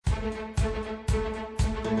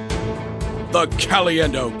The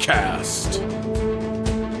Caliendo Cast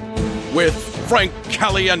with Frank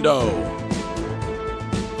Caliendo,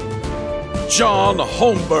 John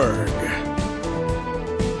Holmberg,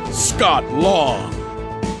 Scott Long,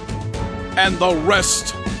 and the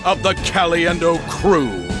rest of the Caliendo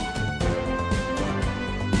crew.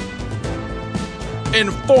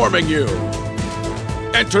 Informing you,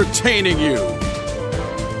 entertaining you,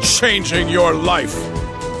 changing your life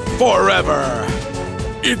forever.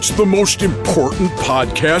 It's the most important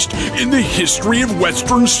podcast in the history of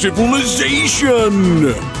Western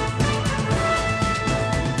civilization.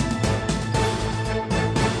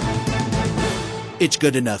 It's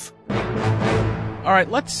good enough. All right,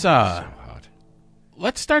 let's start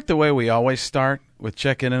the way we always start, with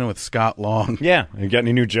checking in with Scott Long. Yeah, you got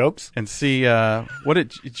any new jokes? And see what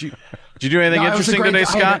did you do anything interesting today,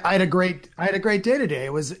 Scott? I had a great day today.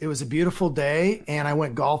 It was a beautiful day, and I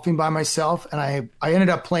went golfing by myself, and I ended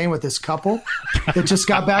up playing with this couple that just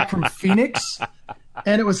got back from Phoenix,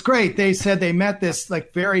 and it was great. They said they met this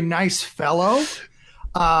like very nice fellow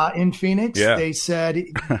in Phoenix. Yeah. They said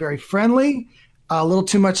very friendly. A little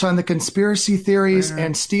too much on the conspiracy theories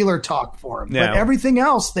and Steeler talk for him, but everything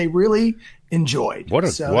else they really enjoyed. What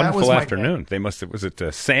a So wonderful afternoon! They must have, was it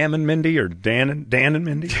Sam and Mindy or Dan and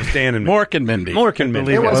Mindy? Dan and Mork and Mindy. Mork and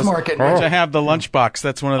Mindy. It was Mork and Mindy. To have the lunchbox.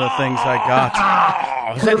 That's one of the things I got.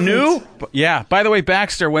 Oh, is that new? Yeah. By the way,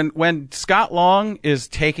 Baxter, when Scott Long is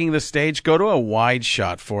taking the stage, go to a wide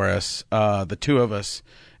shot for us, the two of us,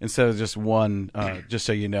 instead of just one, just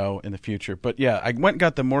so you know in the future. But yeah, I went and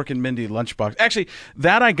got the Mork and Mindy lunchbox. Actually,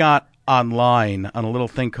 that I got online on a little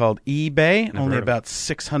thing called eBay, only about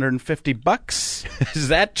 $650. Is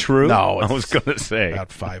that true? No, I was going to say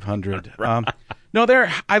about 500. No,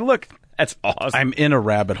 there. I look. That's awesome. I'm in a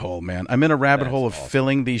rabbit hole, man. I'm in a rabbit hole of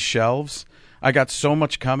filling these shelves. I got so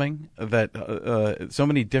much coming that so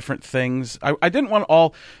many different things. I didn't want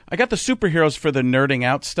all. I got the superheroes for the nerding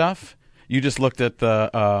out stuff. You just looked at the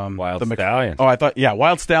Wild Stallions. I thought,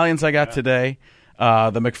 Wild Stallions I got today.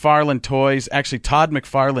 The McFarlane toys. Actually, Todd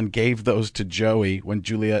McFarlane gave those to Joey when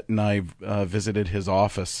Juliet and I visited his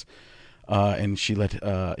office, and he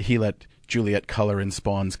let Juliet color in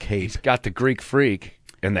Spawn's cape. He's got the Greek freak,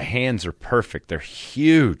 and the hands are perfect. They're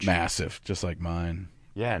huge, massive, just like mine.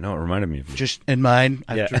 Yeah, no, it reminded me of you. Just in mine,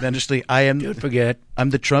 tremendously. Don't forget,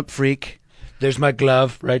 I'm the Trump freak. There's my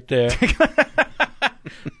glove right there.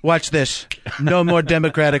 Watch this. No more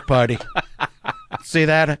Democratic Party. See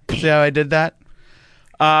that? See how I did that?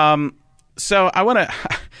 So I want to,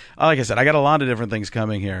 like I said, I got a lot of different things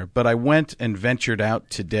coming here, but I went and ventured out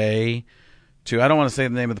today to, I don't want to say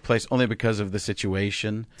the name of the place only because of the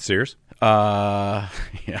situation. Sears? Yeah.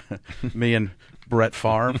 Me and Brett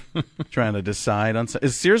Favre trying to decide on,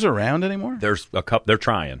 is Sears around anymore? There's a couple, they're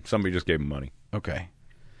trying. Somebody just gave them money. Okay.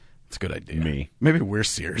 That's a good idea. Me. Maybe we're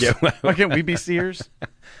Sears. Yeah. Why can't we be Sears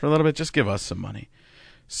for a little bit? Just give us some money.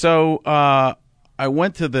 So I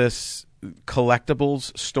went to this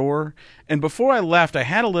collectibles store, and before I left, I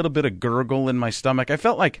had a little bit of gurgle in my stomach. I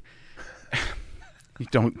felt like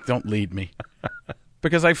don't lead me,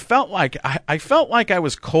 because I felt like I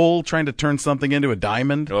was coal trying to turn something into a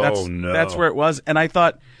diamond. That's where it was, and I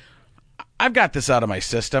thought, I've got this out of my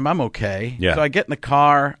system. I'm okay. Yeah. So I get in the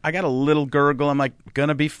car. I got a little gurgle. I'm like,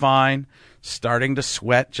 gonna be fine. Starting to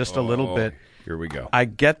sweat just a little bit. Here we go. I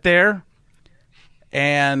get there,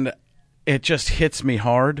 and it just hits me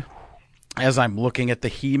hard as I'm looking at the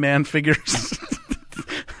He-Man figures.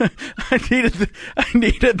 I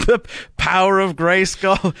needed the power of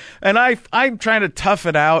Grayskull, and I'm trying to tough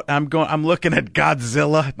it out. I'm looking at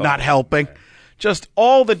Godzilla, not helping. Just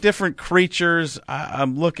all the different creatures.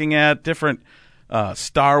 I'm looking at different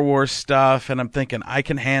Star Wars stuff, and I'm thinking, I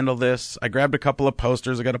can handle this. I grabbed a couple of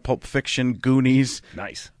posters. I got a Pulp Fiction, Goonies.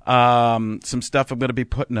 Nice. Some stuff I'm going to be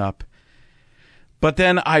putting up. But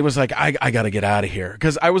then I was like, I got to get out of here.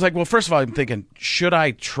 Because I was like, well, first of all, I'm thinking, should I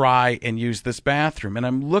try and use this bathroom? And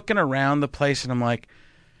I'm looking around the place, and I'm like,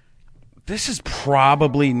 this is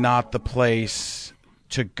probably not the place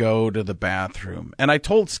to go to the bathroom. And I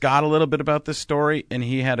told Scott a little bit about this story, and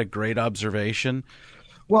he had a great observation.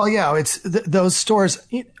 Well, yeah, it's those stores.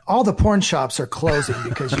 All the porn shops are closing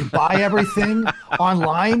because you buy everything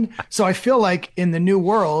online. So I feel like in the new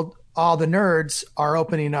world, all the nerds are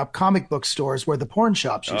opening up comic book stores where the porn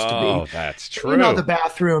shops used to be. Oh, that's true. You know, the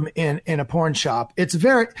bathroom in a porn shop. It's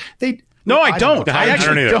very No, I don't. I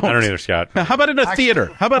actually don't. I don't either, Scott. How about in a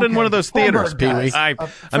theater? How about in one of those theaters, Pee-wee? I'm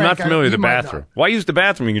not familiar with the bathroom. Why use the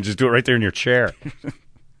bathroom? You can just do it right there in your chair.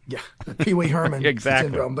 Yeah, Pee Wee Herman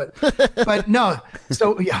exactly. syndrome. But no.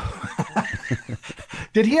 So yeah,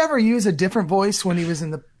 did he ever use a different voice when he was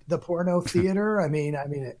in the the porno theater. I mean,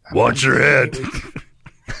 Watch your head.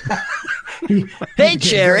 Hey,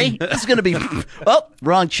 Cherry, this is going to be... Oh,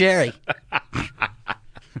 wrong Cherry.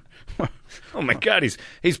 Oh, my God,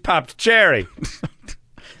 he's popped cherry.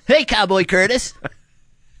 Hey, Cowboy Curtis.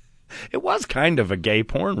 It was kind of a gay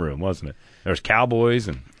porn room, wasn't it? There was cowboys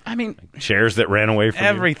and chairs that ran away from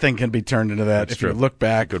everything can be turned into that. That's if true. you look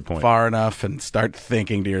back Good point. far enough and start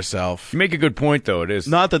thinking to yourself. You make a good point, though. It is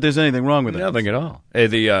Not that there's anything wrong with it. nothing at all.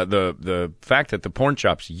 The fact that the porn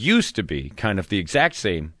shops used to be kind of the exact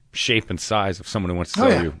same shape and size of someone who wants to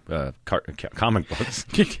sell you comic books.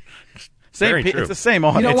 Same, Very true. It's the same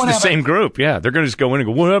audience. don't It's wanna the same group. Yeah, they're going to just go in and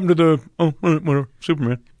go, what happened to the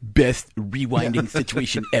Superman? Best rewinding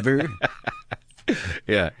situation ever.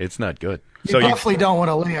 Yeah, it's not good. You definitely don't want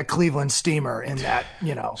to lay a Cleveland steamer in that,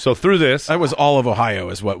 So through this, That was all of Ohio,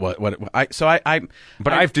 is what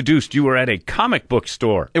I've deduced you were at a comic book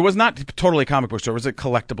store. It was not totally a comic book store. It was a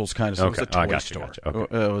collectibles kind of store. Okay. It was a toy Gotcha, store. gotcha.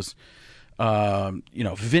 Okay. It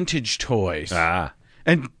was, vintage toys. Ah.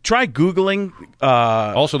 And try Googling.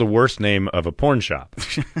 Also the worst name of a porn shop.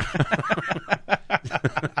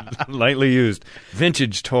 Lightly used.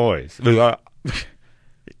 Vintage toys.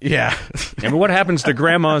 Yeah. What happens to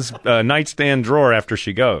Grandma's nightstand drawer after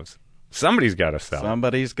she goes? Somebody's got to sell it.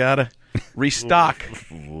 Somebody's got to restock.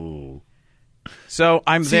 So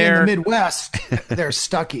I'm there. in the Midwest, there's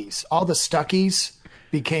Stuckey's. All the Stuckey's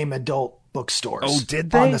became adult bookstores. Oh, did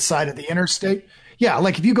they? On the side of the interstate. Yeah,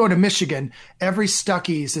 like if you go to Michigan, every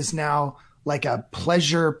Stuckey's is now like a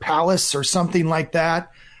pleasure palace or something like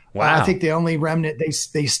that. Wow. I think the only remnant,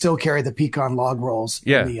 they still carry the pecan log rolls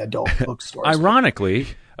in the adult bookstores. Ironically,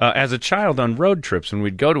 as a child on road trips, when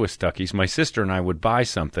we'd go to a Stuckey's, my sister and I would buy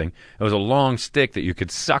something. It was a long stick that you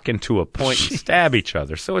could suck into a point and stab each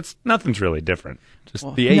other. So nothing's really different.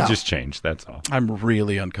 Just the age has changed, that's all. I'm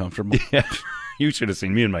really uncomfortable. Yeah. You should have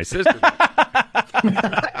seen me and my sister.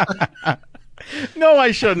 No,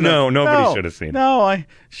 I shouldn't have. No, nobody should have seen it. No, I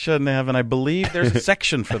shouldn't have, and I believe there's a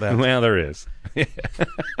section for that. Well, there is.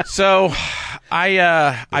 So I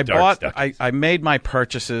dark Stuckey's. I made my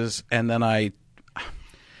purchases, and then I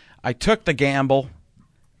took the gamble,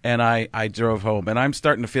 and I drove home, and I'm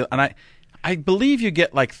starting to feel, and I believe you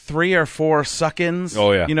get like 3 or 4 suck-ins.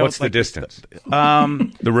 Oh, yeah. What's the distance?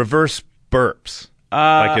 The reverse burps.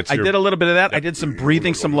 I did a little bit of that. I did some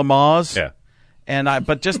breathing, some Lamaze. Yeah.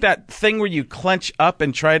 But just that thing where you clench up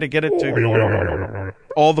and try to get it to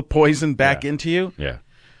all the poison back into you. Yeah.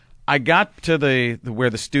 I got to the where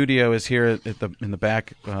the studio is here in the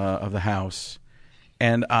back of the house,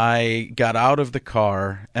 and I got out of the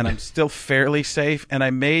car, and I'm still fairly safe. And I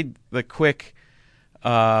made the quick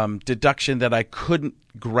deduction that I couldn't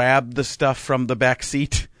grab the stuff from the back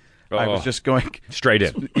seat. I was just going straight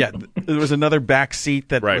in. Yeah, there was another back seat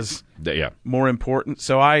that was more important.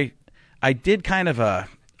 So I did kind of a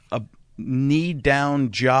knee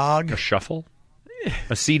down jog, A shuffle?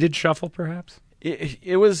 A seated shuffle, perhaps?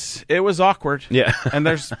 It was awkward. Yeah. And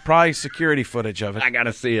there's probably security footage of it. I got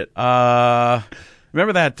to see it.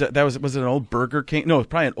 Remember that was it an old Burger King? No, it was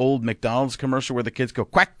probably an old McDonald's commercial where the kids go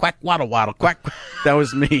quack quack waddle waddle quack. Quack. That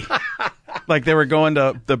was me. Like they were going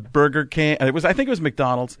to the Burger King. I think it was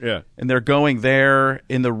McDonald's. Yeah. And they're going there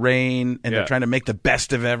in the rain, and they're trying to make the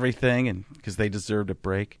best of everything, and because they deserved a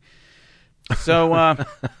break. So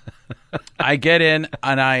I get in,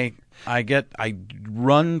 and I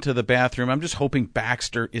run to the bathroom. I'm just hoping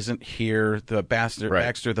Baxter isn't here.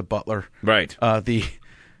 Baxter, the butler, Right.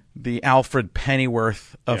 The Alfred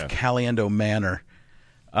Pennyworth of Caliendo Manor,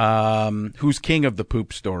 who's king of the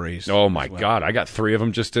poop stories. Oh my God! I got 3 of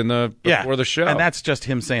them just before the show, and that's just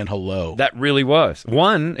him saying hello. That really was.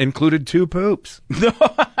 One included 2 poops.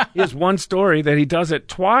 He has one story that he does it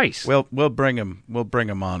twice. We'll bring him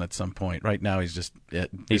on at some point. Right now he's just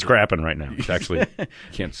He's crapping right now. He's actually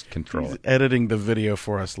can't control it. Editing the video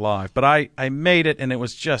for us live. But I made it, and it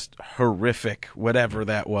was just horrific, whatever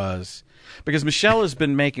that was. Because my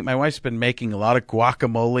wife's been making a lot of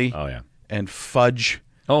guacamole. Oh, yeah. And fudge.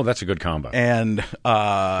 Oh, that's a good combo. And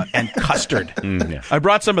custard. Yeah. I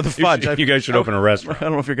brought some of the fudge. You guys should open a restaurant. I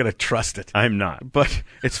don't know if you're going to trust it. I'm not. But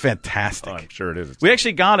it's fantastic. Oh, I'm sure it is. We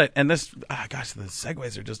actually got it, and this, the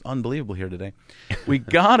segues are just unbelievable here today. We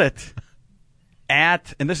got it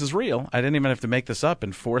and this is real. I didn't even have to make this up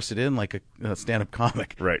and force it in like a stand-up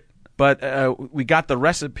comic. Right. But we got the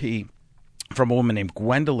recipe from a woman named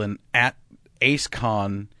Gwendolyn at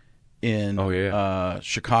AceCon in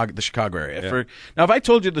Chicago, the Chicago area. Yeah. Now, if I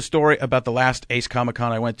told you the story about the last Ace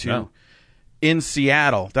Comic-Con I went to in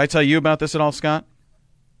Seattle, did I tell you about this at all, Scott?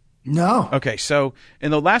 No. Okay, so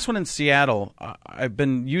in the last one in Seattle, I've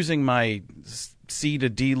been using my C to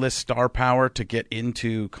D list star power to get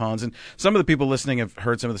into cons. And some of the people listening have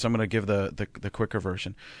heard some of this. I'm going to give the quicker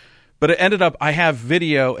version. But it ended up, I have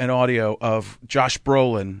video and audio of Josh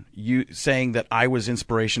Brolin saying that I was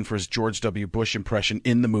inspiration for his George W. Bush impression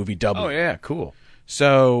in the movie W. Oh, yeah, cool.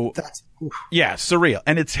 So, yeah, surreal.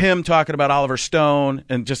 And it's him talking about Oliver Stone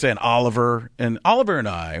and just saying Oliver and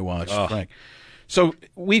I watched Frank. So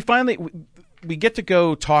we finally, we get to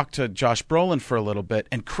go talk to Josh Brolin for a little bit,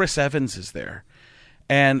 and Chris Evans is there.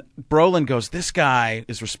 And Brolin goes, this guy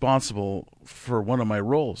is responsible for one of my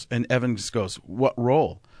roles. And Evans goes, what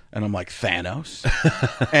role? And I'm like, Thanos.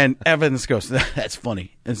 And Evans goes, that's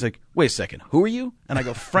funny. And it's like, wait a second, who are you? And I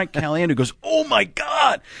go, Frank Caliendo. He goes, oh my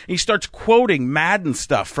God. And he starts quoting Madden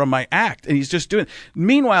stuff from my act. And he's just doing it.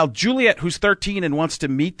 Meanwhile, Juliet, who's 13 and wants to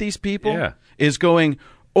meet these people, is going,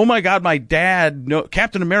 oh my God, my dad,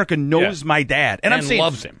 Captain America knows my dad. And I'm saying,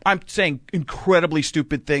 loves him. I'm saying incredibly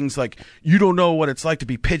stupid things like, you don't know what it's like to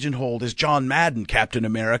be pigeonholed as John Madden, Captain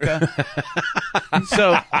America.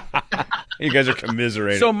 So you guys are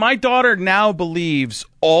commiserating. So my daughter now believes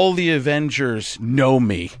all the Avengers know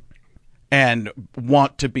me and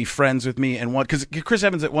want to be friends with me and want, because Chris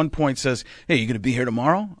Evans at one point says, hey, you going to be here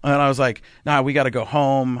tomorrow? And I was like, nah, we got to go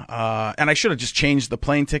home. And I should have just changed the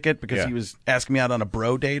plane ticket because he was asking me out on a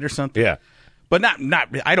bro date or something. Yeah. But not,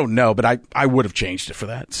 I don't know, but I would have changed it for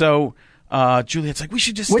that. So Juliet's like, we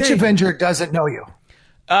should just Which stay. Avenger doesn't know you?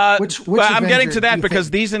 Which I'm getting Avenger to do that you because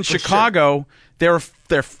think these in for Chicago, they're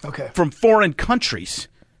Okay. from foreign countries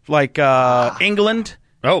like England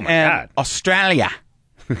Oh, my and God. Australia.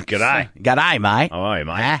 G'day. G'day, mate. Oh,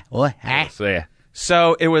 mate. See ya.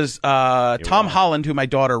 So it was Tom Holland, who my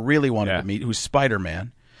daughter really wanted to meet, who's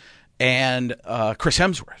Spider-Man, and Chris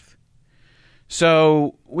Hemsworth.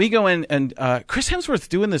 So we go in, and Chris Hemsworth's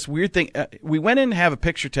doing this weird thing. We went in to have a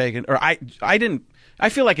picture taken, or I didn't. I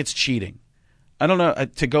feel like it's cheating. I don't know,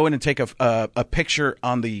 to go in and take a picture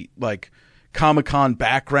on the Comic-Con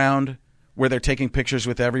background where they're taking pictures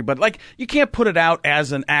with everybody. Like, you can't put it out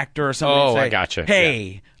as an actor or something. Oh, and say, I gotcha.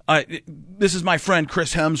 Hey, this is my friend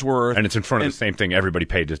Chris Hemsworth. And it's in front of the same thing everybody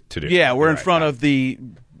paid to do. Yeah, we're in front of the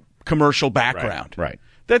commercial background. Right.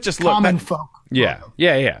 That just Common folk. Yeah.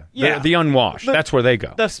 Yeah. The unwashed. That's where they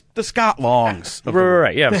go. The Scott Longs.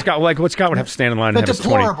 Right. Yeah. Scott, like what Scott would have to stand in line The and have his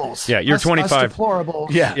 20. deplorables. Yeah. You're Us 25.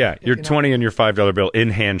 deplorables. Yeah. You're 20 and your $5 bill in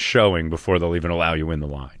hand showing before they'll even allow you in the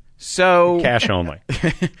line. So Cash only.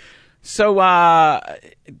 So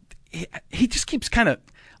he just keeps kind of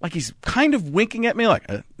like he's kind of winking at me like,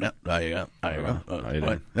 Flexing?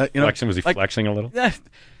 Was he flexing a little?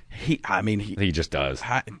 He just does.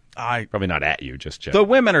 I Probably not at you, just the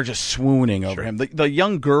women are just swooning over him. The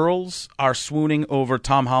young girls are swooning over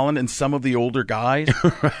Tom Holland and some of the older guys,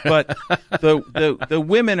 but the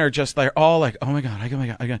women are just like all like, oh my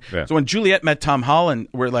god. Yeah. So when Juliet met Tom Holland,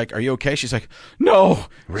 we're like, are you okay? She's like, no.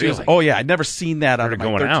 Really? She's like, oh yeah, I'd never seen that out of my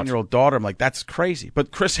going out. 13-year-old daughter. I'm like, that's crazy.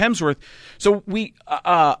 But Chris Hemsworth. So we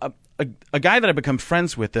a guy that I've become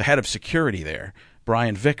friends with, the head of security there,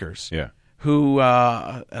 Brian Vickers. Yeah. Who,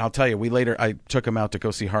 and I'll tell you, I took him out to go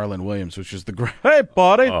see Harlan Williams, which was hey,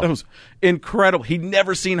 buddy, that was incredible. He'd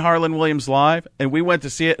never seen Harlan Williams live, and we went to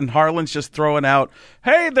see it, and Harlan's just throwing out,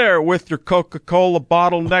 hey there, with your Coca-Cola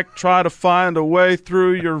bottleneck, try to find a way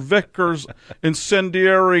through your Vickers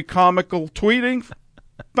incendiary comical tweeting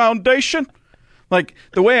foundation. Like,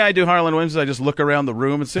 the way I do Harlan Williams is I just look around the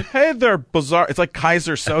room and say, hey there, Bizarre. It's like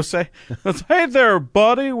Kaiser Sose. It's, hey there,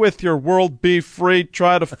 buddy, with your World Be Free,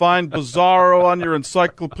 try to find Bizarro on your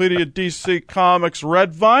Encyclopedia DC Comics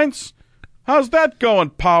Red Vines. How's that going,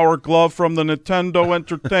 Power Glove from the Nintendo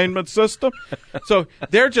Entertainment System? So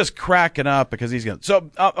they're just cracking up because he's going to.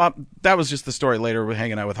 So that was just the story later. We're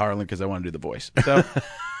hanging out with Harlan because I want to do the voice. So.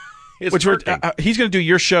 Which he's going to do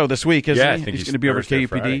your show this week, isn't he? I think he's going to be over at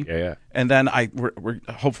KUPD. Yeah. And then we're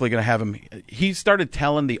hopefully going to have him. He started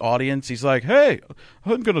telling the audience, he's like, hey,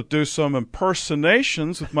 I'm going to do some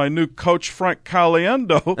impersonations with my new coach, Frank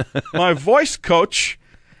Caliendo, my voice coach.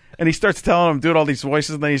 And he starts telling them, doing all these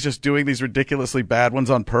voices, and then he's just doing these ridiculously bad ones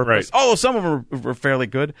on purpose. Right. Oh, some of them were fairly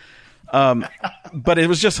good. But it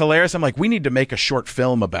was just hilarious. I'm like, we need to make a short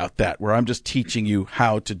film about that where I'm just teaching you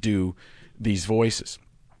how to do these voices.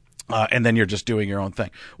 And then you're just doing your own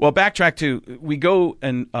thing. Well, backtrack to, we go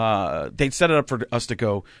and they'd set it up for us to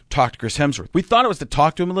go talk to Chris Hemsworth. We thought it was to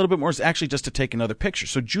talk to him a little bit more. It's actually just to take another picture.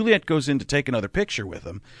 So Juliet goes in to take another picture with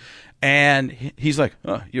him. And he's like,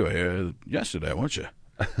 oh, you were here yesterday, weren't you?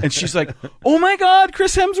 And she's like, oh my God,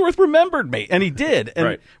 Chris Hemsworth remembered me. And he did.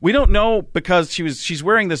 And we don't know because she's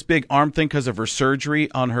wearing this big arm thing because of her surgery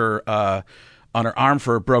on her on her arm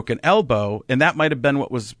for a broken elbow, and that might have been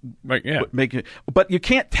what was making it. But you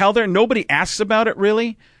can't tell there. Nobody asks about it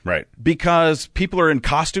really, right? Because people are in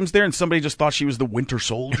costumes there, and somebody just thought she was the Winter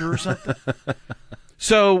Soldier or something.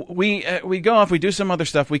 So we go off, we do some other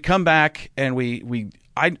stuff, we come back, and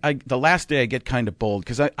I the last day I get kind of bold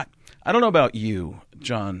because I don't know about you,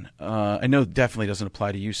 John. I know it definitely doesn't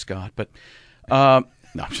apply to you, Scott. But no,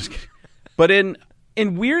 I'm just kidding. But in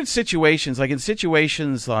weird situations, like in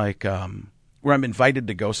situations like where I'm invited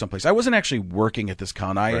to go someplace, I wasn't actually working at this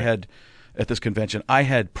con. At this convention, I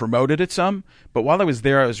had promoted it some, but while I was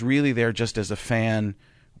there, I was really there just as a fan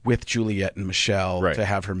with Juliet and Michelle to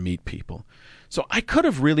have her meet people. So I could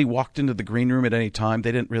have really walked into the green room at any time.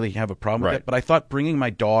 They didn't really have a problem with it, but I thought bringing my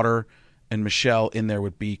daughter and Michelle in there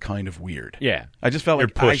would be kind of weird. Yeah. I just felt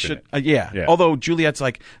like I should. Yeah. Although Juliet's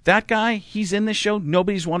like, that guy, he's in this show.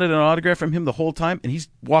 Nobody's wanted an autograph from him the whole time, and he's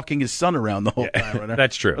walking his son around the whole time. Right?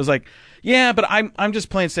 That's true. I was like, yeah, but I'm just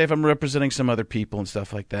playing safe. I'm representing some other people and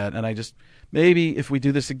stuff like that. And I just, maybe if we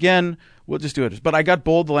do this again, we'll just do it. But I got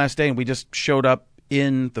bold the last day, and we just showed up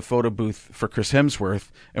in the photo booth for Chris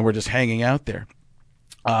Hemsworth, and we're just hanging out there.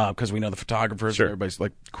 Because we know the photographers, and everybody's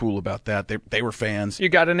like cool about that. They were fans. You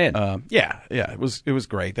got an in. Yeah. It was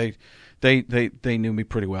great. They knew me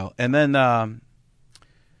pretty well. And then,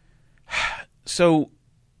 so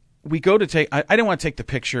we go to take. I didn't want to take the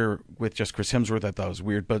picture with just Chris Hemsworth. I thought it was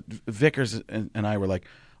weird. But Vickers and I were like,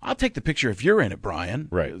 I'll take the picture if you're in it, Brian.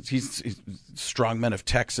 Right. He's strongman of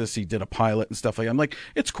Texas. He did a pilot and stuff like that. I'm like,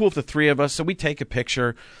 it's cool if the three of us. So we take a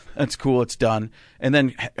picture. It's cool. It's done. And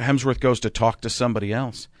then Hemsworth goes to talk to somebody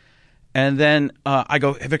else. And then I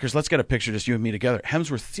go, hey, Vickers, let's get a picture, just you and me together.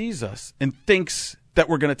 Hemsworth sees us and thinks that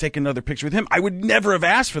we're going to take another picture with him. I would never have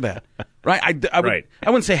asked for that. Right? I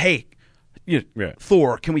wouldn't say, hey,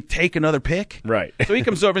 Thor, can we take another pic? Right. So he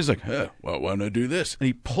comes over and he's like, well, why don't I do this? And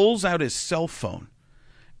he pulls out his cell phone.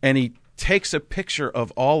 And he takes a picture of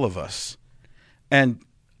all of us. And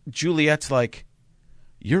Juliet's like,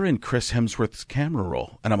 you're in Chris Hemsworth's camera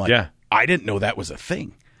roll. And I'm like, I didn't know that was a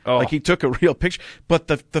thing. Oh. Like, he took a real picture. But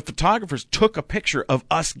the photographers took a picture of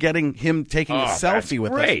us getting him taking a selfie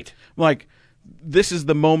with us. I'm like, this is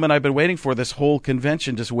the moment I've been waiting for this whole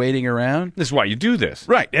convention, just waiting around. This is why you do this.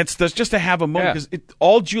 Right. It's just to have a moment. Because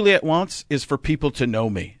all Juliet wants is for people to know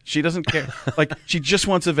me. She doesn't care. Like, she just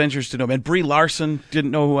wants Avengers to know me. And Brie Larson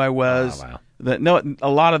didn't know who I was. Oh, wow. A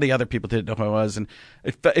lot of the other people didn't know who I was. And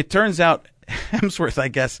it turns out Hemsworth, I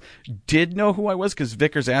guess, did know who I was because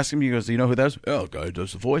Vickers asked him, he goes, do you know who that is? Oh, the guy who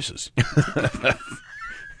does the voices.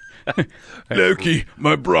 Loki,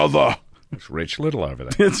 my brother. It's Rich Little over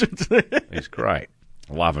there. He's great.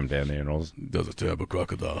 I love him down there. Does a terrible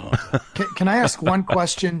crocodile. Can I ask one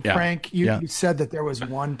question, Frank? You said that there was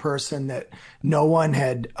one person that no one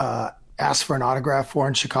had asked for an autograph for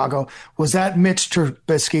in Chicago. Was that Mitch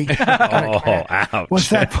Trubisky? Ouch. Was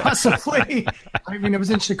that possibly? I mean, it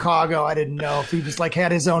was in Chicago. I didn't know if he was like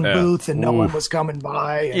had his own booth and no one was coming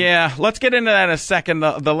by. Yeah, let's get into that in a second.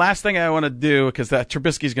 The last thing I want to do, because that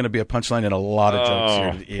Trubisky's going to be a punchline in a lot of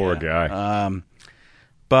jokes here. Poor guy.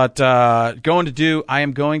 But I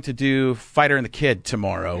am going to do Fighter and the Kid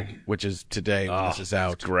tomorrow, which is today when this is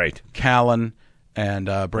out. Great. Callan and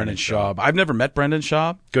Brendan Schaub. I've never met Brendan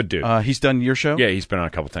Schaub. Good dude. He's done your show? Yeah, he's been on a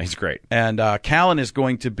couple times. He's great. And Callan is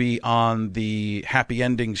going to be on the Happy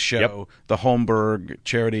Endings show, the Holmberg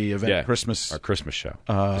charity event, our Christmas show,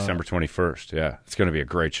 December 21st. Yeah, it's going to be a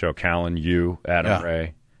great show. Callan, you, Adam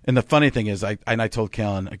Ray. And the funny thing is, I told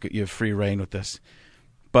Callan, you have free reign with this.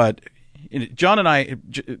 But John and I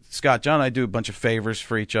do a bunch of favors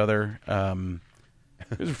for each other.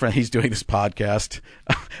 There's a friend, he's doing this podcast.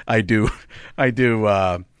 I'll do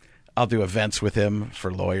events with him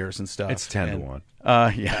for lawyers and stuff. It's 10 to 1.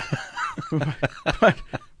 Yeah.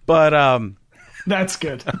 but that's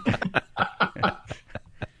good.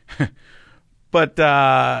 But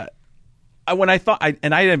when I thought,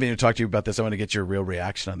 and I didn't even talk to you about this, I want to get your real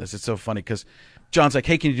reaction on this. It's so funny because John's like,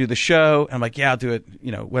 hey, can you do the show? And I'm like, yeah, I'll do it,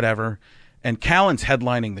 whatever. And Callan's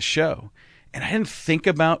headlining the show. And I didn't think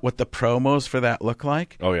about what the promos for that look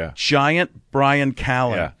like. Oh, yeah. Giant Brian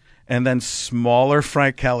Callan. Yeah. And then smaller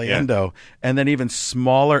Frank Caliendo. Yeah. And then even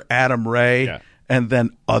smaller Adam Ray. Yeah. And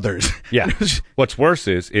then others. Yeah. What's worse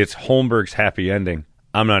is it's Holmberg's Happy Ending.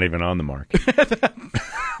 I'm not even on the mark.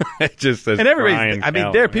 It just says, and everybody's,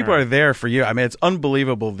 Callan. People are there for you. I mean, it's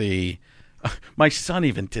unbelievable. My son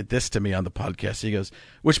even did this to me on the podcast. He goes,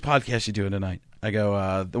 which podcast you doing tonight? I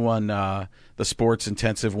go, the one, the sports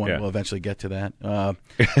intensive one. We'll eventually get to that.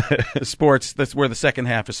 Sports, that's where the second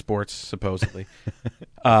half is sports, supposedly.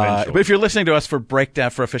 But if you're listening to us for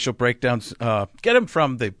official breakdowns, get them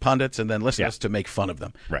from the pundits and then listen to us to make fun of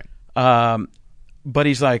them. Right. but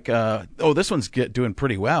he's like, "Oh, this one's doing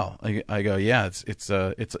pretty well." I go, "Yeah, it's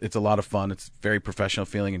a lot of fun. It's very professional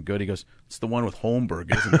feeling and good." He goes, "It's the one with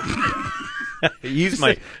Holmberg, isn't it?" he's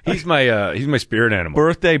my spirit animal.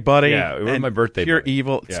 Birthday buddy. Yeah, we're my birthday pure buddy.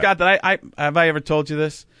 evil. Yeah. Scott, have I ever told you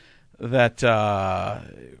this? That I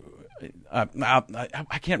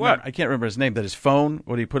can't remember. I can't remember his name. That his phone.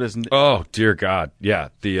 What he put his. Oh dear God! Yeah,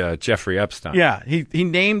 the Jeffrey Epstein. Yeah, he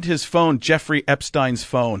named his phone Jeffrey Epstein's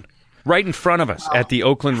phone. Right in front of us at the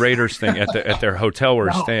Oakland Raiders thing at their hotel where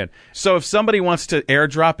we're staying. So if somebody wants to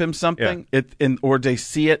airdrop him something, or they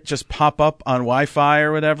see it just pop up on Wi-Fi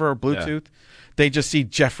or whatever or Bluetooth, they just see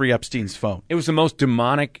Jeffrey Epstein's phone. It was the most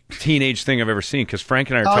demonic teenage thing I've ever seen because Frank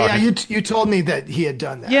and I are talking. Oh yeah, you told me that he had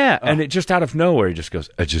done that. Yeah, and it just out of nowhere, he just goes,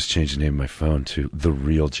 "I just changed the name of my phone to the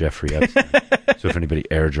real Jeffrey Epstein. So if anybody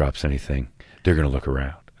airdrops anything, they're gonna look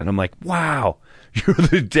around." And I'm like, "Wow, you're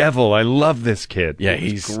the devil. I love this kid." Yeah,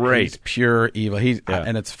 he's great. He's pure evil.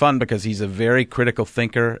 And it's fun because he's a very critical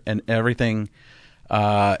thinker, and everything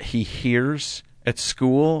he hears at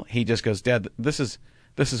school, he just goes, "Dad, this is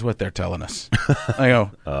what they're telling us." I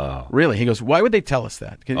go, "Oh, really?" He goes, "Why would they tell us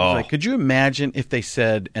that?" He's like, "Could you imagine if they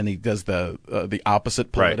said?" And he does the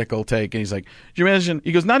opposite political take, and he's like, "Could you imagine?"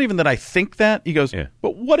 He goes, "Not even that I think that." He goes,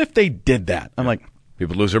 "But what if they did that?" I'm like.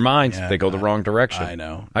 People lose their minds. They go the wrong direction. I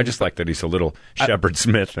know. I just like that he's a little Shepard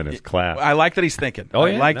Smith in his class. I like that he's thinking. Oh,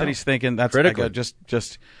 yeah, I like that he's thinking. That's critically. I go,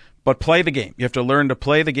 just, but play the game. You have to learn to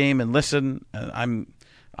play the game and listen. I'm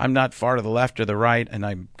not far to the left or the right, and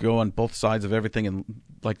I go on both sides of everything and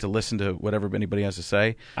like to listen to whatever anybody has to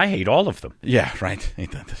say. I hate all of them. Yeah, right.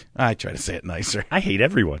 I try to say it nicer. I hate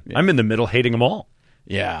everyone. Yeah. I'm in the middle hating them all.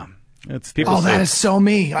 Yeah. That is so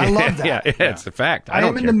me. I love that. yeah, it's a fact. I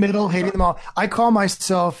am in the middle, hating them all. I call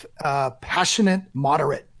myself passionate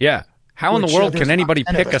moderate. Yeah. How in the world can anybody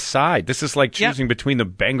pick a side? This is like choosing between the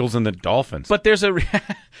Bengals and the Dolphins. But there's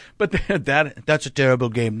that's a terrible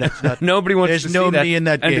game. That's not. Nobody wants to see that. There's nobody in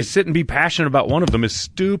that game. And to sit and be passionate about one of them is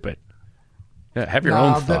stupid. Yeah, have your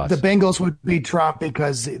own thoughts. The Bengals would be Trump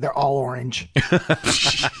because they're all orange.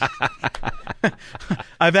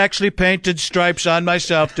 I've actually painted stripes on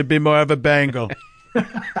myself to be more of a Bengal.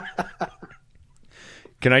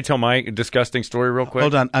 Can I tell my disgusting story real quick?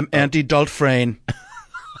 Hold on. I'm anti-Dulfrane.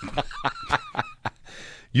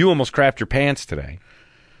 You almost crapped your pants today.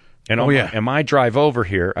 And on my drive over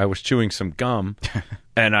here, I was chewing some gum,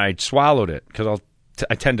 and I swallowed it because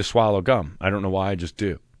I tend to swallow gum. I don't know why, I just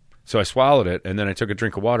do. So I swallowed it, and then I took a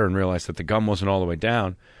drink of water and realized that the gum wasn't all the way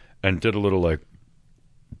down, and did a little like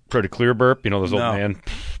pretty clear burp, those old man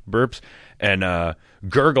burps, and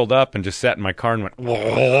gurgled up and just sat in my car and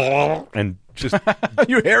went and just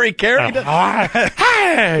you Harry Carey.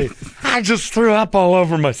 Hey, I just threw up all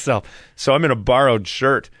over myself. So I'm in a borrowed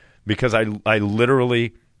shirt because I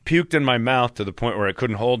literally puked in my mouth to the point where I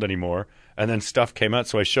couldn't hold anymore. And then stuff came out,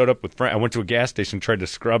 so I showed up with Frank. I went to a gas station, tried to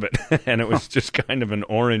scrub it, and it was just kind of an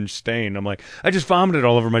orange stain. I'm like, I just vomited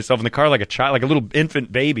all over myself in the car like a child, like a little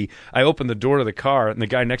infant baby. I opened the door to the car, and the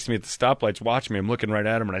guy next to me at the stoplight's watching me. I'm looking right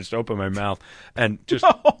at him, and I just opened my mouth, and just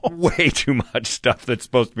way too much stuff that's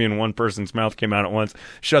supposed to be in one person's mouth came out at once.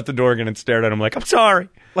 Shut the door again and stared at him like, I'm sorry.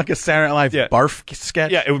 Like a Saturday Night Live barf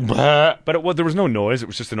sketch? Yeah, but there was no noise. It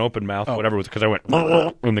was just an open mouth, whatever, because I went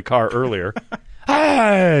in the car earlier.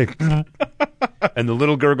 Hey! And the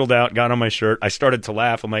little gurgled out, got on my shirt. I started to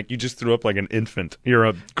laugh. I'm like, you just threw up like an infant. You're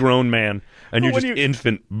a grown man, and you're just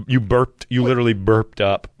infant. You burped. You literally burped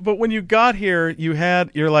up. But when you got here,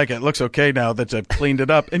 you're like, it looks okay now that I've cleaned it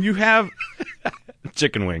up. And you have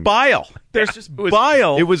chicken wings. Bile. There's just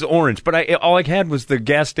bile. It was orange, but all I had was the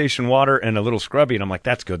gas station water and a little scrubby, and I'm like,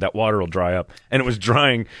 that's good. That water will dry up. And it was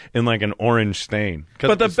drying in like an orange stain.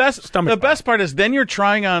 But the best part is then you're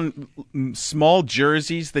trying on small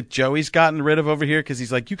jerseys that Joey's gotten rid of over here because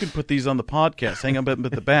he's like, you can put these on the podcast. Hang on at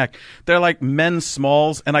the back. They're like men's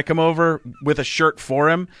smalls, and I come over with a shirt for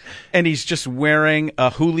him, and he's just wearing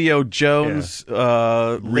a Julio Jones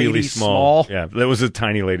really small. Yeah, that was a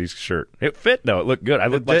tiny lady's shirt. It fit, though. It looked good. I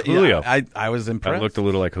looked like Julio. I was impressed. I looked a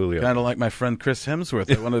little like Julio. Kind of like my friend Chris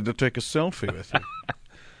Hemsworth. I wanted to take a selfie with you.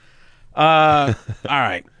 All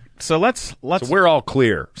right. So let's. So we're all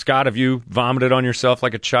clear. Scott, have you vomited on yourself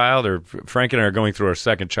like a child, or Frank and I are going through our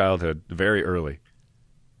second childhood very early?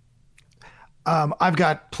 I've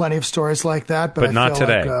got plenty of stories like that, but I not feel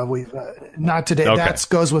today. Like, not today. Okay. That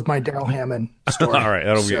goes with my Daryl Hammond story. All right,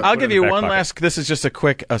 I'll give you one last. This is just a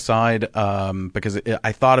quick aside because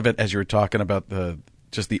I thought of it as you were talking about the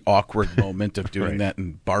just the awkward moment of doing Right. that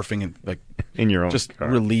and barfing and like In your own just car.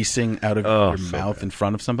 releasing out of Oh, your so mouth bad. in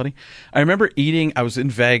front of somebody. I remember I was in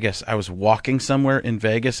Vegas. I was walking somewhere in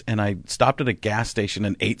Vegas, and I stopped at a gas station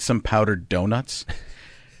and ate some powdered donuts.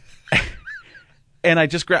 And I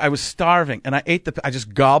was starving, and I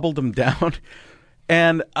just gobbled them down.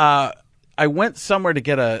 And I went somewhere to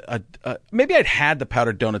get maybe I'd had the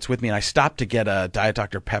powdered donuts with me, and I stopped to get a Diet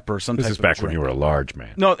Dr. Pepper or some This type is of back drink. when you were a large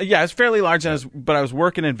man. No, yeah, I was fairly large, but I was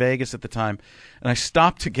working in Vegas at the time, and I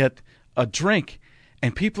stopped to get a drink,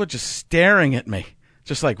 and people are just staring at me,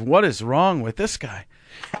 just like, what is wrong with this guy?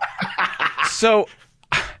 So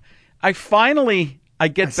I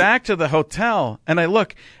get back to the hotel, and I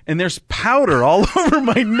look, and there's powder all over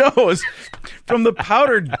my nose from the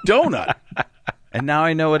powdered donut. And now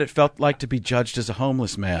I know what it felt like to be judged as a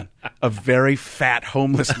homeless man, a very fat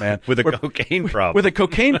homeless man. With a cocaine problem. With a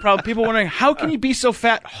cocaine problem. People wondering, how can you be so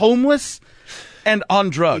fat, homeless, and on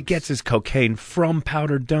drugs? He gets his cocaine from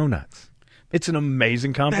powdered donuts. It's an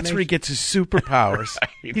amazing combination. That's where he gets his superpowers.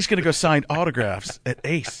 He's going to go sign autographs at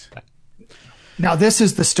Ace. Now, this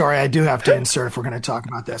is the story I do have to insert if we're going to talk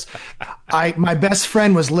about this. My best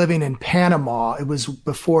friend was living in Panama. It was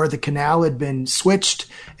before the canal had been switched,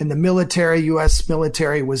 and the military, U.S.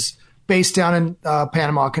 military, was based down in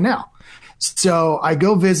Panama Canal. So I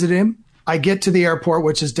go visit him. I get to the airport,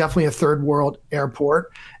 which is definitely a third world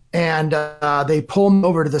airport, and they pull me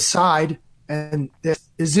over to the side. And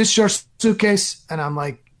is this your suitcase? And I'm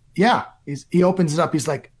like, yeah. He opens it up. He's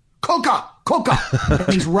like, Coca.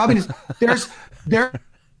 And he's rubbing there's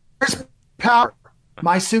powder,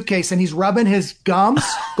 my suitcase, and he's rubbing his gums,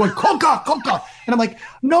 going, Coca. And I'm like,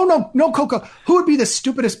 no, Coca. Who would be the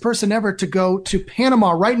stupidest person ever to go to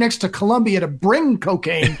Panama right next to Colombia to bring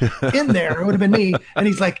cocaine in there? It would have been me. And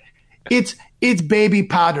he's like, it's baby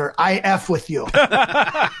powder. I F with you.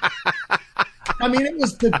 I mean, it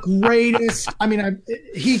was the greatest. I mean,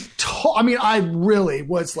 I really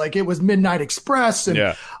was like, it was Midnight Express. And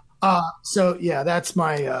Yeah. so yeah, that's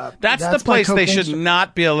my. That's the place they should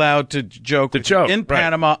not be allowed to joke in right.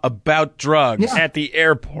 Panama about drugs. Yeah. At the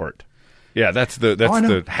airport. Yeah, that's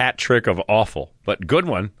the hat trick of awful, but good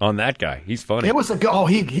one on that guy. He's funny. It was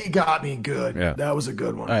he got me good. Yeah. That was a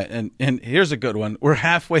good one. All right, and here's a good one. We're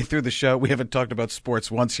halfway through the show. We haven't talked about sports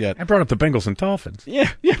once yet. I brought up the Bengals and Dolphins. Yeah,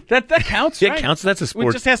 that counts. Yeah, right? it counts. That's a sport.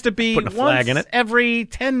 It just has to be Putting a flag once in it. every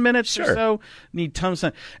 10 minutes or Sure. so. Need tons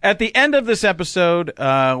of. At the end of this episode,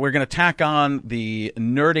 we're going to tack on the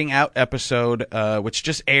Nerding Out episode, which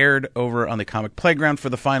just aired over on the Comic Playground for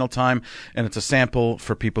the final time, and it's a sample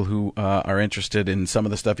for people who are interested in some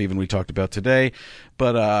of the stuff even we talked about today.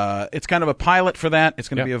 But it's kind of a pilot for that. It's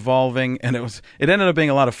going to be evolving, and it ended up being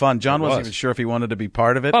a lot of fun. John wasn't even sure if he wanted to be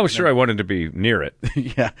part of it. I was sure I wanted to be near it.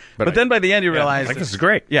 Yeah, but then by the end you realize like, this is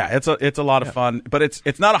great. Yeah, it's a lot of fun, but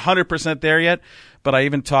it's not 100% there yet. But I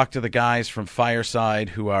even talked to the guys from Fireside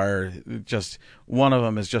who are just, one of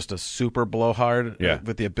them is just a super blowhard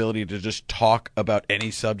with the ability to just talk about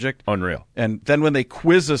any subject. Unreal. And then when they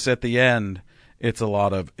quiz us at the end, it's a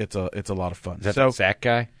lot of fun. Is that the Zach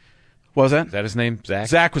guy? What was that? Is that his name? Zach?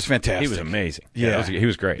 Zach was fantastic. He was amazing. Yeah, he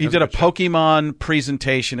was great. He did a Pokemon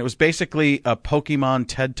presentation. It was basically a Pokemon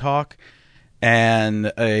TED Talk,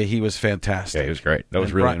 and he was fantastic. Yeah, he was great. That was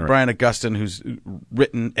And really interesting. Brian Augustyn, who's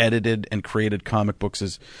written, edited, and created comic books,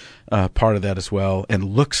 is part of that as well, and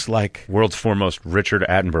looks like World's foremost Richard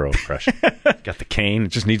Attenborough impression. Got the cane. It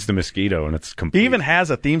just needs the mosquito, and it's complete. he even has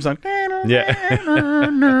a theme song. Yeah.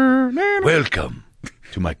 Welcome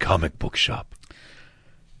to my comic book shop.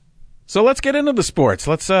 So let's get into the sports.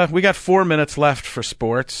 We got 4 minutes left for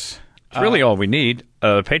sports. It's really all we need.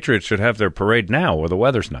 The Patriots should have their parade now where the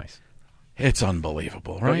weather's nice. It's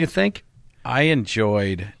unbelievable, right? Don't you think? I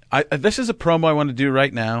enjoyed. This is a promo I want to do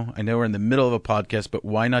right now. I know we're in the middle of a podcast, but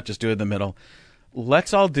why not just do it in the middle?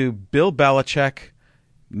 Let's all do Bill Belichick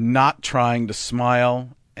not trying to smile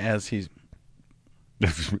as he's.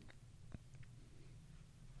 Did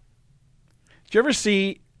you ever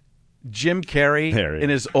see Jim Carrey in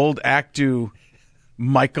his old act do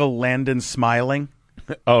Michael Landon smiling?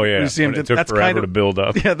 Oh, yeah. You see him. It took that's forever kind of, to build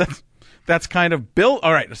up. Yeah, that's kind of Bill.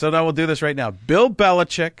 All right, so now we'll do this right now. Bill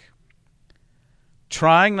Belichick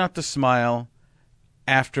trying not to smile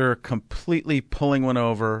after completely pulling one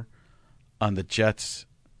over on the Jets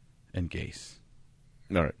and Gase.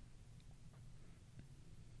 All right.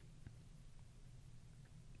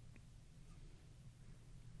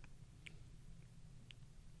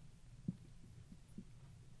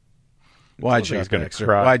 Wide He's shot, gonna Baxter.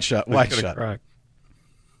 cry. Wide shot. He's Wide gonna shot. cry.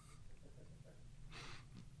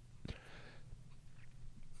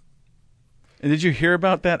 And did you hear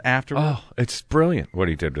about that afterward? Oh, it's brilliant what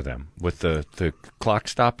he did with them, with the clock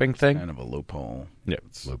stopping thing. Kind of a loophole. Yeah,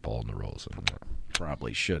 it's loophole in the rules.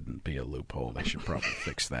 Probably shouldn't be a loophole. They should probably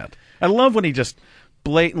fix that. I love when he just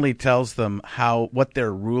blatantly tells them what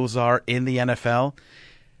their rules are in the NFL.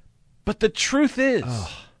 But the truth is,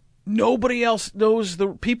 nobody else knows. The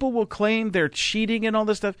people will claim they're cheating and all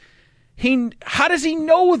this stuff. How does he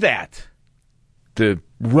know that? The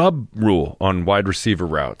rub rule on wide receiver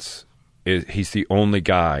routes is he's the only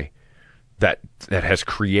guy that has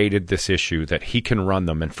created this issue that he can run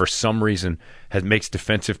them, and for some reason makes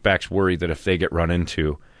defensive backs worry that if they get run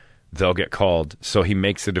into, they'll get called. So he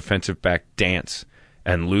makes the defensive back dance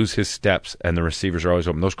and lose his steps, and the receivers are always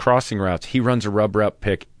open. Those crossing routes, he runs a rub route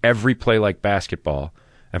pick every play like basketball,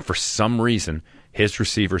 and for some reason, his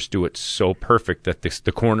receivers do it so perfect that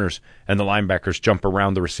the corners and the linebackers jump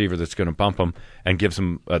around the receiver that's going to bump them and gives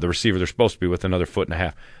them the receiver they're supposed to be with another foot and a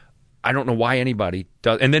half. I don't know why anybody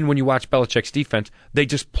does. And then when you watch Belichick's defense, they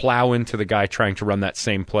just plow into the guy trying to run that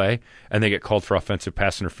same play, and they get called for offensive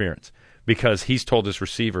pass interference because he's told his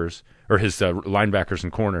receivers or his linebackers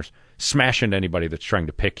and corners, smash into anybody that's trying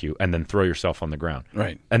to pick you and then throw yourself on the ground.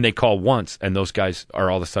 Right. And they call once, and those guys are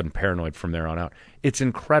all of a sudden paranoid from there on out. It's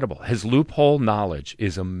incredible. His loophole knowledge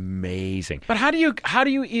is amazing. But how do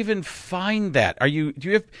you even find that? Do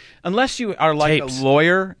you have, unless you are like Tapes. a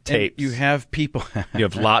lawyer, Tapes. And you have people You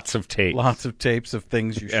have lots of tapes. lots of tapes of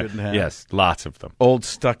things you shouldn't have. Yes, lots of them. Old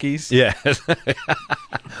Stuckies. Yes.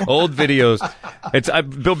 Old videos.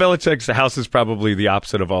 Bill Belichick's house is probably the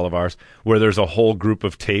opposite of all of ours, where there's a whole group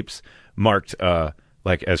of tapes marked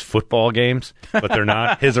like as football games, but they're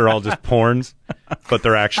not. His are all just porns, but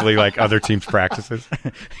they're actually like other teams' practices.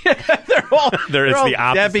 they're all the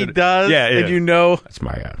opposite. Debbie does, yeah. and That's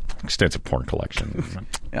my extensive porn collection.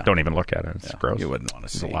 Yeah. Don't even look at it. It's gross. You wouldn't want to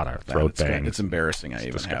see There's a lot of that. throat bangs. It's embarrassing. I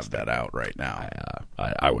even disgusting. have that out right now.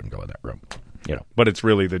 I wouldn't go in that room. But it's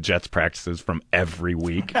really the Jets practices from every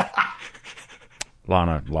week.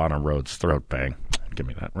 Lana Rhodes throat bang. Give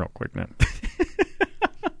me that real quick, man.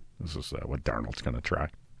 This is what Darnold's going to try.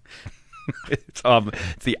 It's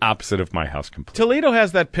the opposite of my house completely. Toledo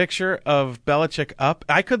has that picture of Belichick up.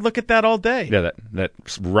 I could look at that all day. Yeah, that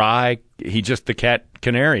wry, the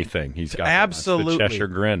canary thing he's got. Absolutely. The Cheshire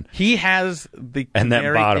grin. He has the And that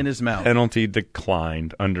canary bottom in his mouth. penalty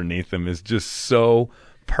declined underneath him is just so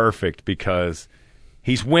perfect because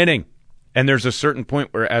he's winning. And there's a certain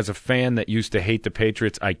point where, as a fan that used to hate the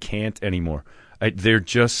Patriots, I can't anymore. They're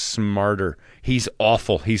just smarter. He's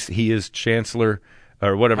awful. He is Chancellor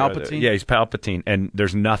or whatever. Palpatine? Yeah, he's Palpatine. And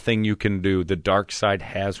there's nothing you can do. The dark side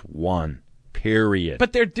has won. Period.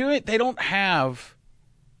 But they don't have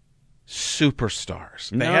superstars.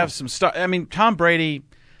 They No. have some stars. I mean, Tom Brady,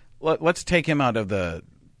 let's take him out of the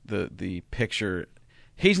picture.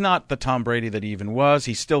 He's not the Tom Brady that he even was.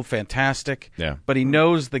 He's still fantastic. Yeah. But he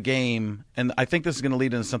knows the game. And I think this is going to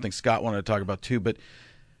lead into something Scott wanted to talk about too. But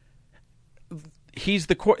he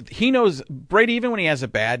knows Brady, even when he has a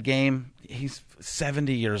bad game, he's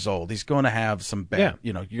 70 years old. He's going to have some bad,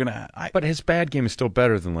 you're going to. But his bad game is still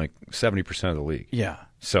better than like 70% of the league. Yeah.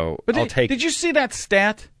 So But I'll take Did you see that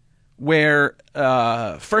stat where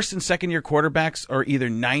first and second year quarterbacks are either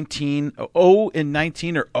 0-19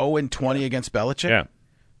 or 0-20 against Belichick? Yeah.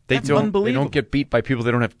 That's They unbelievable. don't get beat by people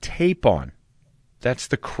they don't have tape on. That's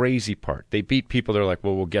the crazy part. They beat people. They're like,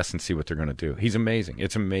 well, we'll guess and see what they're going to do. He's amazing.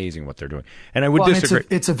 It's amazing what they're doing. And I would disagree.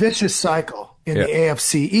 It's a vicious cycle in the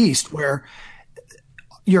AFC East where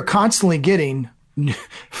you're constantly getting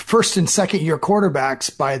first and second year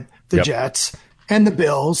quarterbacks by the Jets and the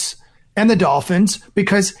Bills and the Dolphins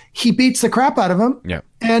because he beats the crap out of them. Yeah.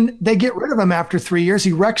 And they get rid of him after 3 years.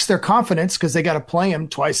 He wrecks their confidence because they got to play him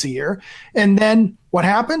twice a year. And then what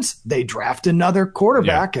happens? They draft another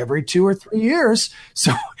quarterback every 2 or 3 years.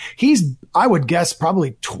 So I would guess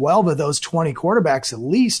probably 12 of those 20 quarterbacks at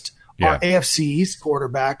least are AFC East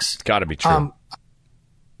quarterbacks. It's got to be true.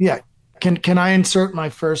 Can I insert my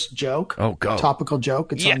first joke? Oh, go. Topical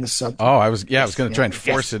joke. It's on the subject. Oh, I was going to try and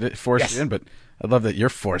force it in, but I love that you're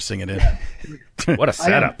forcing it in. What a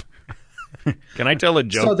setup. Can I tell a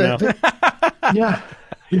joke now?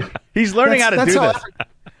 He's learning how to do this.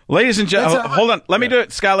 Ladies and gentlemen, hold on. Let me do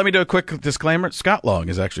it. Scott, let me do a quick disclaimer. Scott Long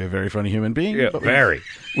is actually a very funny human being. Yeah, very.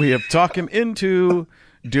 We have talked him into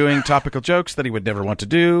doing topical jokes that he would never want to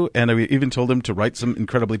do, and we even told him to write some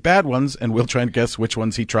incredibly bad ones, and we'll try and guess which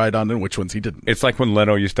ones he tried on and which ones he didn't. It's like when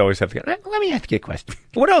Leno used to always have to go, let me ask you a question.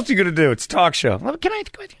 What else are you going to do? It's a talk show. Can I ask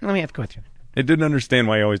a question? Let me ask a question. It didn't understand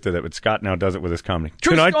why he always did that, but Scott now does it with his comedy.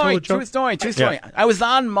 True Can I tell a joke? True story. Yeah. I was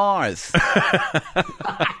on Mars.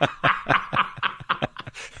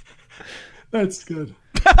 That's good.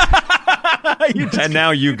 And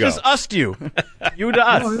now you go. Just used you. You to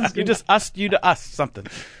us. You just used you to us something.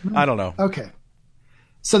 I don't know. Okay.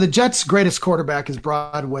 So the Jets' greatest quarterback is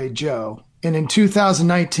Broadway Joe. And in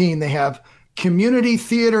 2019, they have Community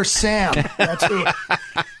Theater Sam. That's who.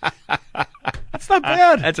 That's not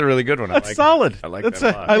bad. That's a really good one. That's solid. I like that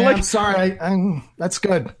a lot. I'm sorry. That's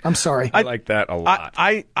good. I'm sorry. I like that a lot.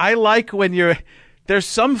 I like when there's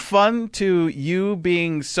some fun to you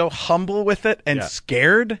being so humble with it and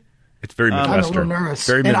scared. It's very Midwestern. I'm a little nervous.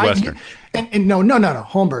 Very Midwestern. And no,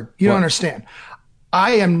 Holmberg, you don't understand.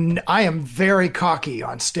 I am very cocky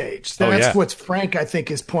on stage. That's what Frank, I think,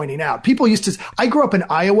 is pointing out. People used to. I grew up in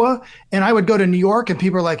Iowa, and I would go to New York, and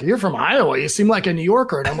people are like, "You're from Iowa. You seem like a New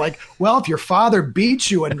Yorker." And I'm like, "Well, if your father beats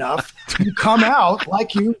you enough, you come out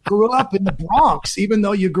like you grew up in the Bronx, even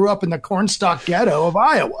though you grew up in the cornstalk ghetto of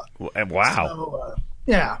Iowa." Wow. So,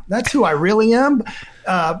 yeah, that's who I really am.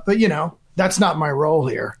 But that's not my role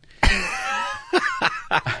here.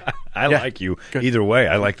 I like you either way.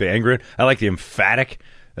 I like the anger. I like the emphatic,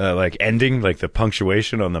 ending, like the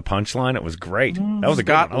punctuation on the punchline. It was great. That was a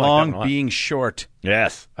good one. Long being short.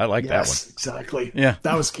 Yes, I like that one. Exactly. Yeah,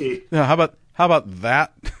 that was key. Yeah, how about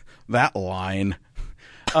that line?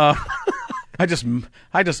 I just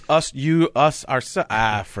us, you, us,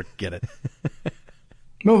 ourselves. Forget it.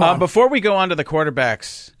 Move on. Before we go on to the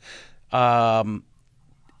quarterbacks,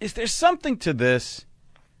 is there something to this?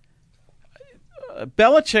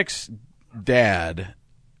 Belichick's dad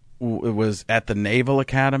was at the Naval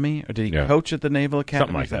Academy, or did he coach at the Naval Academy?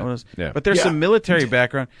 Something like that. What it was? Yeah. But there's some military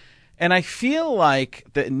background, and I feel like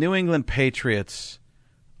the New England Patriots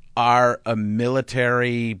are a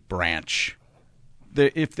military branch.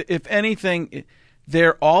 If anything,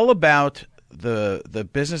 they're all about the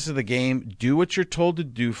business of the game. Do what you're told to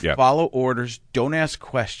do. Follow orders. Don't ask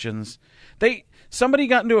questions. Somebody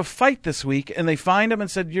got into a fight this week, and they fined him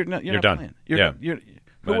and said, "You're not done. playing."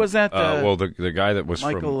 Who was that? The guy that was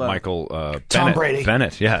Michael, from Michael Bennett. Tom Brady.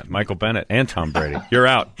 Michael Bennett and Tom Brady. You're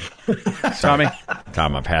out. Tommy.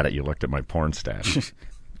 Tom, I've had it. You looked at my porn stash.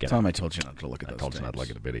 Tom, I told you not to look at those. I told you not to look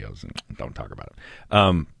at the videos and don't talk about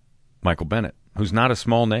it. Michael Bennett, who's not a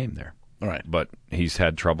small name there. All right. But he's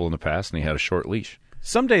had trouble in the past, and he had a short leash.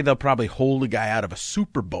 Someday they'll probably hold a guy out of a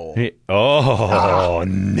Super Bowl. Never.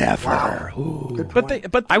 Good But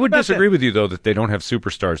point. I would disagree with you, though, that they don't have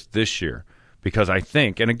superstars this year. Because I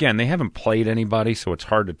think, and again, they haven't played anybody, so it's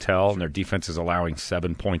hard to tell, and their defense is allowing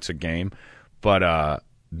 7 points a game. But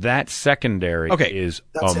that secondary is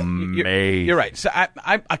amazing. You're right. So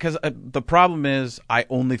because the problem is I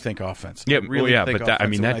only think offense. Yeah, Think but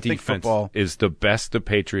that defense is the best the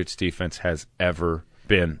Patriots defense has ever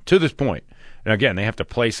been to this point. And again, they have to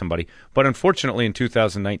play somebody. But unfortunately, in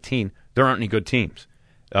 2019, there aren't any good teams.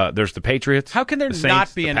 There's the Patriots. How can there the Saints,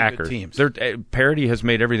 not be the any Packers. good teams? Parity has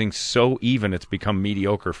made everything so even, it's become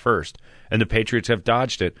mediocre first. And the Patriots have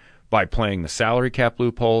dodged it by playing the salary cap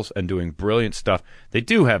loopholes and doing brilliant stuff. They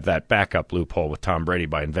do have that backup loophole with Tom Brady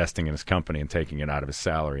by investing in his company and taking it out of his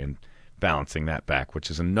salary and balancing that back,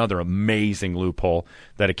 which is another amazing loophole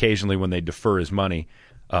that occasionally when they defer his money,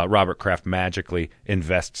 Robert Kraft magically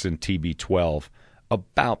invests in TB12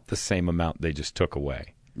 about the same amount they just took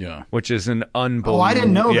away. Yeah. Which is an unbelievable... Oh, I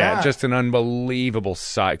didn't know that. Yeah, just an unbelievable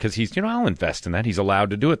side. Because he's, I'll invest in that. He's allowed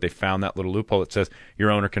to do it. They found that little loophole that says your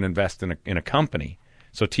owner can invest in a company.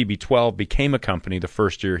 So TB12 became a company the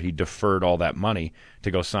first year he deferred all that money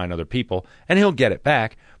to go sign other people. And he'll get it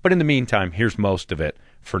back. But in the meantime, here's most of it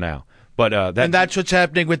for now. But and that's what's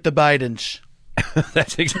happening with the Bidens.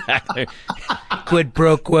 That's exactly... Quid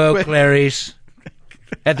pro quo, Clarice.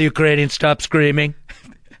 Have the Ukrainians stopped screaming?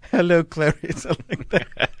 Hello, Clarice. I like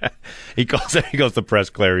that. He calls the press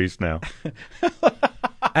Clarice now.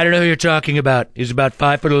 I don't know who you're talking about. He's about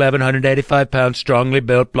 5'11", 185 pounds, strongly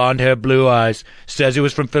built, blonde hair, blue eyes. Says he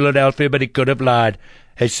was from Philadelphia, but he could have lied.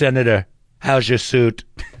 Hey, Senator, how's your suit?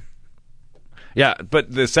 Yeah,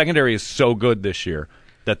 but the secondary is so good this year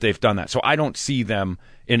that they've done that. So I don't see them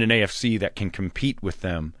in an AFC that can compete with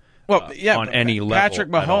them. On any level. Patrick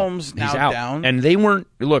Mahomes now He's out. down. And they weren't...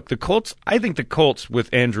 Look, the Colts... I think the Colts with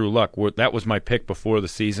Andrew Luck, that was my pick before the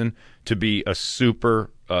season to be a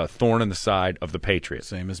super thorn in the side of the Patriots.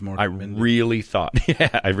 Same as Morgan. I really thought...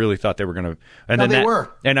 Yeah, I really thought they were going to... And no, then they were.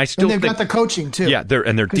 And I still they've think... got the coaching, too. Yeah, their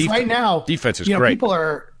right now, defense is great. People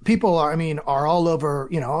are all over,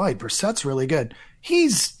 Brissett's really good.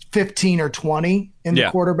 He's 15 or 20 in the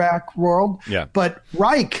quarterback world. Yeah. But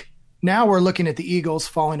Reich... Now we're looking at the Eagles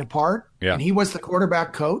falling apart. Yeah. And he was the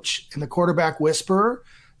quarterback coach and the quarterback whisperer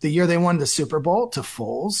the year they won the Super Bowl to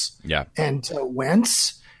Foles and to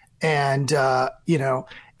Wentz. And,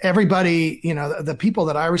 everybody, the people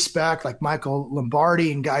that I respect, like Michael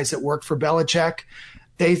Lombardi and guys that work for Belichick,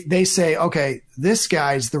 they say, okay, this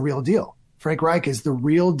guy's the real deal. Frank Reich is the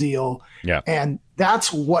real deal. Yeah. And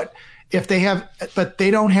that's what, if they have, but they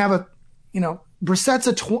don't have Brissett's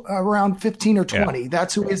around 15 or 20. Yeah.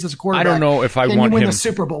 That's who he is as a quarterback. I don't know if I Can want you win him the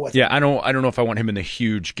Super Bowl with him. him? I don't know if I want him in the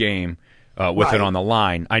huge game with it on the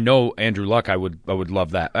line. I know Andrew Luck, I would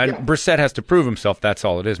love that. And Brissett has to prove himself. That's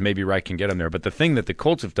all it is. Maybe Reich can get him there. But the thing that the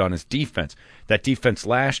Colts have done is defense. That defense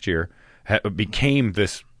last year became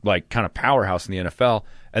this like kind of powerhouse in the NFL,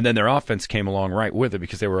 and then their offense came along right with it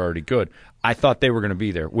because they were already good. I thought they were going to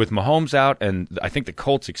be there. With Mahomes out, and I think the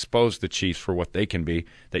Colts exposed the Chiefs for what they can be,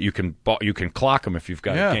 that you can clock them if you've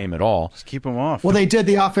got a game at all. Just keep them off. Well, they did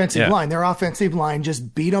the offensive line. Their offensive line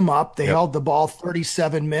just beat them up. They held the ball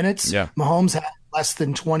 37 minutes. Yeah. Mahomes had less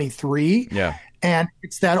than 23. Yeah. And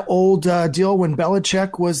it's that old deal when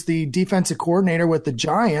Belichick was the defensive coordinator with the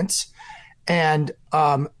Giants, and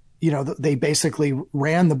they basically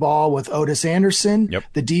ran the ball with Otis Anderson. Yep.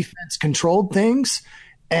 The defense controlled things,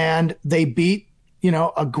 and they beat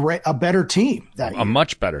a better team that year. A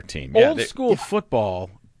much better team. Old school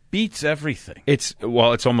football beats everything. It's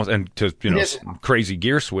almost, and to crazy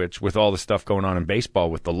gear switch with all the stuff going on in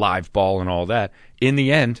baseball with the live ball and all that. In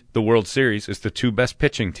the end, the World Series is the two best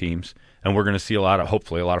pitching teams, and we're going to see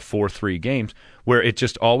hopefully a lot of 4-3 games where it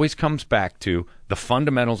just always comes back to the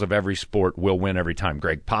fundamentals of every sport will win every time.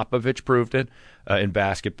 Greg Popovich proved it in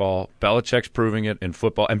basketball. Belichick's proving it in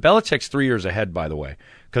football. And Belichick's 3 years ahead, by the way,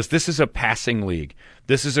 because this is a passing league.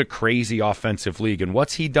 This is a crazy offensive league. And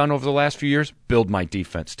what's he done over the last few years? Build my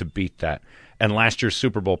defense to beat that. And last year's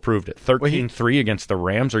Super Bowl proved it. 13-3 against the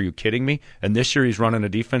Rams. Are you kidding me? And this year he's running a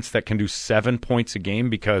defense that can do 7 points a game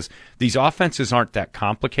because these offenses aren't that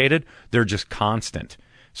complicated. They're just constant.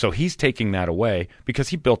 So he's taking that away because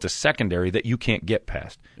he built a secondary that you can't get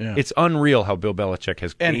past. Yeah. It's unreal how Bill Belichick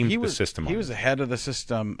has gamed the system. He was ahead of the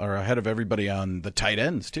system, or ahead of everybody on the tight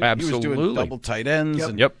ends, too. Absolutely. He was doing double tight ends. Yep.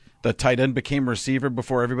 And the tight end became receiver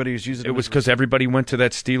before everybody was using it. It was because everybody went to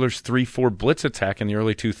that Steelers 3-4 blitz attack in the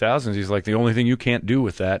early 2000s. He's like, the only thing you can't do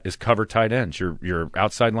with that is cover tight ends. Your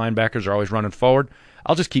outside linebackers are always running forward.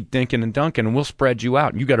 I'll just keep dinking and dunking, and we'll spread you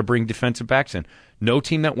out. And you got to bring defensive backs in. No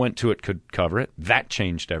team that went to it could cover it. That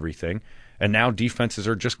changed everything. And now defenses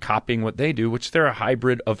are just copying what they do, which they're a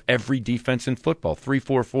hybrid of every defense in football.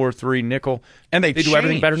 3-4-4-3 nickel. And they do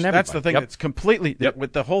everything better than everybody. That's the thing. It's completely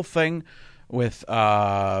with the whole thing with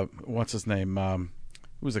what's his name? Who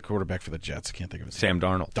was the quarterback for the Jets? I can't think of his name.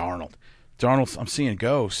 Sam Darnold. Darnold. I'm seeing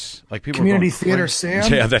ghosts. Like people. Community Theater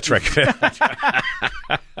Sam. Yeah, that's right.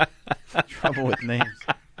 Trouble with names.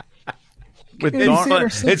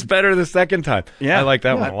 It's better the second time. Yeah, I like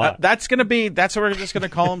that one a lot. That's what we're just going to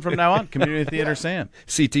call him from now on. Community Theater Sam.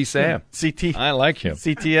 CT Sam. CT. I like him.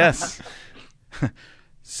 CTS.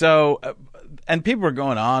 So, and people were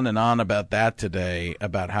going on and on about that today,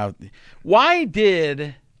 about why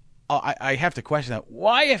did, I have to question that.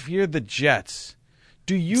 Why, if you're the Jets,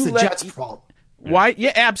 do you it's the Jets' fault. Why?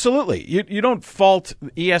 Yeah, absolutely. You don't fault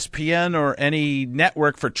ESPN or any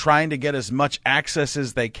network for trying to get as much access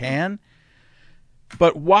as they can.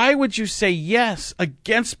 But why would you say yes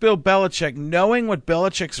against Bill Belichick, knowing what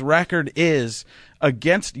Belichick's record is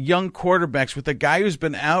against young quarterbacks with a guy who's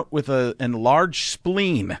been out with an enlarged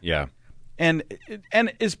spleen? Yeah. And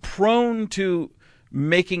is prone to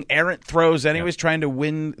making errant throws anyways, trying to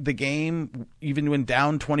win the game, even when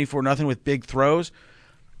down 24-0 with big throws?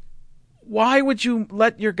 Why would you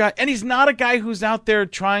let your guy – and he's not a guy who's out there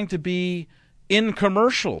trying to be in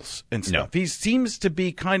commercials and stuff. No. He seems to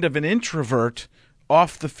be kind of an introvert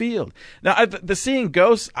off the field. Now, the seeing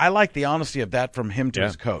ghosts, I like the honesty of that from him to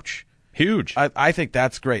his coach. Huge. I think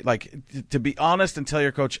that's great. Like, to be honest and tell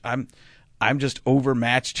your coach, I'm just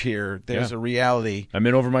overmatched here. There's a reality. I'm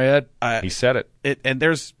in over my head. He said it.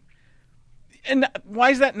 And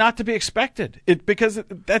why is that not to be expected? Because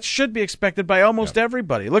that should be expected by almost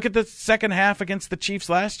everybody. Look at the second half against the Chiefs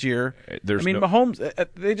last year. Mahomes,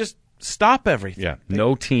 they just stop everything. Yeah,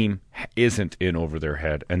 no team isn't in over their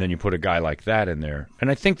head, and then you put a guy like that in there. And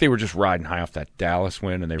I think they were just riding high off that Dallas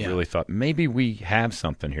win, and they really thought, maybe we have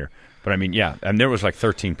something here. But, and there was like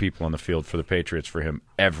 13 people on the field for the Patriots for him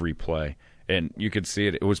every play. And you could see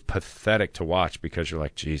it. It was pathetic to watch because you're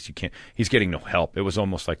like, geez, you can't. He's getting no help. It was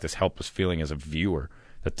almost like this helpless feeling as a viewer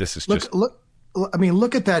that this is just. Look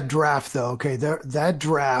at that draft, though. Okay, that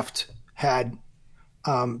draft had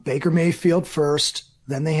Baker Mayfield first.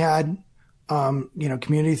 Then they had,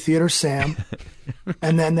 Community Theater Sam,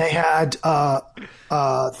 and then they had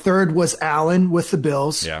third was Allen with the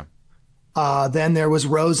Bills. Yeah. Then there was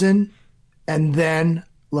Rosen, and then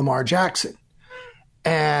Lamar Jackson.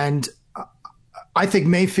 And I think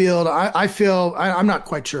Mayfield, I'm not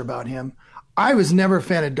quite sure about him. I was never a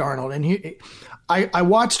fan of Darnold. And I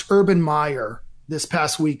watched Urban Meyer this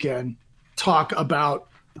past weekend talk about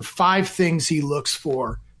the 5 things he looks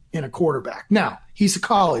for in a quarterback. Now, he's a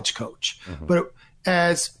college coach, but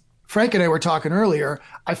as Frank and I were talking earlier,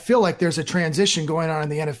 I feel like there's a transition going on in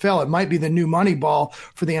the NFL. It might be the new money ball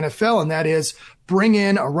for the NFL, and that is bring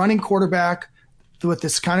in a running quarterback with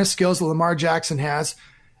this kind of skills that Lamar Jackson has.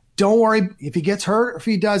 Don't worry if he gets hurt or if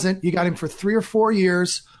he doesn't. You got him for 3 or 4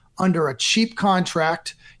 years under a cheap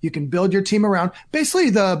contract. You can build your team around. Basically,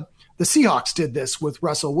 the Seahawks did this with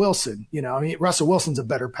Russell Wilson. Russell Wilson's a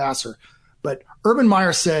better passer. But Urban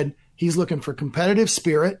Meyer said he's looking for competitive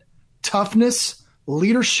spirit, toughness,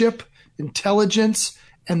 leadership, intelligence,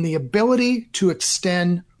 and the ability to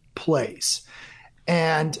extend plays.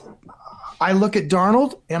 And I look at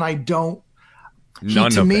Darnold and I don't.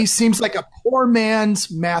 To me, seems like a poor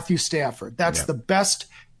man's Matthew Stafford. That's the best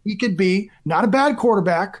he could be. Not a bad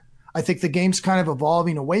quarterback. I think the game's kind of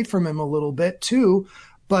evolving away from him a little bit too,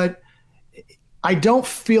 but I don't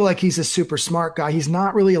feel like he's a super smart guy. He's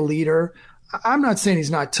not really a leader. I'm not saying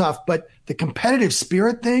he's not tough, but the competitive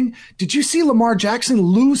spirit thing, did you see Lamar Jackson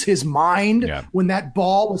lose his mind when that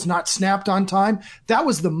ball was not snapped on time? That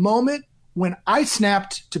was the moment when I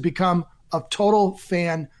snapped to become a total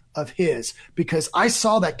fan of his, because I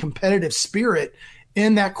saw that competitive spirit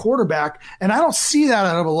in that quarterback, and I don't see that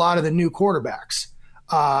out of a lot of the new quarterbacks.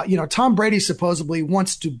 Tom Brady supposedly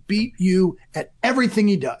wants to beat you at everything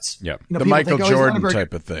he does. Yeah, the Michael Jordan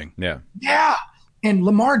type of thing. Yeah. And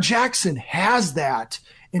Lamar Jackson has that.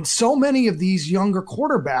 And so many of these younger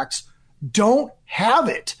quarterbacks don't have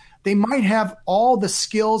it. They might have all the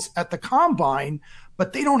skills at the combine,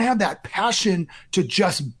 but they don't have that passion to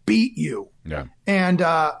just beat you. Yeah. And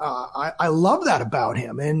I love that about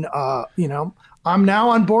him. And, I'm now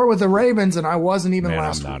on board with the Ravens, and I wasn't even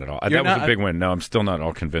last I'm not week. at all. That was a big win. No, I'm still not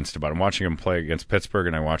all convinced about him. Watching him play against Pittsburgh,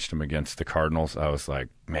 and I watched him against the Cardinals, I was like,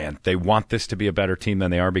 man, they want this to be a better team than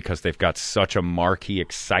they are because they've got such a marquee,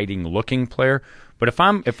 exciting-looking player. But if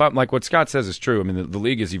I'm like what Scott says is true, I mean, the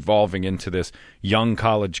league is evolving into this young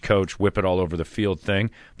college coach, whip it all over the field thing.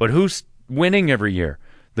 But who's winning every year?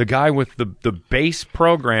 The guy with the base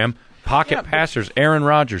program, pocket passers, Aaron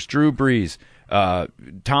Rodgers, Drew Brees,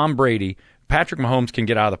 Tom Brady. Patrick Mahomes can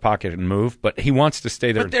get out of the pocket and move, but he wants to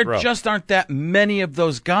stay there. But there just aren't that many of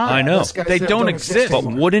those guys. I know. They don't exist. But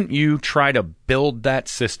wouldn't you try to build that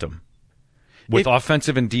system with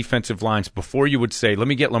offensive and defensive lines before you would say, let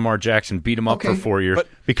me get Lamar Jackson, beat him up for 4 years,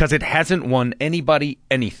 because it hasn't won anybody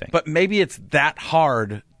anything. But maybe it's that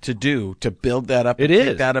hard to do, to build that up. It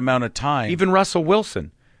is. That amount of time. Even Russell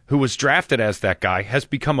Wilson, who was drafted as that guy, has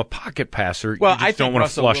become a pocket passer. Well, you just I think don't want to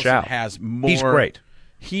Russell flush Wilson out. has more. He's great.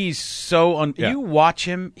 He's so you watch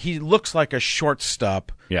him, he looks like a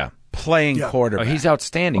shortstop playing quarterback. He's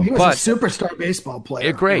outstanding. He was a superstar baseball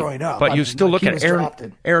player growing up. But you still look at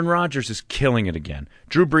Aaron Rodgers is killing it again.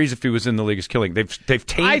 Drew Brees, if he was in the league, is killing. They've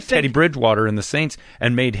tamed Teddy Bridgewater in the Saints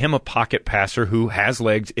and made him a pocket passer who has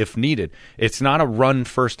legs if needed. It's not a run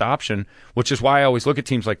first option, which is why I always look at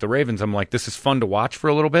teams like the Ravens. I'm like, this is fun to watch for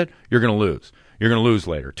a little bit. You're going to lose. You're going to lose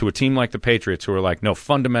later. To a team like the Patriots who are like, no,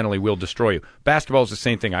 fundamentally we'll destroy you. Basketball is the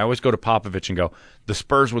same thing. I always go to Popovich and go, the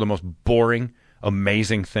Spurs were the most boring,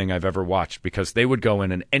 amazing thing I've ever watched, because they would go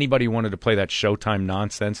in and anybody who wanted to play that Showtime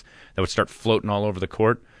nonsense that would start floating all over the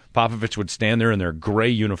court, Popovich would stand there in their gray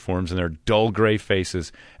uniforms and their dull gray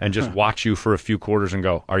faces and just watch you for a few quarters and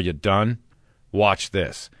go, are you done? Watch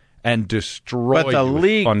this. And destroy you. But the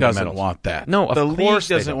league doesn't want that. No, of course the league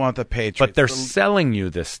doesn't want the Patriots. But they're selling you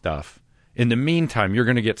this stuff. In the meantime, you're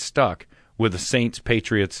going to get stuck with the Saints,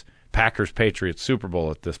 Patriots, Packers, Patriots Super Bowl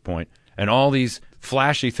at this point, and all these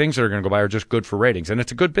flashy things that are going to go by are just good for ratings, and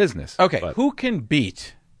it's a good business. Okay,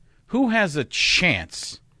 who has a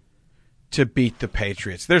chance to beat the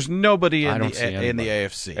Patriots? There's nobody in the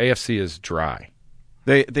AFC. AFC is dry.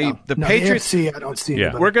 The Patriots. The AFC, I don't see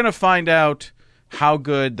anybody. We're going to find out how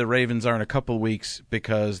good the Ravens are in a couple of weeks,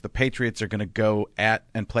 because the Patriots are going to go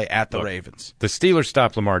and play at the Ravens. The Steelers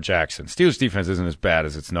stopped Lamar Jackson. Steelers defense isn't as bad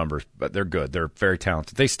as its numbers, but they're good. They're very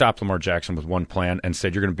talented. They stopped Lamar Jackson with one plan and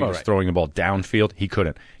said, you're going to beat us throwing the ball downfield. He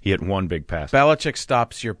couldn't. He hit one big pass. Belichick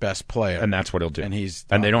stops your best player. And that's what he'll do. And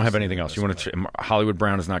they don't have anything else. You want to Hollywood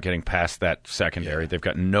Brown is not getting past that secondary. Yeah. They've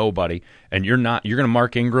got nobody. And you're going to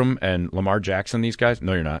Mark Ingram and Lamar Jackson, these guys?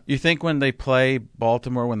 No, you're not. You think when they play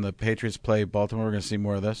Baltimore, when the Patriots play Baltimore, we're going to see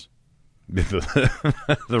more of this?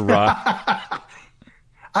 the Rock.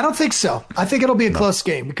 I don't think so. I think it'll be a close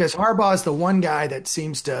game, because Harbaugh is the one guy that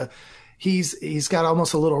seems to he's got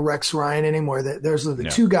almost a little Rex Ryan in him, where there's the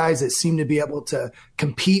two guys that seem to be able to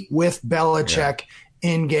compete with Belichick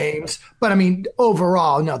in games. But I mean,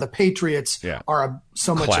 overall, no, the Patriots are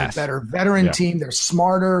so much a better veteran team. They're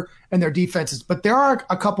smarter and their defenses. But there are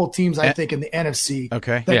a couple teams, I think, in the NFC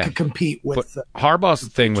that could compete with. Harbaugh's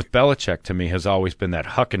thing with Belichick, to me, has always been that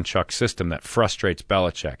huck and chuck system that frustrates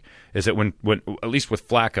Belichick. Is that when at least with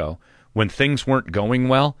Flacco, when things weren't going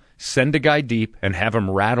well, send a guy deep and have him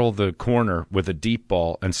rattle the corner with a deep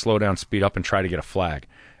ball and slow down, speed up, and try to get a flag.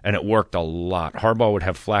 And it worked a lot. Harbaugh would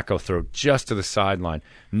have Flacco throw just to the sideline.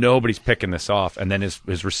 Nobody's picking this off. And then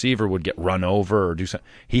his receiver would get run over or do something.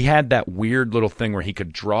 He had that weird little thing where he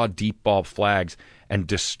could draw deep ball flags and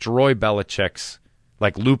destroy Belichick's,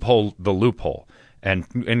 like, loophole,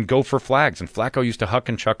 and go for flags. And Flacco used to huck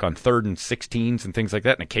and chuck on 3rd and 16s and things like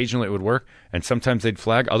that. And occasionally it would work. And sometimes they'd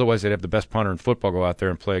flag. Otherwise, they'd have the best punter in football go out there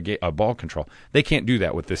and play a ball control. They can't do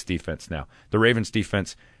that with this defense now. The Ravens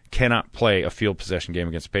defense cannot play a field possession game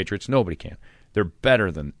against the Patriots. Nobody can. They're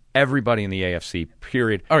better than everybody in the AFC,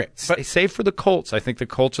 period. All right, but save for the Colts. I think the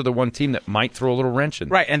Colts are the one team that might throw a little wrench in.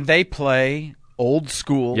 Right, and they play old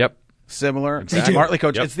school. Yep. Similar. Exactly. Smartly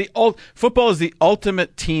coached. Yep. It's football is the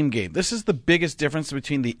ultimate team game. This is the biggest difference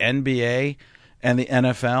between the NBA and the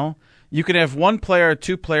NFL. You can have one player or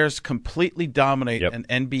two players completely dominate an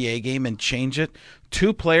NBA game and change it.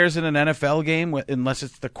 Two players in an NFL game, unless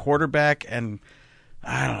it's the quarterback and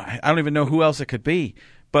I don't even know who else it could be.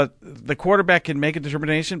 But the quarterback can make a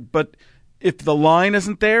determination. But if the line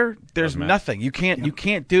isn't there, there's nothing. You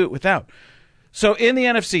can't do it without. So in the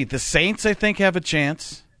NFC, the Saints, I think, have a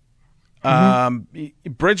chance.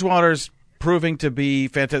 Bridgewater's proving to be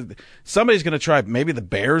fantastic. Somebody's going to try. Maybe the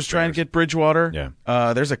Bears try and get Bridgewater.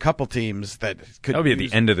 Yeah. There's a couple teams that could. That'll be at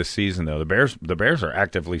the end of the season, though. The Bears are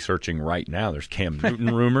actively searching right now. There's Cam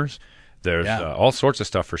Newton rumors. There's all sorts of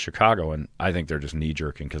stuff for Chicago, and I think they're just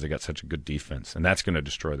knee-jerking because they got such a good defense, and that's going to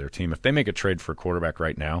destroy their team. If they make a trade for a quarterback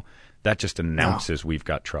right now, that just announces we've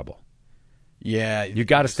got trouble. Yeah. You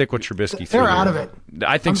got to stick with Trubisky. They're out of it.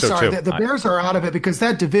 I think so, too. too. The Bears are out of it because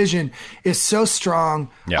that division is so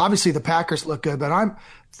strong. Yeah. Obviously, the Packers look good, but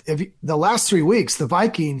the last 3 weeks, the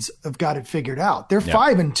Vikings have got it figured out. They're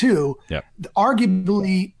 5-2,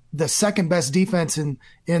 arguably the second best defense in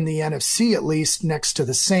the NFC, at least next to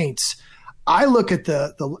the Saints. I look at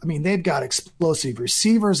they've got explosive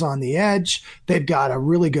receivers on the edge. They've got a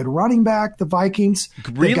really good running back, the Vikings.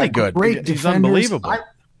 Really good. Great He's defenders. unbelievable.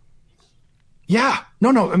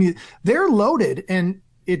 No. I mean, they're loaded, and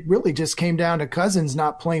it really just came down to Cousins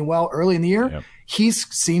not playing well early in the year. Yep. He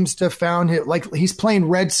seems to have found it, like he's playing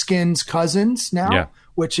Redskins Cousins now,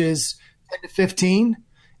 which is 10-15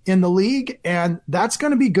 in the league, and that's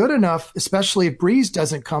going to be good enough, especially if Breeze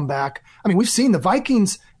doesn't come back. I mean, we've seen the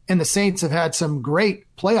Vikings and the Saints have had some great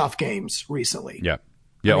playoff games recently. Yeah.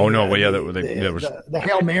 Yeah. The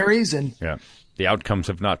Hail Marys and the outcomes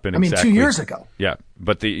have not been exactly. 2 years ago. Yeah.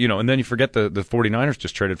 But and then you forget the 49ers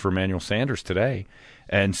just traded for Emmanuel Sanders today.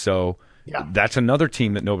 And so that's another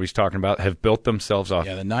team that nobody's talking about, have built themselves off.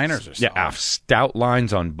 Yeah, the Niners are solid. Off stout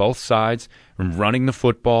lines on both sides, running the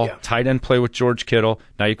football, tight end play with George Kittle.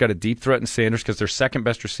 Now you've got a deep threat in Sanders because their second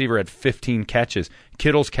best receiver had 15 catches.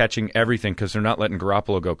 Kittle's catching everything because they're not letting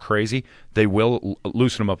Garoppolo go crazy. They will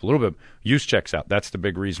loosen him up a little bit. Juszczyk's out. That's the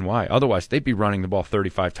big reason why. Otherwise, they'd be running the ball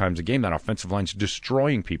 35 times a game. That offensive line's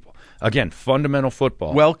destroying people. Again, fundamental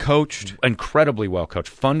football. Well coached. Incredibly well coached.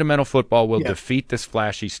 Fundamental football will defeat this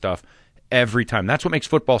flashy stuff every time. That's what makes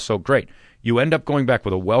football so great. You end up going back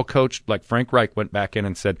with a well-coached, like Frank Reich went back in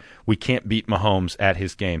and said, we can't beat Mahomes at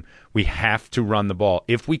his game. We have to run the ball.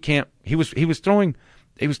 If we can't, he was throwing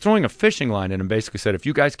a fishing line in and basically said, if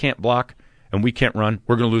you guys can't block and we can't run,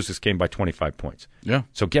 we're going to lose this game by 25 points. Yeah.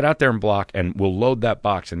 So get out there and block, and we'll load that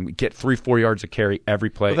box and get 3-4 yards of carry every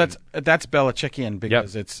play. Well, that's Belichickian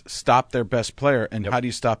because it's stop their best player. And how do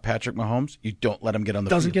you stop Patrick Mahomes? You don't let him get on the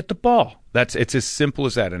field. Doesn't get the ball. It's as simple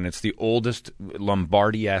as that, and it's the oldest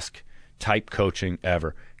Lombardi-esque type coaching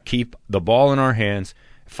ever. Keep the ball in our hands,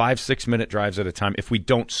 5-6 minute drives at a time. If we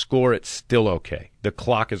don't score, it's still okay. The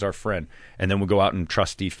clock is our friend, and then we'll go out and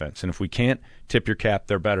trust defense. And if we can't, tip your cap,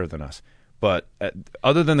 they're better than us. But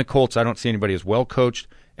other than the Colts, I don't see anybody as well coached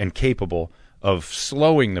and capable of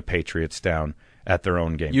slowing the Patriots down at their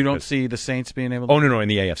own game. You don't see the Saints being able to? Oh, no, in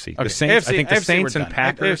the AFC. Okay. The Saints, AFC, I think the AFC Saints and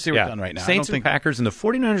Packers. AFC we're done right now. Saints and Packers and the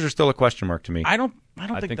 49ers are still a question mark to me. I don't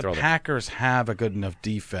think the Packers have a good enough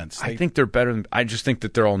defense. I think they're better than – I just think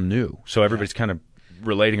that they're all new. So everybody's kind of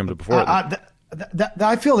relating them to before.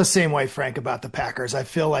 I feel the same way, Frank, about the Packers. I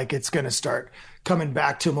feel like it's going to start coming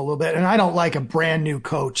back to them a little bit. And I don't like a brand new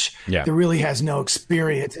coach that really has no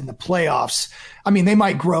experience in the playoffs. I mean, they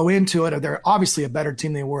might grow into it. Or they're obviously a better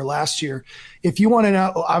team than they were last year. If you want to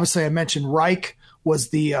know, obviously I mentioned Reich was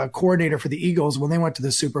the coordinator for the Eagles when they went to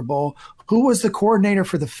the Super Bowl. Who was the coordinator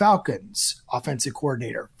for the Falcons, offensive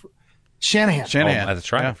coordinator? Shanahan. Oh,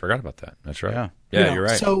 that's right. I forgot about that. That's right. Yeah, you're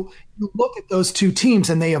right. So you look at those two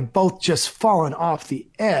teams, and they have both just fallen off the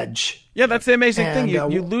edge. Yeah, that's the amazing thing.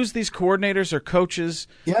 You lose these coordinators or coaches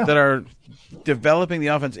that are developing the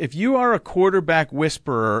offense. If you are a quarterback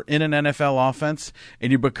whisperer in an NFL offense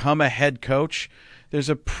and you become a head coach, there's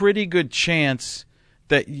a pretty good chance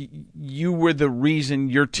that you were the reason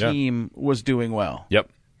your team was doing well.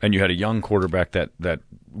 Yep. And you had a young quarterback that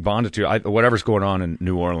bonded to whatever's going on in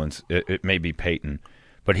New Orleans. It may be Peyton,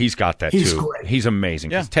 but he's got that he's too. Great. He's amazing.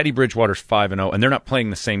 Because Teddy Bridgewater's 5-0, and they're not playing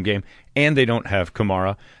the same game, and they don't have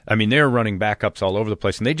Kamara. I mean, they're running backups all over the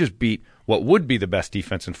place, and they just beat what would be the best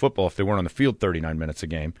defense in football if they weren't on the field 39 minutes a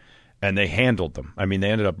game, and they handled them. I mean, they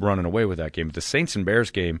ended up running away with that game. But the Saints and Bears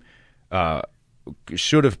game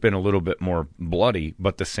should have been a little bit more bloody,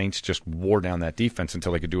 but the Saints just wore down that defense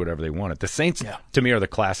until they could do whatever they wanted. The Saints, to me, are the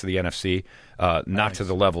class of the NFC, not to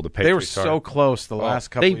the level the Patriots They were so close the last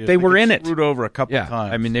couple of years. They were in it. Screwed over a couple of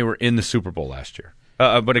times. I mean, they were in the Super Bowl last year.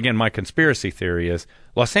 But again, my conspiracy theory is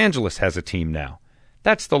Los Angeles has a team now.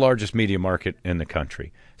 That's the largest media market in the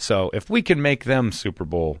country. So if we can make them Super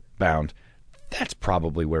Bowl bound, that's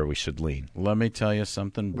probably where we should lean. Let me tell you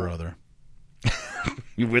something, brother.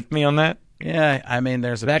 You with me on that? Yeah, I mean,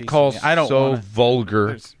 there's that call's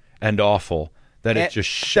vulgar and awful that it just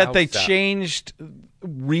shouts that they out. Changed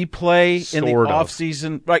replay in the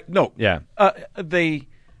offseason. Right? No. Yeah. They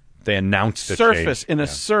announced a surface change. In a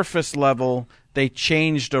surface level. They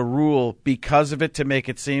changed a rule because of it to make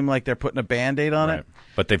it seem like they're putting a Band-Aid on it.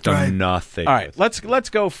 But they've done nothing. All right, let's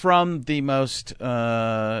go from the most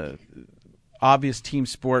obvious team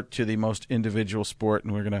sport to the most individual sport,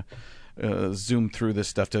 and we're going to zoom through this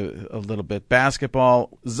stuff to a little bit.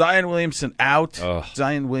 Basketball, Zion Williamson out.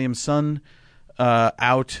 Zion Williamson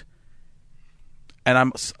out.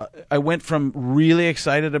 And I went from really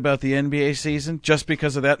excited about the NBA season just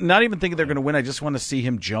because of that. Not even thinking they're going to win. I just want to see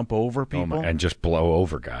him jump over people and just blow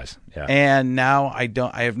over guys. Yeah. And now I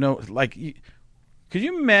have no could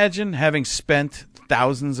you imagine having spent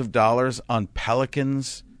thousands of dollars on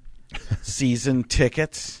Pelicans season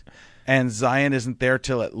tickets and Zion isn't there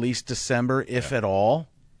till at least December, if at all?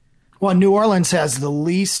 Well, New Orleans has the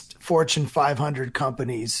least Fortune 500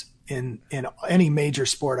 companies in any major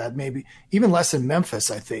sport, maybe even less than Memphis,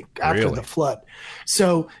 I think, after the flood.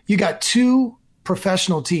 So you got two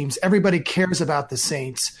professional teams. Everybody cares about the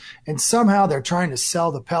Saints, and somehow they're trying to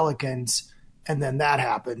sell the Pelicans, and then that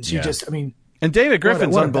happens. And David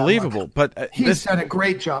Griffin's unbelievable, but he's done a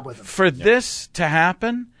great job with them. For this to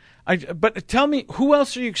happen, but tell me, who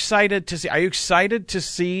else are you excited to see? Are you excited to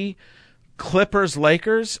see Clippers,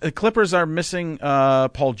 Lakers? Clippers are missing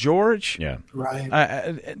Paul George. Yeah. Right.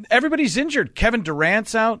 Everybody's injured. Kevin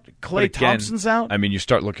Durant's out. Klay Thompson's out. I mean, you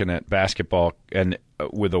start looking at basketball and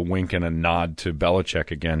with a wink and a nod to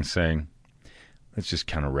Belichick again saying, let's just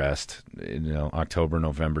kind of rest. October,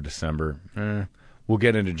 November, December. We'll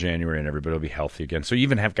get into January and everybody will be healthy again. So you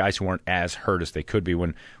even have guys who aren't as hurt as they could be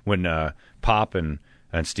when Pop and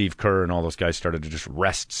Steve Kerr and all those guys started to just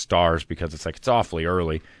rest stars because it's awfully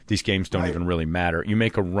early. These games don't even really matter. You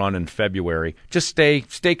make a run in February. Just stay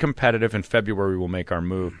competitive. In February, we'll make our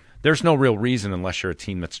move. There's no real reason, unless you're a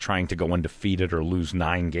team that's trying to go undefeated or lose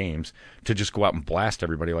 9 games, to just go out and blast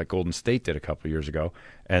everybody like Golden State did a couple of years ago,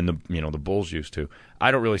 and the Bulls used to.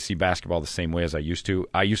 I don't really see basketball the same way as I used to.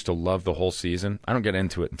 I used to love the whole season. I don't get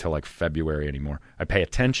into it until February anymore. I pay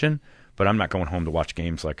attention, but I'm not going home to watch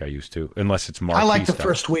games like I used to, unless it's marquee I like the stuff.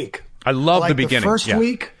 first week. I love the beginning. The first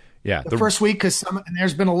week. Yeah, the first week, because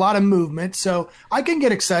there's been a lot of movement, so I can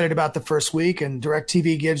get excited about the first week. And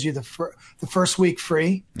DirecTV gives you the first week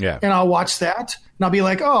free. Yeah, and I'll watch that, and I'll be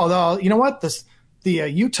like, oh, you know what?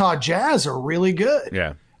 The Utah Jazz are really good.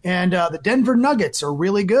 Yeah, and the Denver Nuggets are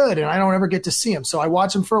really good, and I don't ever get to see them, so I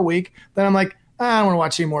watch them for a week. Then I'm like, I don't want to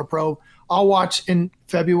watch any more pro. I'll watch in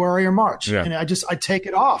February or March, and I take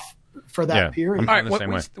it off for that period. All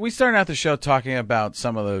right, we started out the show talking about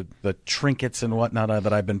some of the trinkets and whatnot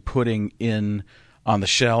that I've been putting in on the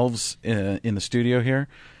shelves in the studio here.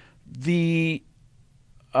 The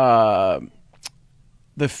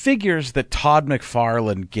figures that Todd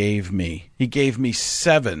McFarlane gave me, he gave me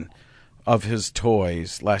 7 of his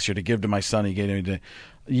toys last year to give to my son. He gave me to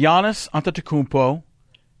Giannis Antetokounmpo.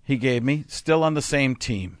 He gave me, still on the same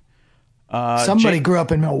team. Somebody grew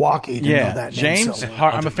up in Milwaukee to know that name. James. So.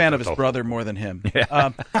 I'm a fan of his brother more than him.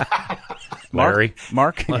 Larry.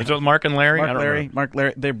 Mark Mark and Larry? Mark,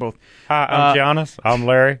 Larry. They're both. Hi, I'm Giannis. I'm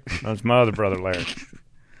Larry. That's my other brother, Larry.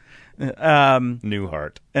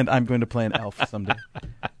 Newhart. And I'm going to play an elf someday.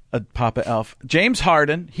 A Papa Elf. James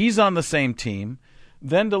Harden. He's on the same team.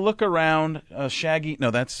 Then to look around, Shaggy. No,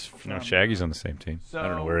 that's Shaggy's on the same team. I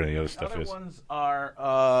don't know where any other stuff is. The other ones are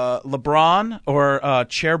LeBron or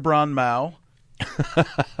Chairbron Mao.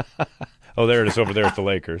 Oh, there it is over there at the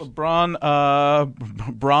Lakers. LeBron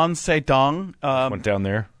Bron Sedong. Went down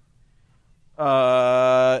there.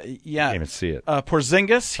 Yeah. Can't even see it.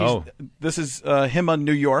 Porzingis. This is him on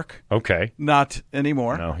New York. Okay. Not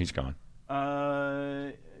anymore. No, he's gone.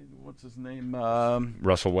 What's his name?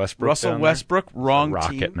 Russell Westbrook. Russell Westbrook. Wrong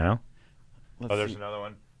Rocket team. now. There's another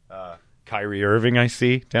one. Kyrie Irving, I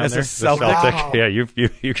see down As a there. Celtic. Wow. Yeah,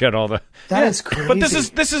 you got all the. That is crazy. But this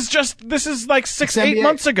is like 8 NBA.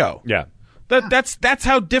 months ago. Yeah. That's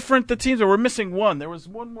how different the teams are. We're missing one. There was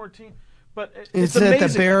one more team, but Is it's it amazing.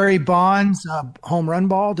 the Barry Bonds home run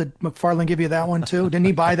ball? Did McFarland give you that one too? Didn't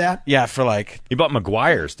he buy that? Yeah, for like He bought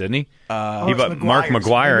McGuire's, didn't he? He bought it's Mark McGuire's.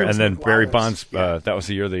 McGuire, Maybe it was and then Barry McGuire's. Bonds. That was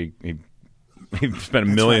the year he spent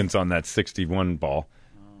millions on that 61 ball.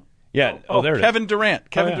 Yeah. There it is. Kevin Durant.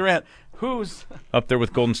 Kevin yeah. Durant, who's Up there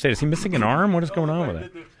with Golden State. Is he missing an arm? What is going on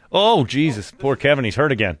with that? Oh, Jesus. Poor Kevin. He's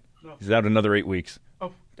hurt again. He's out another 8 weeks.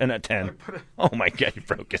 And at 10. Oh, my God. He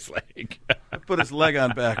broke his leg. I put his leg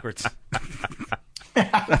on backwards.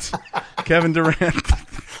 That's Kevin Durant.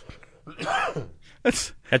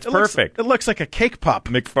 That's perfect. It looks like a cake pop.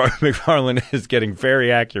 McFarland is getting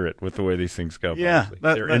very accurate with the way these things go. Yeah,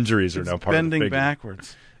 obviously. Their injuries are now part of the bending figure.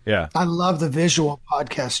 backwards. Yeah. I love the visual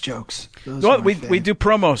podcast jokes. Those Well, are my we favorite. do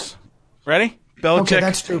promos. Ready? Belichick. Okay,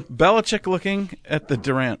 that's true. Belichick looking at the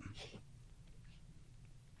Durant.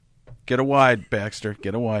 Get a wide, Baxter.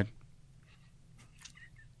 Get a wide.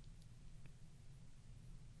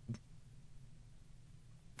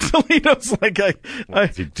 Toledo's like,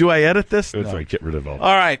 do I edit this? That's No. right. Get rid of all.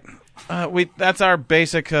 All right. That's our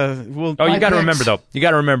basic. Oh, you got to picks. remember, though. You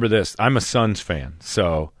got to remember this. I'm a Suns fan.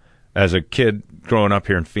 So, as a kid growing up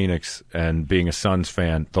here in Phoenix and being a Suns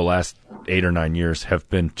fan, the last 8 or 9 years have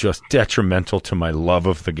been just detrimental to my love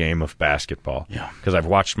of the game of basketball. Yeah. Because I've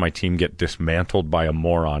watched my team get dismantled by a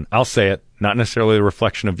moron. I'll say it. Not necessarily a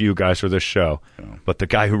reflection of you guys or this show, but the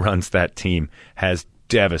guy who runs that team has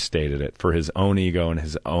devastated it for his own ego and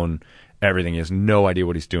his own everything. He has no idea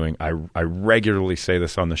what he's doing. I regularly say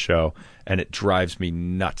this on the show, and it drives me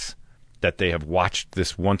nuts that they have watched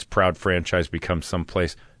this once proud franchise become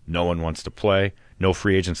someplace no one wants to play, no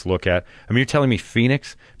free agents look at. I mean, you're telling me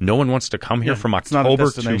Phoenix, no one wants to come here from it's not a October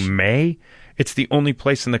to destination. May? It's the only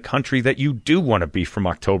place in the country that you do want to be from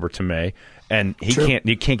October to May, and you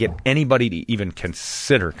can't get anybody to even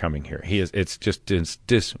consider coming here. It's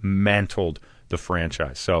dismantled the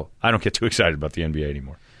franchise. So I don't get too excited about the NBA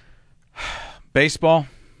anymore. Baseball.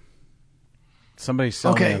 Somebody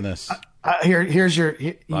sell me Okay. on this. Here's your.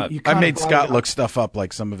 You I kinda made brought Scott it up. look stuff up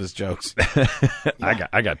like some of his jokes.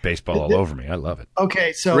 I got baseball all over me. I love it.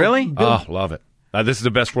 Okay, so Really? Oh, love it. This is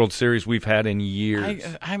the best World Series we've had in years.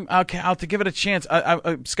 I'm okay. I'll to give it a chance.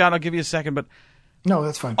 Scott, I'll give you a second. But no,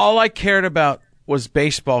 that's fine. all I cared about was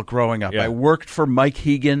baseball growing up. Yeah. I worked for Mike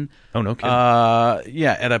Hegan. Oh, no kidding.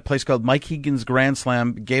 At a place called Mike Hegan's Grand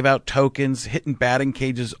Slam. Gave out tokens, hitting batting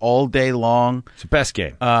cages all day long. It's the best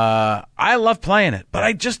game. I love playing it, but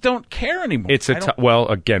I just don't care anymore. Well,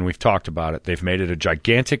 again, we've talked about it. They've made it a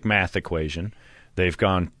gigantic math equation. They've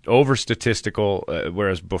gone over statistical,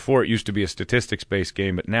 whereas before it used to be a statistics-based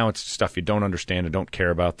game, but now it's stuff you don't understand and don't care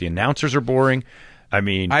about. The announcers are boring. I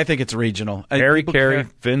mean, I think it's regional. Harry People Carey,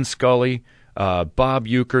 care. Vin Scully, Bob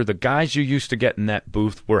Uecker, the guys you used to get in that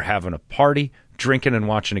booth were having a party, drinking and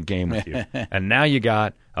watching a game with you. And now you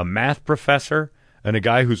got a math professor and a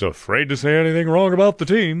guy who's afraid to say anything wrong about the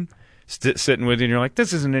team sitting with you, and you're like,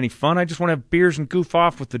 this isn't any fun. I just want to have beers and goof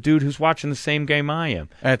off with the dude who's watching the same game I am.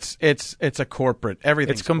 It's a corporate.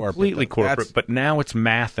 Everything's It's completely corporate, but now it's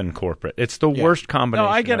math and corporate. It's the worst combination.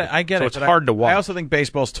 No, I get of it. I get so it. it's but hard to watch. I also think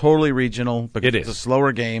baseball's totally regional because It it's is. a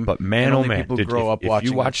slower game. But man, and oh only man, people grow up if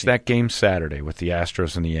watching. you watch that game Saturday with the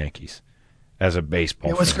Astros and the Yankees as a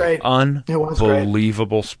baseball It was fan, great. It was great.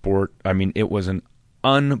 unbelievable sport. I mean, it was an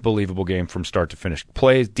unbelievable game from start to finish.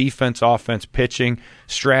 Plays, defense, offense, pitching,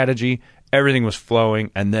 strategy, everything was flowing,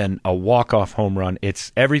 and then a walk-off home run.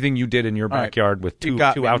 It's everything you did in your backyard with two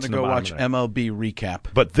outs in the I'm gonna go bottom watch of the ninth. MLB recap.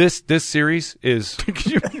 But this series is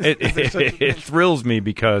it thrills me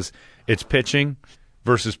because it's pitching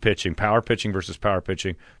versus pitching, power pitching versus power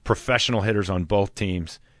pitching, professional hitters on both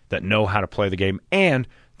teams that know how to play the game, and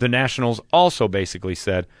the Nationals also basically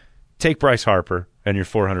said, take Bryce Harper and your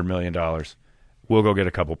 $400 million. We'll go get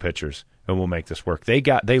a couple pitchers, and we'll make this work. They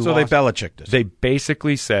Belichicked us. They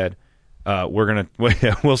basically said,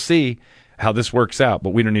 we'll see how this works out, but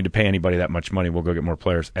we don't need to pay anybody that much money. We'll go get more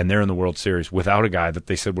players. And they're in the World Series without a guy that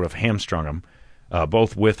they said would have hamstrung them,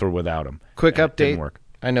 both with or without him. Quick and update. It didn't work.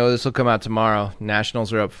 I know this will come out tomorrow.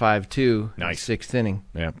 Nationals are up 5-2. Nice. In the 6th inning.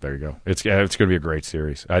 Yeah, there you go. It's going to be a great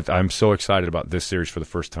series. I'm so excited about this series for the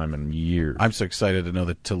first time in years. I'm so excited to know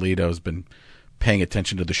that Toledo's been paying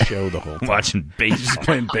attention to the show the whole time. Watching baseball.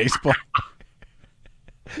 Playing baseball.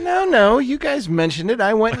 No, you guys mentioned it.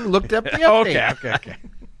 I went and looked up the update. Okay.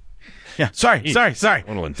 Yeah, sorry. A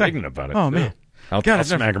little indignant about it. Oh, man. I'll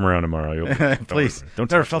smack him around tomorrow. Please.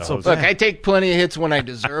 Don't Never touch felt the so hose. bad. Look, I take plenty of hits when I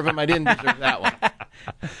deserve them. I didn't deserve that one.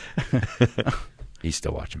 He's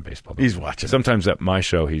still watching baseball. He's watching. Sometimes at my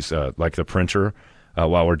show, he's like the printer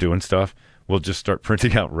while we're doing stuff. We'll just start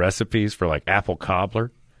printing out recipes for like apple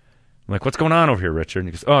cobbler. I'm like, what's going on over here, Richard? And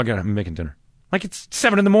he goes, I'm making dinner. Like, it's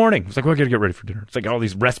 7 a.m. It's like, well, I got to get ready for dinner. It's like all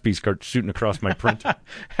these recipes start shooting across my printer.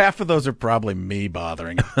 Half of those are probably me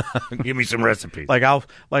bothering. Give me some recipes.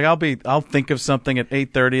 I'll think of something at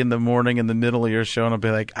 8:30 in the morning in the middle of your show, and I'll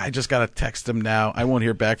be like, I just got to text him now. I won't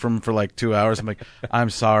hear back from him for like 2 hours. I'm like, I'm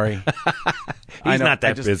sorry. He's not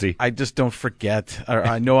that busy. I just don't forget. Or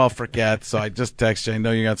I know I'll forget, so I just text you. I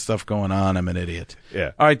know you got stuff going on. I'm an idiot.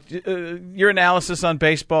 Yeah. All right. Your analysis on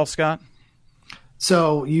baseball, Scott?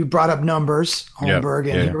 So you brought up numbers, Holmberg,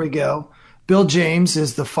 and here we go. Bill James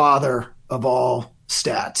is the father of all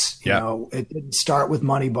stats. You know, it didn't start with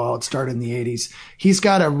Moneyball. It started in the 80s. He's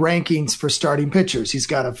got a rankings for starting pitchers. He's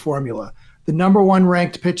got a formula. The number 1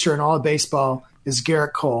 ranked pitcher in all of baseball is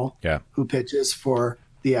Garrett Cole, who pitches for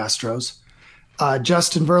the Astros.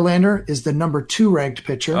 Justin Verlander is the number 2 ranked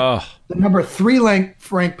pitcher. The number 3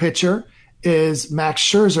 ranked pitcher is Max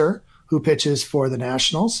Scherzer, who pitches for the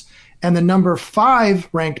Nationals. And the number 5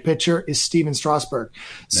 ranked pitcher is Steven Strasburg.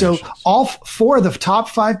 So all 4 of the top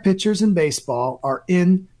 5 pitchers in baseball are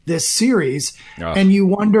in this series. And you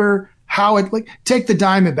wonder how take the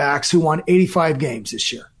Diamondbacks, who won 85 games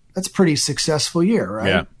this year. That's a pretty successful year,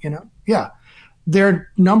 right? Yeah. Their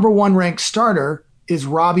number 1 ranked starter is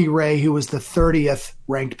Robbie Ray, who was the 30th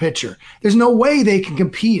ranked pitcher. There's no way they can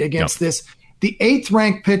compete against this. The 8th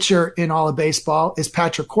ranked pitcher in all of baseball is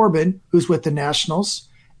Patrick Corbin, who's with the Nationals.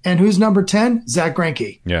 And who's number 10? Zach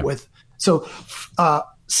Greinke. Yeah.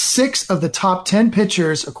 6 of the top 10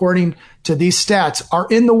 pitchers, according to these stats, are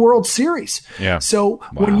in the World Series. Yeah. So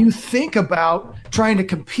when you think about trying to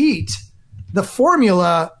compete, the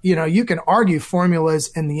formula, you can argue formulas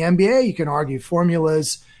in the NBA. You can argue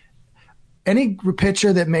formulas. Any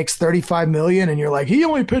pitcher that makes $35 million and you're like, he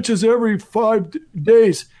only pitches every 5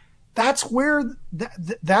 days. That's where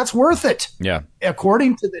that's worth it. Yeah.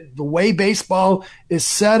 According to the way baseball is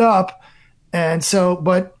set up. And so,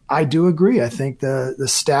 but I do agree. I think the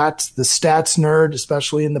stats nerd,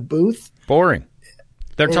 especially in the booth, boring.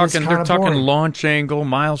 They're talking boring. launch angle,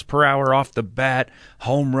 miles per hour off the bat,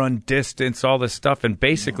 home run distance, all this stuff. And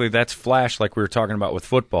basically that's flash like we were talking about with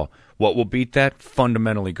football. What will beat that?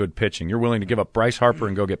 Fundamentally good pitching. You're willing to give up Bryce Harper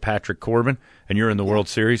and go get Patrick Corbin, and you're in the World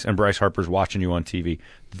Series, and Bryce Harper's watching you on TV.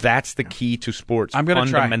 That's the key to sports. I'm going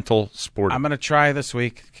to try. Sport. I'm going to try this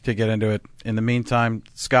week to get into it. In the meantime,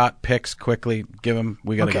 Scott, picks quickly. Give him.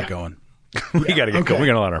 We got to get going. We got to get going. We're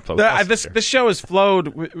going to let our play. This show has flowed.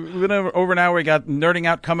 We've been over an hour. We got Nerding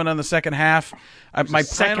Out coming on the second half. My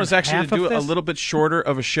plan was actually to do a little bit shorter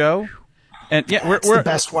of a show. And we're the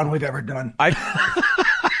best one we've ever done.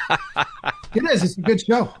 It is. It's a good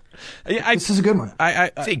show. This is a good one.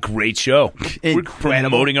 It's a great show. We're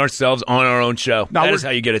promoting ourselves on our own show. That is how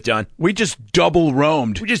you get it done. We just double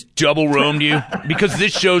roamed. We just double roamed you because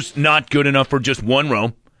this show's not good enough for just one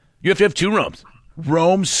roam. You have to have 2 roams.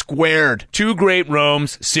 Rome squared. 2 great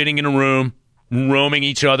roams sitting in a room, roaming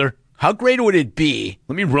each other. How great would it be?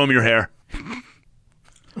 Let me roam your hair.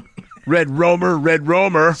 Red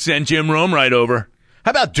Romer. Send Jim Rome right over.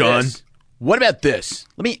 How about Done. this? What about this?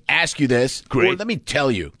 Let me ask you this. Great. Or let me tell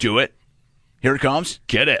you. Do it. Here it comes.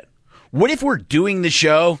 Get it. What if we're doing the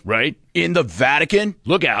show right in the Vatican?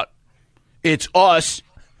 Look out. It's us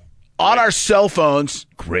on our cell phones.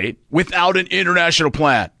 Great. Without an international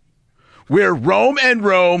plan. We're Rome and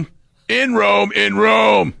Rome, in Rome, in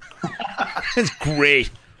Rome. That's great.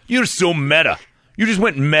 You're so meta. You just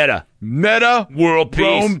went meta. Meta. World peace.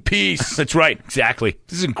 Rome peace. That's right. Exactly.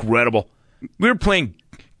 This is incredible. We're playing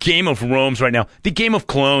Game of Romes right now. The Game of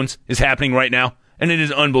Clones is happening right now. And it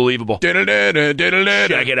is unbelievable. Check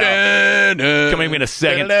it out. Coming in a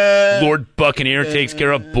second, Lord Buccaneer takes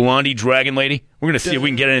care of Blondie Dragon Lady. We're going to see if we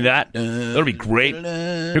can get into that. That'll be great.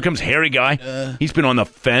 Here comes Hairy Guy. He's been on the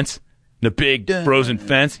fence. The big frozen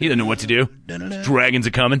fence. He doesn't know what to do. Dragons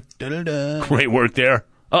are coming. Great work there.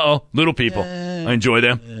 Uh-oh, little people. I enjoy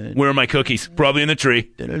them. Where are my cookies? Probably in the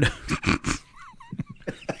tree.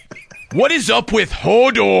 What is up with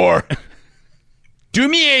Hodor? Do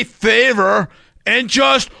me a favor and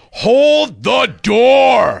just hold the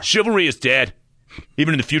door. Chivalry is dead.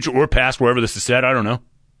 Even in the future or past, wherever this is set, I don't know.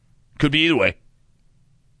 Could be either way.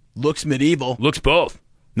 Looks medieval. Looks both.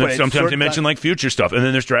 Then But sometimes they mention like future stuff, and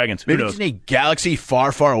then there's dragons. Who Maybe knows? it's in a galaxy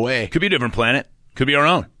far, far away. Could be a different planet. Could be our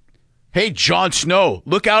own. Hey, Jon Snow,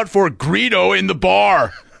 look out for Greedo in the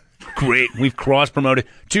bar. Great. We've cross-promoted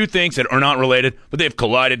two things that are not related, but they've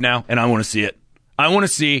collided now, and I want to see it. I want to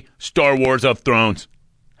see Star Wars of Thrones.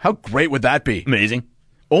 How great would that be? Amazing.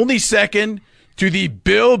 Only second to the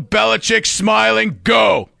Bill Belichick smiling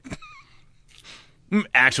go. I'm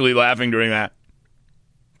actually laughing during that.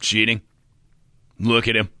 Cheating. Look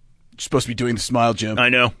at him. You're supposed to be doing the smile, Jim. I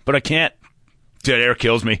know, but I can't. Dead air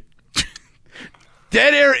kills me.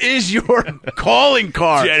 Dead air is your calling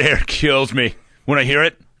card. Dead air kills me. When I hear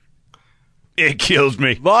it, it kills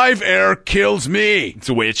me. Live air kills me. It's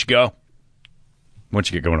the way it should go. Once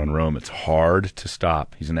you get going on Rome, it's hard to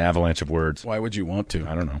stop. He's an avalanche of words. Why would you want to?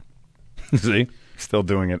 I don't know. See? Still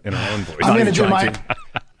doing it in our own voice. I'm going to do my.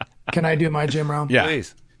 Can I do my Jim Rome? Yeah.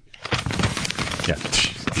 Please. Yeah.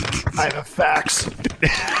 I have facts.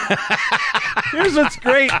 Here's what's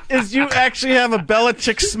great is you actually have a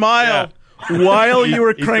Belichick smile while you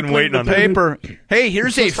were He's been crinkling waiting the on that. paper. Hey,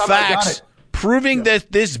 here's a First time I got fax it. proving that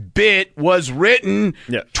this bit was written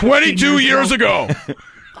 22 years ago.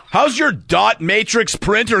 How's your dot matrix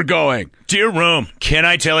printer going? Dear Rome, can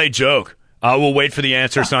I tell a joke? I will wait for the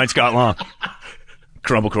answer. Signed, Scott Long.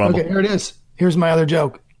 Crumble, crumble. Okay, here it is. Here's my other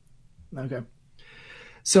joke. Okay.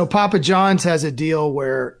 So Papa John's has a deal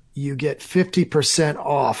where you get 50%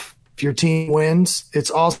 off if your team wins.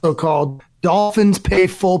 It's also called Dolphins Pay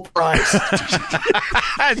Full Price.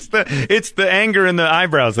 It's the anger in the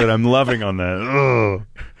eyebrows that I'm loving on that. Ugh.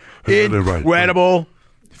 Incredible.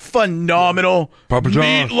 Phenomenal. Papa Meat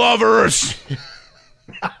John's. lovers.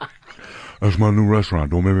 That's my new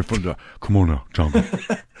restaurant. Don't make me fun. Come on now, John. You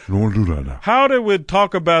don't want to do that now. How did we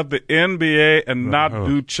talk about the NBA and not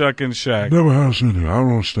do Chuck and Shaq? Never had us in here. I don't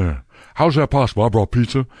understand. How's that possible? I brought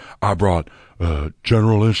pizza. I brought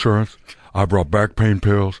general insurance. I brought back pain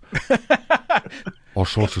pills. All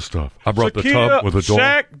sorts of stuff. I brought the tub with a door.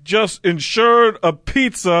 Shaq just insured a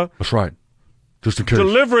pizza That's right. Just in case.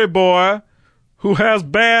 delivery boy who has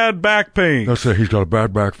bad back pain. That's it. He's got a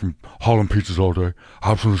bad back from hauling pizzas all day.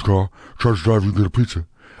 Hops in his car, tries to drive you to get a pizza.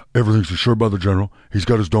 Everything's insured by the general. He's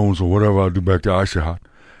got his donuts or whatever I do back there. I say hot.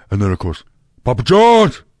 And then, of course, Papa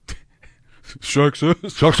John's. Shaq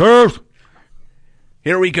says. Chuck serves.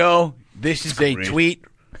 Here we go. This is a tweet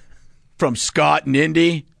from Scott and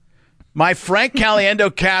Indy. My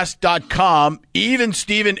FrankCaliendoCast.com even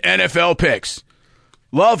Steven NFL picks.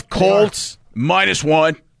 Love Colts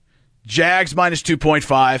 -1. Jags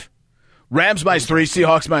 -2.5. Rams -3.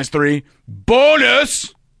 Seahawks -3.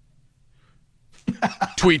 Bonus.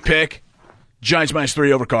 Tweet pick. Giants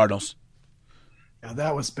 -3 over Cardinals. Yeah,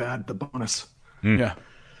 that was bad. The bonus. Yeah.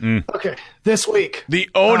 Okay, this week. The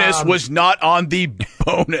onus was not on the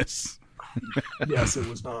bonus. Yes, it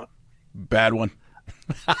was not. Bad one.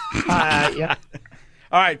 Yeah,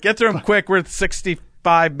 All right, get through them quick. We're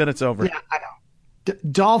 65 minutes over. yeah, I know.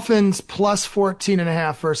 Dolphins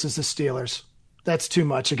 +14.5 versus the Steelers. That's too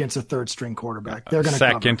much against a third-string quarterback. They're going to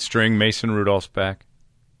Second string, Mason Rudolph's back.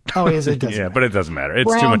 Oh, is it? Doesn't Yeah, matter. but it doesn't matter.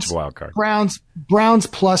 It's too much of a wild card. Browns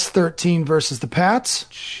 +13 versus the Pats.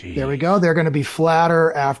 There we go. They're going to be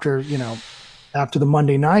flatter after the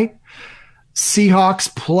Monday night. Seahawks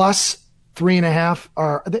 +3.5.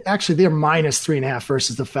 Or actually, they're -3.5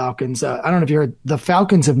 versus the Falcons. I don't know if you heard. The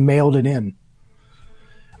Falcons have mailed it in.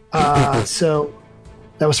 So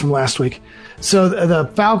that was from last week. So the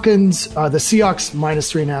Falcons, the Seahawks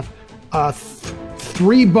 -3.5.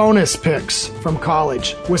 Three bonus picks from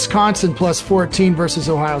college. Wisconsin +14 versus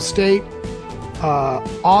Ohio State.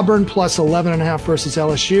 Auburn +11.5 versus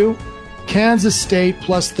LSU. Kansas State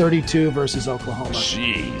 +32 versus Oklahoma.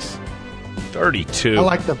 Jeez. 32. I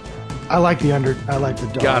like the under. I like the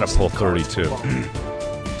dogs. Gotta pull 32.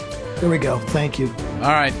 There we go. Thank you.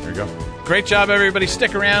 All right. There we go. Great job, everybody.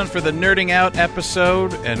 Stick around for the Nerding Out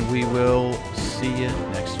episode, and we will see you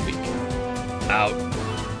next week. Out.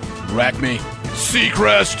 Rack me.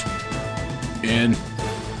 Seacrest. In.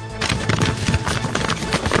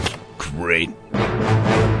 great.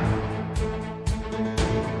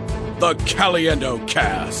 The Caliendo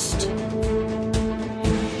Cast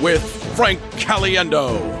with Frank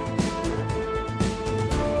Caliendo,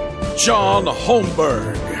 John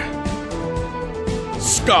Holmberg,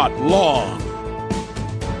 Scott Long,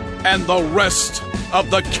 and the rest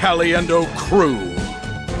of the Caliendo crew.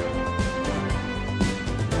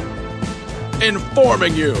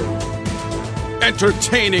 Informing you,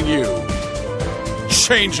 entertaining you,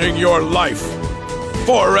 changing your life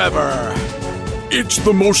forever. It's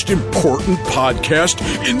the most important podcast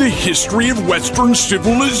in the history of Western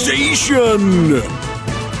civilization.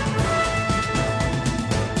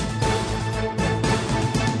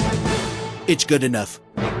 It's good enough.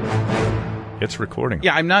 It's recording.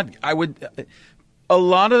 Yeah, a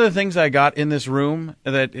lot of the things I got in this room,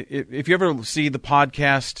 that if you ever see the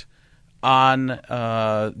podcast on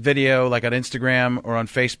video, like on Instagram or on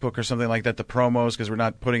Facebook or something like that, the promos, because we're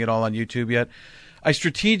not putting it all on YouTube yet, I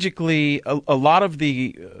strategically, a lot of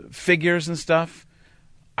the figures and stuff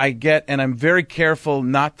I get, and I'm very careful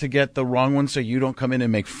not to get the wrong one so you don't come in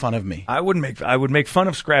and make fun of me. I would make fun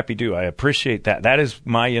of Scrappy Doo. I appreciate that. That is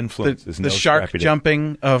my influence. The shark Scrappy Doo.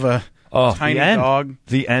 Jumping of a tiny dog.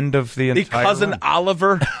 The end of the entire cousin run.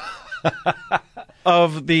 Oliver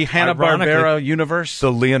of the Hanna-Barbera universe.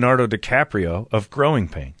 The Leonardo DiCaprio of Growing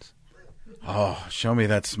Pains. Oh, show me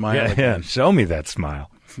that smile Yeah, again. show me that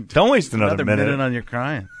smile. Don't waste another minute on your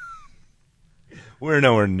crying. We're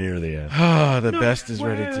nowhere near the end. Oh, the best is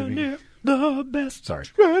ready to begin. The best. Sorry.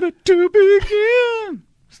 Ready to begin.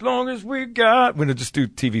 As long as we got. We're going to just do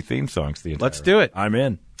TV theme songs the entire Let's do it. I'm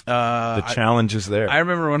in. The challenge is there. I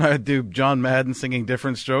remember when I would do John Madden singing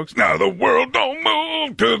different strokes. Now the world don't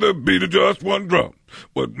move to the beat of just one drum.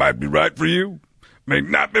 What might be right for you may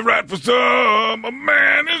not be right for some. A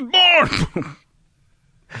man is born.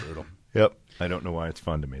 Brutal. Yep. I don't know why it's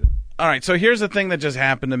fun to me. All right, so here's the thing that just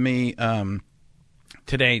happened to me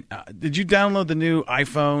today. Did you download the new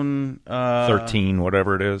iPhone 13,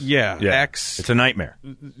 whatever it is? Yeah, yeah. X. It's a nightmare.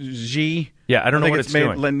 G. Yeah, I don't know what it's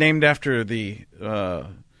doing. Named after the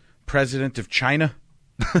president of China.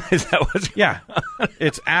 Is that what's Yeah.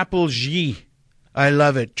 It's Apple G. I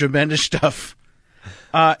love it. Tremendous stuff.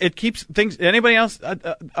 It keeps things. Anybody else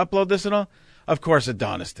upload this at all? Of course,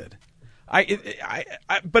 Adonis did.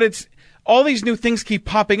 But it's all these new things keep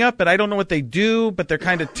popping up, but I don't know what they do. But they're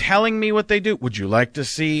kind of telling me what they do. Would you like to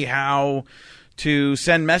see how to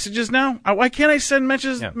send messages now? Why can't I send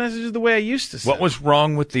messages the way I used to send? What was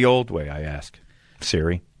wrong with the old way, I ask?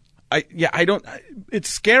 Siri? I don't. It's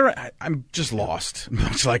scary. I'm just lost.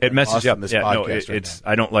 Much like it messes you up. This yeah, podcast no, it's.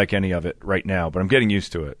 I don't like any of it right now, but I'm getting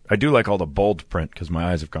used to it. I do like all the bold print because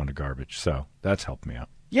my eyes have gone to garbage, so that's helped me out.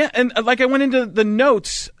 Yeah, and like I went into the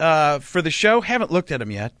notes for the show. Haven't looked at them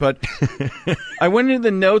yet, but I went into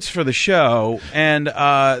the notes for the show, and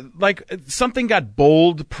like something got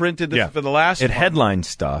bold printed for the last. It one. headlines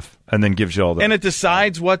stuff and then gives you all the. And it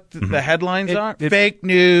decides what the headlines are. Fake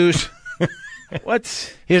news.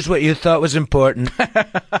 What? Here's what you thought was important,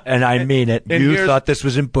 and I mean it. You thought this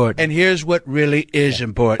was important. And here's what really is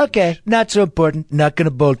important. Okay, not so important. Not going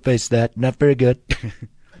to boldface that. Not very good.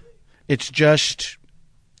 It's just,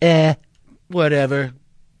 whatever.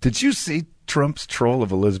 Did you see Trump's troll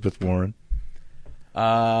of Elizabeth Warren?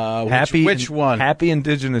 Which one? Happy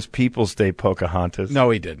Indigenous Peoples Day, Pocahontas. No,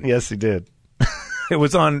 he didn't. Yes, he did. It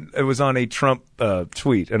was on a Trump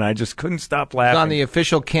tweet, and I just couldn't stop laughing. It's on the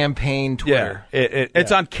official campaign Twitter. Yeah,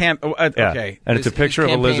 it's on okay, and it's a picture of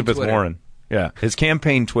Elizabeth Twitter. Warren. Yeah, his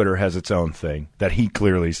campaign Twitter has its own thing that he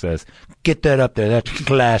clearly says. Get that up there. That's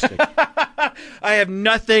classic. I have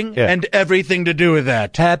nothing and everything to do with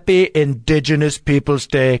that. Happy Indigenous Peoples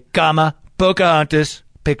Day, comma, Pocahontas,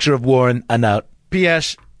 picture of Warren, I'm out.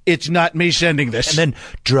 P.S. It's not me sending this. And then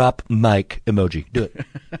drop mic emoji. Do it.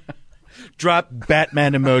 Drop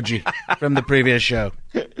Batman emoji from the previous show.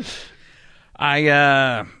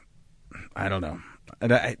 I don't know.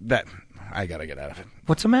 I gotta get out of it.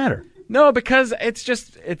 What's the matter? No, because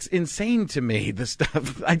it's insane to me, the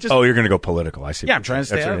stuff. Oh, you're going to go political. I see. Yeah, I'm trying to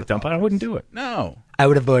stay out of it. I wouldn't do it. No. I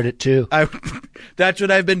would avoid it, too. That's what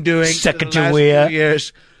I've been doing for the last few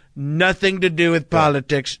years. Nothing to do with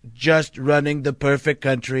politics, just running the perfect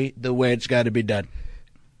country the way it's got to be done.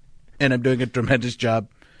 And I'm doing a tremendous job.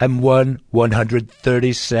 I'm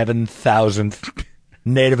 137,000th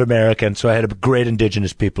Native American, so I had a great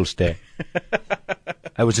Indigenous Peoples Day.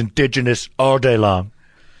 I was indigenous all day long.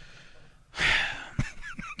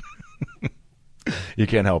 You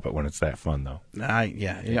can't help it when it's that fun, though.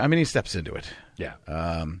 Yeah. I mean, he steps into it. Yeah.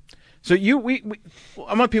 So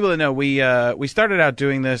I want people to know we started out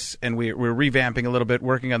doing this, and we're revamping a little bit,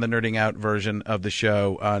 working on the Nerding Out version of the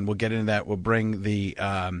show, and we'll get into that. We'll bring the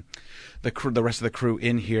rest of the crew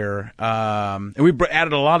in here, and we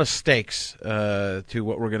added a lot of stakes to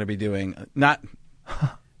what we're going to be doing.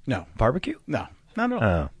 No Barbecue? No, not at all.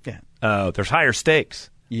 Oh. Yeah. There's higher stakes.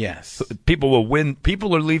 Yes. So people will win.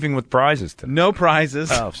 People are leaving with prizes today. No prizes.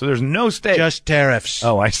 Oh, so there's no stakes. Just tariffs.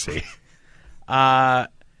 Oh, I see.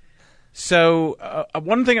 So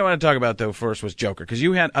one thing I want to talk about though first was Joker, because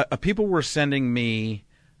you had people were sending me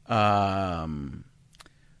a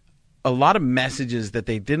lot of messages that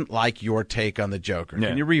they didn't like your take on the Joker. Yeah.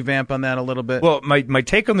 Can you revamp on that a little bit? Well, my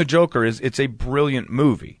take on the Joker is it's a brilliant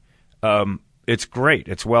movie. It's great.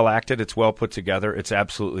 It's well acted. It's well put together. It's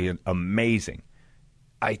absolutely amazing.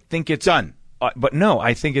 I think it's done, but no,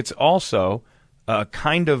 I think it's also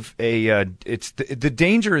kind of a. It's the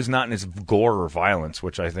danger is not in its gore or violence,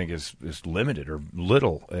 which I think is limited or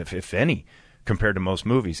little, if any, compared to most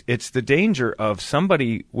movies. It's the danger of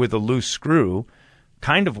somebody with a loose screw,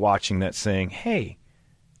 kind of watching that, saying, "Hey,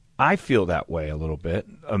 I feel that way a little bit.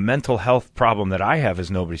 A mental health problem that I have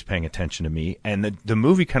is nobody's paying attention to me." And the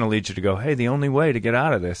movie kind of leads you to go, hey, the only way to get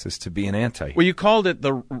out of this is to be an anti. Well, you called it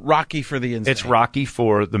the Rocky for the insane. It's Rocky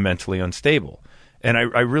for the mentally unstable. And I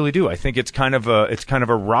really do. I think it's kind of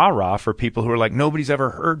a rah-rah for people who are like, nobody's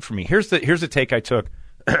ever heard from me. Here's the take I took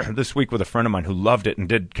this week with a friend of mine who loved it and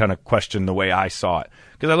did kind of question the way I saw it.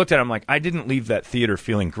 Because I looked at it, I'm like, I didn't leave that theater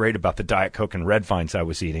feeling great about the Diet Coke and Red Vines I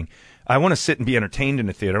was eating. I want to sit and be entertained in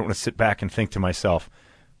a theater. I don't want to sit back and think to myself,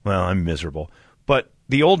 well, I'm miserable. But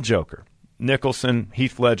the old Joker, Nicholson,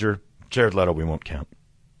 Heath Ledger, Jared Leto, we won't count.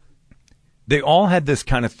 They all had this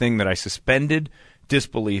kind of thing that I suspended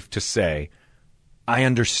disbelief to say, I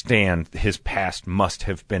understand his past must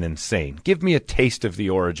have been insane. Give me a taste of the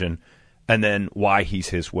origin and then why he's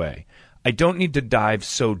his way. I don't need to dive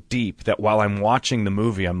so deep that while I'm watching the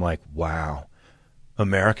movie, I'm like, wow,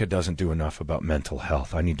 America doesn't do enough about mental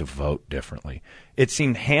health. I need to vote differently. It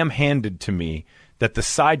seemed ham-handed to me that the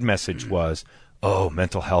side message was, oh,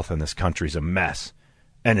 mental health in this country is a mess,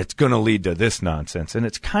 and it's going to lead to this nonsense. And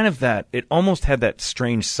it's kind of that, it almost had that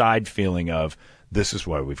strange side feeling of, this is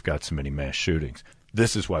why we've got so many mass shootings.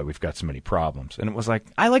 This is why we've got so many problems. And it was like,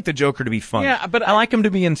 I like the Joker to be funny. Yeah, but I like him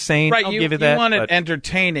to be insane. Right, I'll you, give you that. You wanted but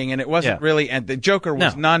entertaining, and it wasn't really. And the Joker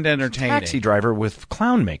was non-entertaining. Taxi Driver with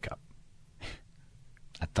clown makeup.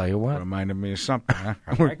 I tell you what. Reminded me of something. Huh?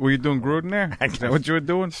 Were you doing Gruden there? Is that what you were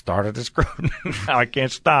doing? Started as Gruden. Now I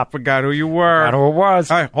can't stop. Forgot who you were. Forgot who it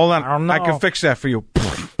was. All right, hold on. I don't know. I can fix that for you.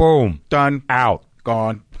 Boom. Done. Out.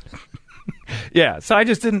 Gone. Yeah, so I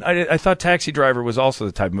just didn't. I thought Taxi Driver was also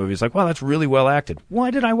the type of movie. It's like, wow, that's really well acted.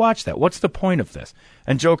 Why did I watch that? What's the point of this?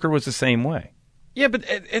 And Joker was the same way. Yeah, but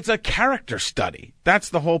it's a character study. That's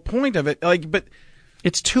the whole point of it. Like, but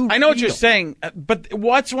it's too. I know real. what you're saying, but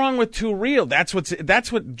what's wrong with too real? That's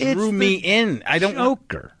what drew me in. I don't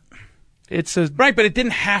Joker. It's a right, but it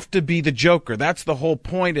didn't have to be the Joker. That's the whole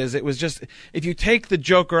point. Is it was just if you take the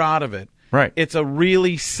Joker out of it, right? It's a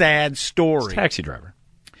really sad story. It's Taxi Driver.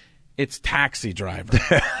 It's Taxi Driver.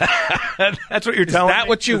 That's what you're telling me? Is that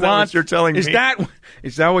what you want? want? What you're telling me?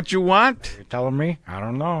 Is that what you want? You're telling me? I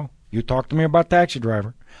don't know. You talk to me about Taxi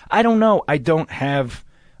Driver. I don't know. I don't have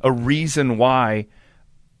a reason why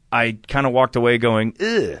I kind of walked away going,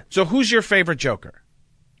 ugh. So who's your favorite Joker?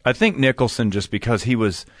 I think Nicholson, just because he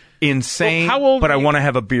was insane, well, how old but I you? want to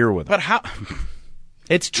have a beer with him. But how...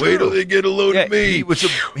 It's true. Wait till they get a load of me.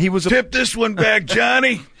 He was a Tip this one back,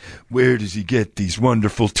 Johnny. Where does he get these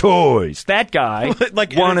wonderful toys? That guy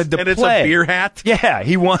wanted to play. And it's a beer hat? Yeah,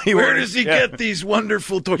 Where does he get these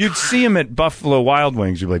wonderful toys? You'd see him at Buffalo Wild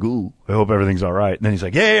Wings. You'd be like, ooh, I hope everything's all right. And then he's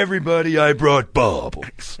like, hey, everybody, I brought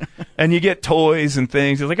bubbles. And you get toys and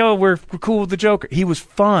things. He's like, oh, we're cool with the Joker. He was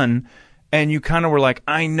fun. And you kind of were like,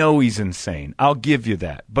 I know he's insane. I'll give you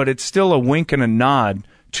that. But it's still a wink and a nod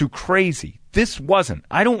to crazy. This wasn't.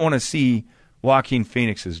 I don't want to see Joaquin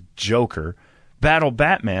Phoenix's Joker battle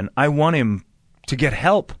Batman. I want him to get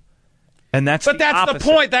help. And that's the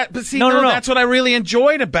point. No, that's what I really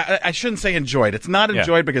enjoyed about I shouldn't say enjoyed. It's not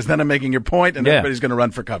enjoyed because then I'm making your point and everybody's going to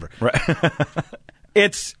run for cover. Right.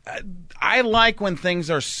 I like when things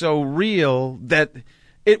are so real that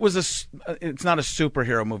it's not a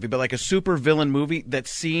superhero movie, but like a super villain movie that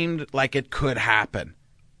seemed like it could happen.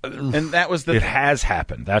 And that was it has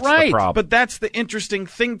happened. That's right, the problem. But that's the interesting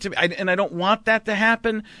thing to me. And I don't want that to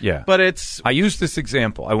happen. Yeah. But I use this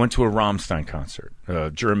example. I went to a Rammstein concert, a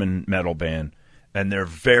German metal band, and they're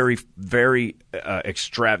very, very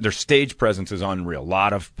extravagant. Their stage presence is unreal. A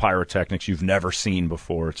lot of pyrotechnics you've never seen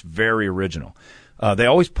before. It's very original. They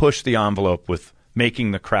always push the envelope with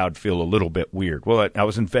making the crowd feel a little bit weird. Well, I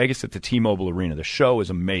was in Vegas at the T-Mobile Arena. The show is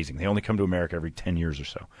amazing. They only come to America every 10 years or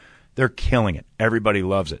so. They're killing it. Everybody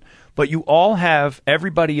loves it. But you all have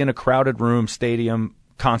everybody in a crowded room, stadium,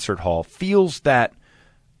 concert hall feels that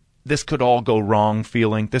this could all go wrong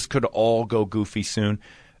feeling. This could all go goofy soon.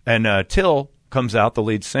 And Till comes out, the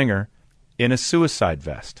lead singer, in a suicide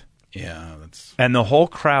vest. Yeah, that's... And the whole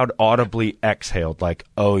crowd audibly exhaled like,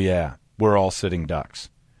 oh, yeah, we're all sitting ducks.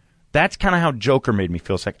 That's kind of how Joker made me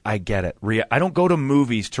feel. It's like, I get it. I don't go to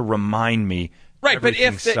movies to remind me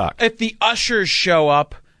everything sucks. If the ushers show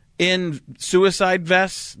up in suicide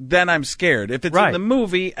vests, then I'm scared. If it's in the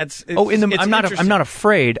movie, I'm not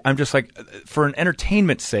afraid. I'm just like, for an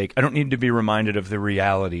entertainment's sake, I don't need to be reminded of the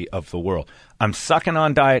reality of the world. I'm sucking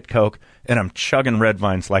on Diet Coke and I'm chugging red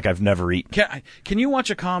vines like I've never eaten. Can you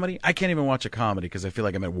watch a comedy? I can't even watch a comedy because I feel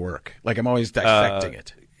like I'm at work. Like I'm always dissecting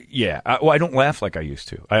it. Yeah. I don't laugh like I used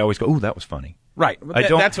to. I always go, ooh, that was funny. Right. I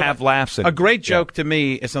don't have laughs. A great joke to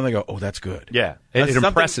me is something I go, oh, that's good. Yeah. It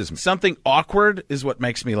impresses me. Something awkward is what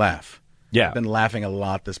makes me laugh. Yeah. I've been laughing a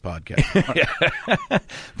lot this podcast.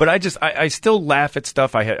 But I still laugh at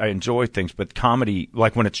stuff. I enjoy things. But comedy,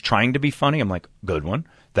 like when it's trying to be funny, I'm like, good one.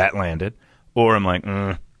 That landed. Or I'm like,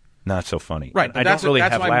 not so funny. Right. I don't really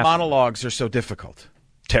have That's why laughs. monologues are so difficult.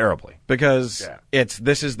 Terribly. Because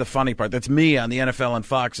this is the funny part. That's me on the NFL and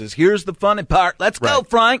Fox's. Here's the funny part. Let's go,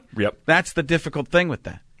 Frank. Yep. That's the difficult thing with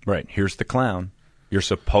that. Right. Here's the clown. You're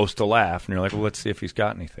supposed to laugh. And you're like, well, let's see if he's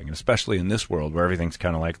got anything. And especially in this world where everything's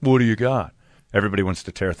kind of like, what do you got? Everybody wants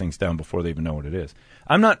to tear things down before they even know what it is.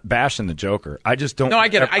 I'm not bashing the Joker. I just don't. No, I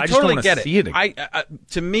get it. I totally get it. See it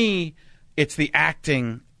to me, it's the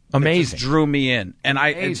acting amazing that just drew me in. And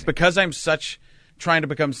it's because I'm trying to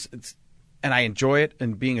become... and I enjoy it,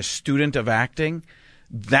 and being a student of acting,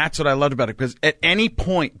 that's what I loved about it. Because at any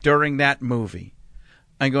point during that movie,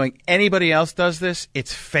 I'm going, anybody else does this,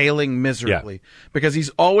 it's failing miserably. Yeah. Because he's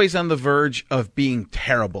always on the verge of being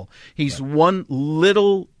terrible. He's one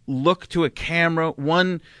little look to a camera,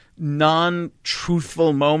 one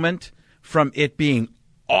non-truthful moment from it being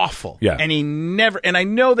awful. Yeah. And and I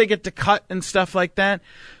know they get to cut and stuff like that,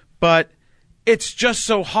 but it's just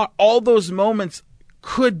so hard. All those moments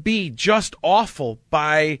could be just awful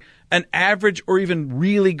by an average or even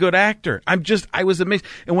really good actor. I was amazed.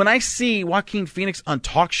 And when I see Joaquin Phoenix on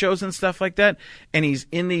talk shows and stuff like that, and he's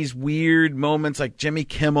in these weird moments like Jimmy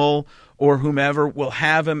Kimmel or whomever will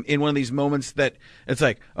have him in one of these moments that it's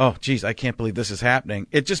like, oh, geez, I can't believe this is happening.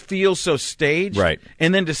 It just feels so staged. Right.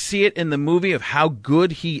 And then to see it in the movie of how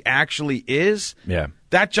good he actually is. Yeah.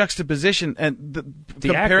 That juxtaposition and the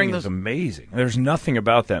comparing acting is amazing. There's nothing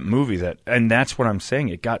about that movie and that's what I'm saying.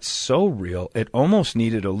 It got so real. It almost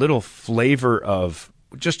needed a little flavor of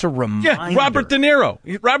just a reminder. Yeah, Robert De Niro.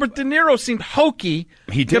 Robert De Niro seemed hokey.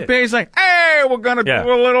 He did. He's like, hey, we're gonna do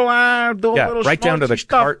a little, right down to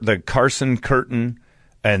the Carson curtain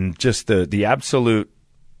and just the absolute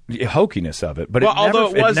hokiness of it. But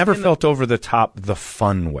it never felt over the top the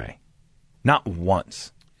fun way. Not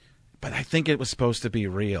once. But I think it was supposed to be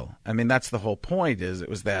real. I mean, that's the whole point. It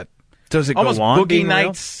was that. Does it almost go on Boogie being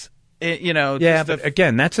Nights? Real? Yeah, but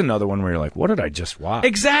again, that's another one where you're like, what did I just watch?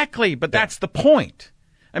 Exactly, but that's the point.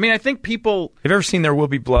 I mean, I think people. Have you ever seen There Will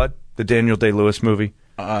Be Blood, the Daniel Day-Lewis movie?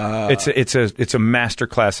 It's a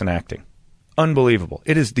masterclass in acting. Unbelievable.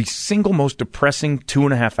 It is the single most depressing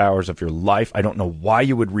 2.5 hours of your life. I don't know why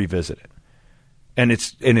you would revisit it. And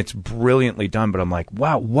it's brilliantly done, but I'm like,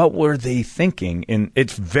 wow, what were they thinking? And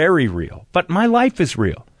it's very real. But my life is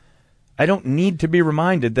real. I don't need to be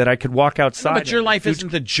reminded that I could walk outside. No, but your life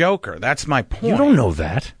isn't the Joker. That's my point. You don't know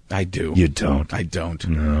that. I do. You don't. I don't.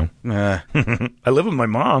 No. I live with my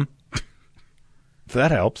mom. If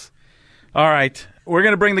that helps. All right. We're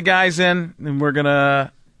going to bring the guys in, and we're going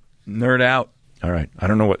to nerd out. All right. I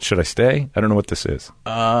don't know should I stay? I don't know what this is.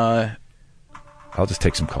 I'll just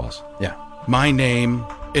take some calls. Yeah. My name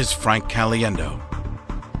is Frank Caliendo.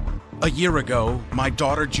 A year ago, my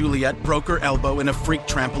daughter Juliet broke her elbow in a freak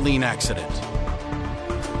trampoline accident.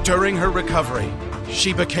 During her recovery,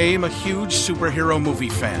 she became a huge superhero movie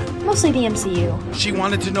fan. Mostly the MCU. She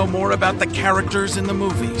wanted to know more about the characters in the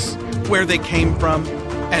movies, where they came from,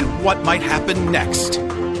 and what might happen next.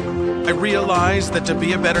 I realized that to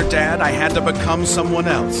be a better dad, I had to become someone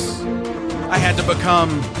else. I had to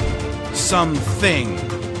become something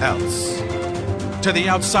else. To the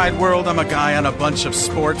outside world, I'm a guy on a bunch of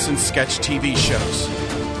sports and sketch TV shows.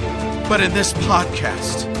 But in this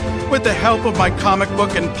podcast, with the help of my comic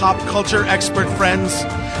book and pop culture expert friends,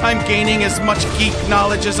 I'm gaining as much geek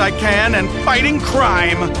knowledge as I can and fighting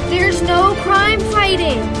crime. There's no crime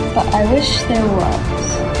fighting. But I wish there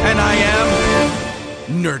was. And I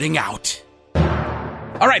am nerding out.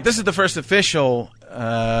 All right, this is the first official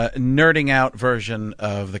nerding out version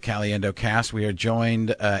of the Caliendo cast. We are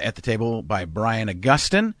joined at the table by Brian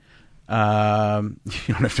Augustyn. You don't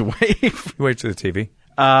have to wave. Wave to the TV.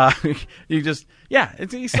 You just,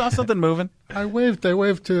 you saw something moving. I waved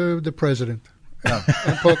to the president.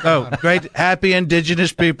 Oh, Great, happy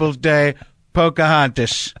Indigenous Peoples Day,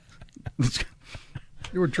 Pocahontas.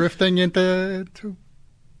 You were drifting into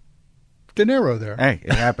De Niro there. Hey,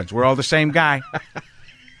 it happens. We're all the same guy.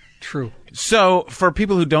 True. So, for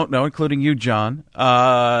people who don't know, including you, John,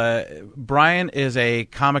 Brian is a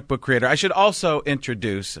comic book creator. I should also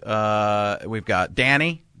introduce, we've got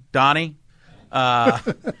Donnie. Donnie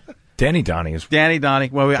is Donnie.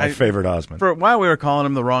 Well, my favorite Osmond. For a while, we were calling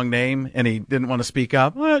him the wrong name, and he didn't want to speak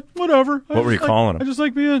up. Whatever. What were you calling him? I just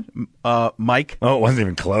like being Mike. Oh, it wasn't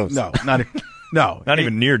even close. No, not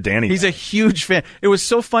even near Danny. He's a huge fan. It was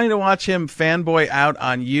so funny to watch him fanboy out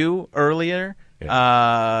on you earlier.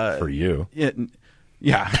 Yeah. For you.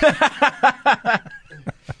 Yeah.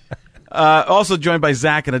 Also joined by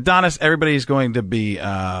Zach and Adonis. Everybody's going to be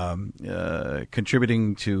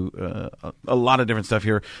contributing to a lot of different stuff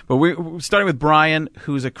here. But we're starting with Brian,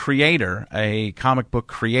 who's a creator, a comic book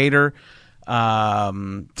creator.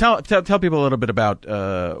 Tell people a little bit about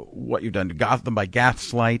what you've done. Gotham by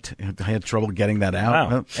Gaslight. I had trouble getting that out. Wow.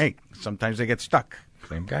 Well, hey, sometimes they get stuck.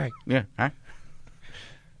 Same guy. Yeah. Huh?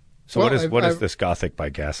 So what is this Gothic by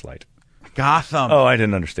Gaslight? Gotham. Oh, I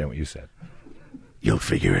didn't understand what you said. You'll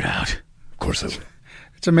figure it out. Of course I will.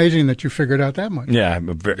 It's amazing that you figured out that much. Yeah,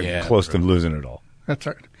 I'm very close to losing it all. That's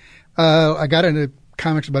right. I got into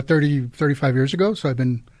comics about 35 years ago, so I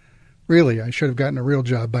should have gotten a real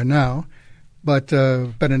job by now. But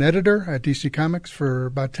been an editor at DC Comics for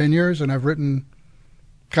about 10 years, and I've written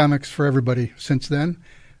comics for everybody since then.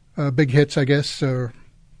 Big hits, I guess, or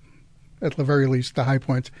at the very least, the high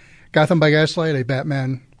points. Gotham by Gaslight, a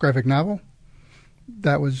Batman graphic novel.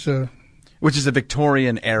 That was... Which is a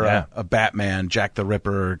Victorian era, a Batman, Jack the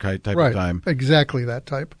Ripper type of time. Exactly that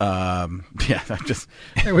type.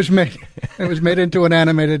 It was made into an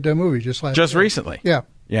animated movie just recently. Yeah.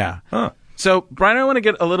 Yeah. Huh. So, Brian, I want to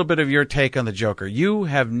get a little bit of your take on the Joker. You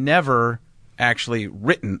have never actually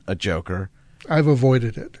written a Joker. I've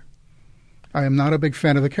avoided it. I am not a big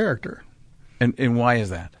fan of the character. And why is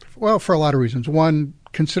that? Well, for a lot of reasons. One,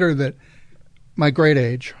 consider that my great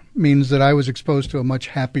age means that I was exposed to a much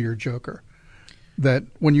happier Joker. That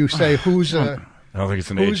when you say who's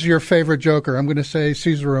your favorite Joker, I'm going to say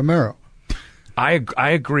Cesar Romero. I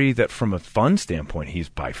agree that from a fun standpoint, he's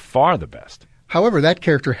by far the best. However, that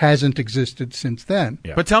character hasn't existed since then.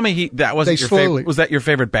 Yeah. But tell me, that wasn't your favorite. Was that your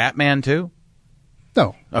favorite Batman too?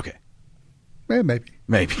 No. Okay.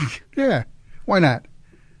 Maybe. Yeah. Why not?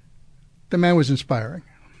 The man was inspiring.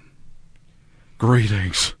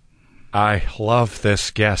 Greetings. I love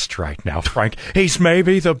this guest right now, Frank. He's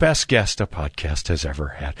maybe the best guest a podcast has ever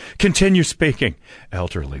had. Continue speaking,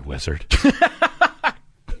 elderly wizard.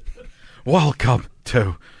 Welcome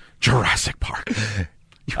to Jurassic Park.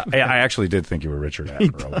 I actually did think you were Richard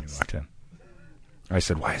Attenborough when you walked in. I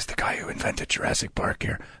said, why is the guy who invented Jurassic Park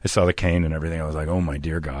here? I saw the cane and everything. I was like, oh, my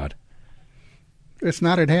dear God. It's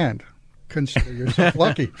not at hand. Consider yourself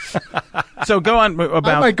lucky. So go on about...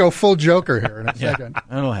 I might go full Joker here in a second.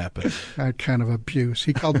 That'll happen. That kind of abuse.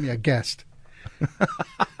 He called me a guest.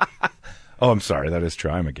 Oh, I'm sorry. That is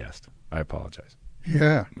true. I'm a guest. I apologize.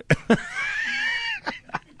 Yeah. I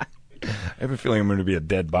have a feeling I'm going to be a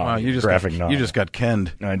dead body. You just got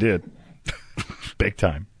kenned. I did. Big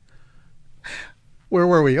time. Where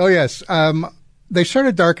were we? Oh, yes. They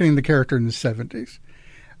started darkening the character in the 70s.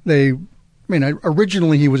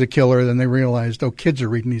 Originally he was a killer. Then they realized, kids are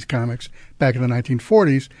reading these comics back in the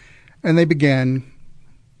 1940s. And they began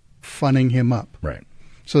funning him up. Right.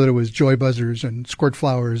 So that it was joy buzzers and squirt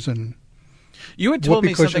flowers and you had told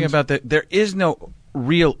me something about that. There is no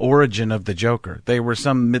real origin of the Joker. They were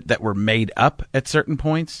some that were made up at certain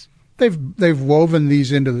points. They've woven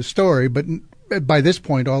these into the story, but by this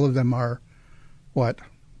point, all of them are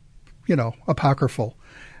apocryphal.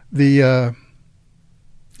 The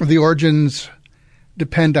origins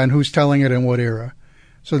depend on who's telling it and what era.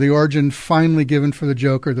 So the origin finally given for the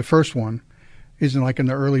Joker, the first one, is in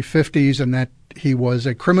the early 50s, and that he was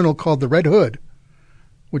a criminal called the Red Hood,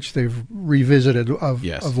 which they've revisited of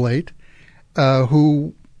late,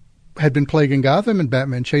 who had been plaguing Gotham, and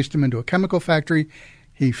Batman chased him into a chemical factory.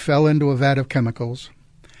 He fell into a vat of chemicals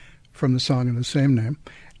from the song of the same name,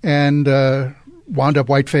 and wound up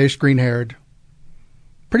white-faced, green-haired.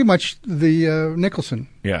 Pretty much the Nicholson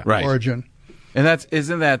origin. And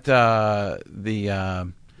isn't that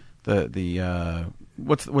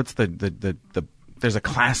what's the there's a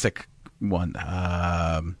classic one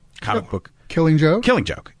comic book. Killing Joke? Killing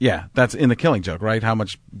Joke. Yeah, that's in the Killing Joke, right? How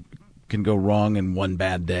much can go wrong in one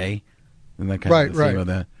bad day? And that kind of the theme of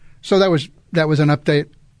that. So that was an update.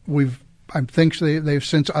 I think they've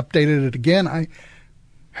since updated it again. I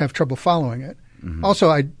have trouble following it. Mm-hmm. Also,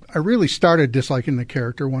 I really started disliking the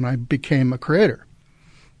character when I became a creator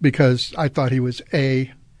because I thought he was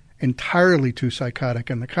entirely too psychotic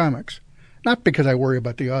in the comics. Not because I worry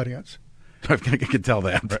about the audience. I can tell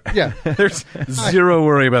that. Yeah. There's zero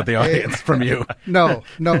worry about the audience from you. No,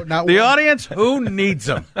 not the one. audience, who needs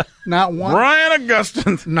them? Not one. Brian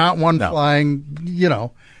Augustyn. Not one flying,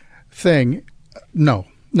 thing. No.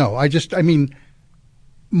 I mean,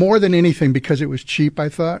 more than anything, because it was cheap, I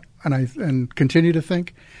thought, and continue to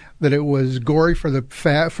think, that it was gory for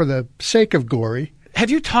the sake of gory. Had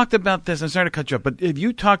you talked about this? I'm sorry to cut you up, but have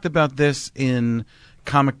you talked about this in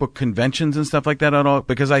comic book conventions and stuff like that at all?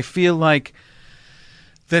 Because I feel like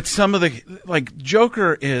that some of the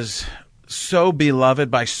Joker is so beloved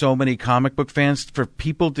by so many comic book fans. For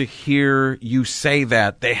people to hear you say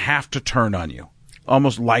that, they have to turn on you,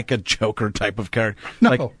 almost like a Joker type of character.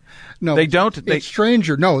 No, they don't. It's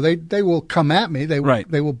stranger. No, they will come at me. They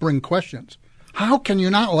will bring questions. How can you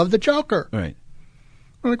not love the Joker? Right.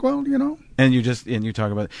 I'm like, well, And you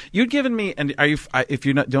talk about it. You'd given me, and if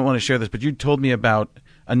you don't want to share this, but you told me about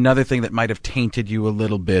another thing that might have tainted you a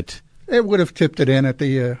little bit. It would have tipped it in at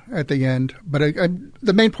the end, but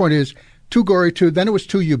the main point is too gory, then it was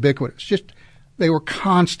too ubiquitous. Just they were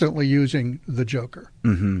constantly using the Joker,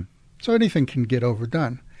 so anything can get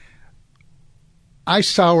overdone. I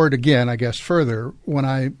soured again, I guess, further when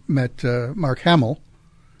I met Mark Hamill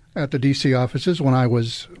at the DC offices when I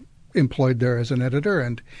was employed there as an editor,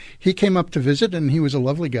 and he came up to visit, and he was a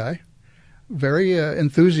lovely guy, very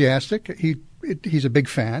enthusiastic. He's a big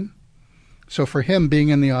fan. So for him being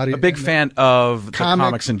in the audience, a big fan of the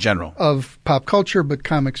comics in general, of pop culture, but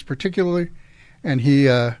comics particularly, and he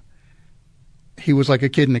was like a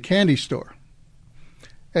kid in a candy store.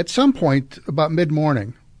 At some point, about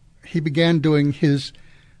mid-morning, he began doing his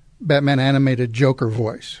Batman animated Joker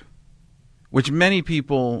voice, which many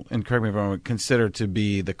people, and correct me if I'm wrong, consider to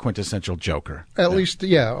be the quintessential Joker. At least,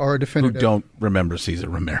 or a definitive. Who don't remember Cesar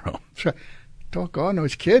Romero. Doggone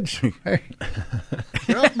those kids. Hey,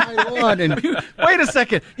 get off my lawn. Wait a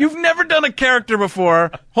second. You've never done a character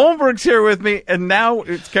before. Holmberg's here with me, and now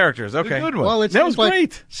it's characters. Okay. Good one. Well, that was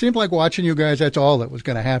great. Seemed like watching you guys, that's all that was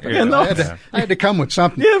going to happen. Yeah, no, I had to come with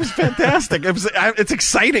something. Yeah, it was fantastic. It's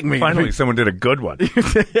exciting me. Finally, someone did a good one.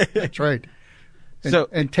 That's right.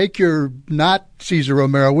 And take your not Cesar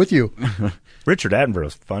Romero with you. Richard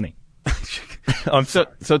Attenborough's funny.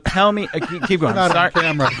 So tell me, keep going. Not on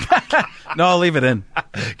camera. No, I'll leave it in.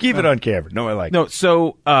 Keep it on camera. No, I like. No,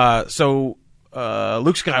 so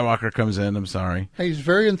Luke Skywalker comes in. I'm sorry. He's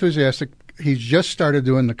very enthusiastic. He's just started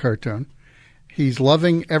doing the cartoon. He's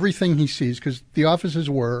loving everything he sees because the offices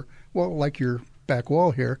were, well, like your back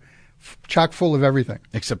wall here, chock full of everything.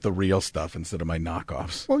 Except the real stuff instead of my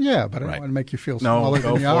knockoffs. Well, yeah, but I don't want to make you feel No, smaller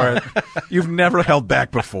go than you for are. it. You've never held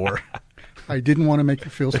back before. I didn't want to make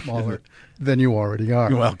you feel smaller than you already are.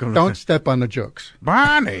 You're welcome. Don't step on the jokes.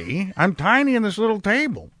 Bonnie, I'm tiny in this little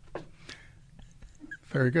table.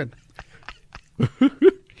 Very good.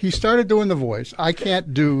 He started doing the voice. I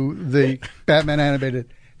can't do the Batman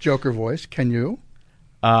animated Joker voice. Can you?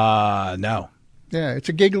 No. Yeah, it's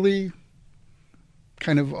a giggly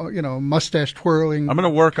kind of, mustache twirling. I'm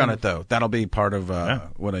going to work on it, though. That'll be part of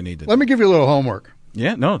what I need to do. Let me give you a little homework.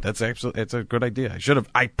 Yeah, no, it's a good idea.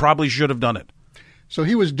 I probably should have done it. So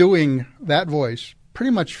he was doing that voice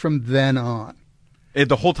pretty much from then on.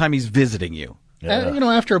 The whole time he's visiting you. Yeah.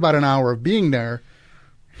 After about an hour of being there,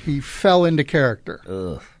 he fell into character.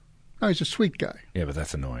 Ugh. No, he's a sweet guy. Yeah, but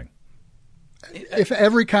that's annoying. If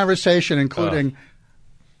every conversation, including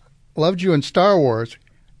loved you in Star Wars,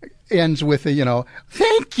 ends with a,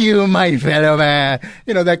 thank you, my fellow man,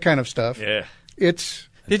 that kind of stuff. Yeah.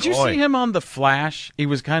 Did you see him on The Flash? He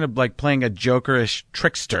was kind of like playing a Jokerish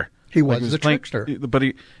trickster. He was trickster. But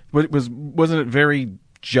wasn't it very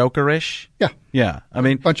Jokerish? Yeah. Yeah. I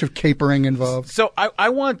mean, a bunch of capering involved. So I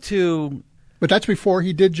want to. But that's before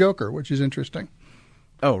he did Joker, which is interesting.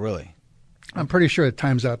 Oh, really? I'm pretty sure it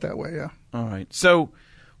times out that way, yeah. All right. So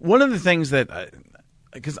one of the things that,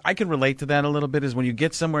 because I can relate to that a little bit, is when you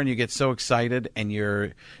get somewhere and you get so excited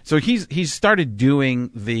and so he's started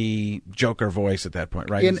doing the Joker voice at that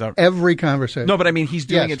point, right? In every conversation. No, but I mean, he's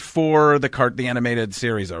doing it for the animated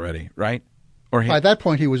series already, right? Or by that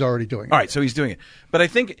point, he was already doing it. All right, so he's doing it. But I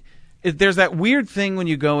think there's that weird thing when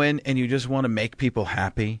you go in and you just want to make people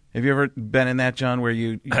happy. Have you ever been in that, John, where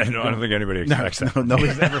you I don't think anybody expects that.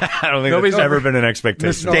 Nobody's ever. I don't think nobody's ever been an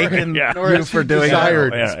expectation. Mistaken you for doing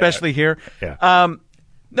desired. it, especially here. Yeah.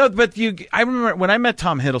 No, but I remember when I met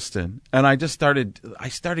Tom Hiddleston, and I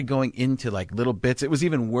started going into like little bits. It was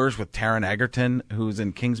even worse with Taron Egerton, who's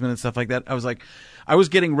in Kingsman and stuff like that. I was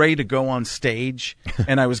getting ready to go on stage,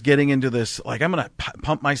 and I was getting into this, like, I'm going to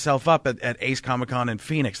pump myself up at Ace Comic-Con in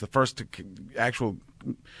Phoenix, the first actual.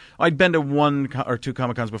 I'd been to one or two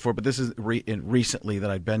Comic-Cons before, but this is recently that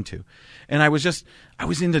I'd been to. And I was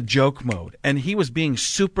into joke mode, and he was being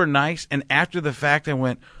super nice, and after the fact, I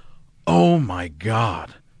went, oh my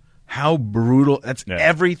God. How brutal. That's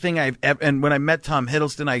everything I've ever. And when I met Tom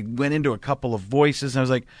Hiddleston, I went into a couple of voices. And I was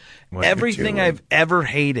like, everything I've ever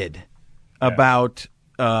hated about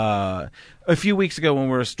a few weeks ago when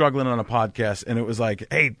we were struggling on a podcast. And it was like,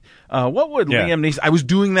 hey, what would Liam Neeson? I was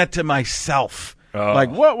doing that to myself. Like,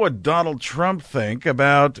 what would Donald Trump think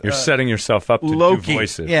about. You're setting yourself up to Loki. do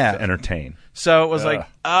voices to entertain. So it was like,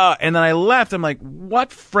 and then I left. I'm like,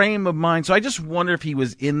 what frame of mind? So I just wonder if he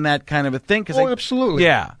was in that kind of a thing. Absolutely.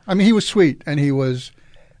 Yeah. I mean, he was sweet, and he was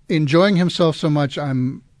enjoying himself so much,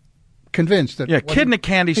 I'm convinced that kid in a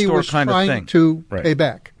candy store kind of thing. He was trying to pay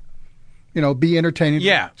back. Be entertaining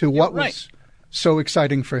to what was so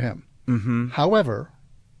exciting for him. Mm-hmm. However,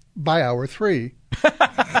 by hour 3...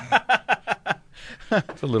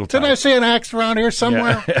 It's a little Didn't I see an axe around here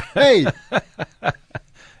somewhere? Yeah. Hey.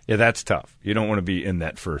 Yeah, that's tough. You don't want to be in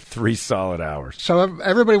that for 3 solid hours. So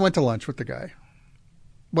everybody went to lunch with the guy.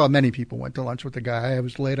 Well, many people went to lunch with the guy. I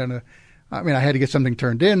was late I had to get something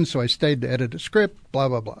turned in, so I stayed to edit a script, blah,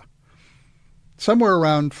 blah, blah. Somewhere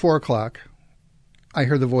around 4 o'clock, I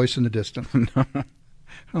hear the voice in the distance.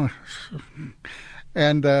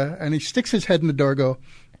 And he sticks his head in the door,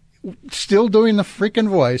 still doing the freaking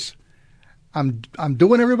voice. I'm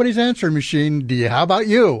doing everybody's answering machine. How about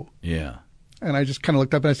you? Yeah. And I just kind of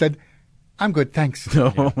looked up and I said, I'm good, thanks.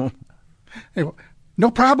 No. Anyway,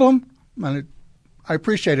 no problem. I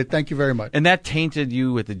appreciate it. Thank you very much. And that tainted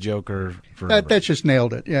you with the Joker forever. That just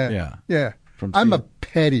nailed it. Yeah. Yeah. I'm a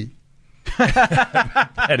petty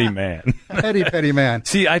man. petty man.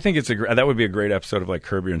 See, I think that would be a great episode of like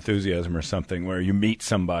Curb Your Enthusiasm or something, where you meet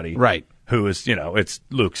somebody, right, who is, it's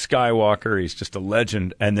Luke Skywalker. He's just a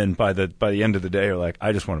legend, and then by the end of the day, you're like,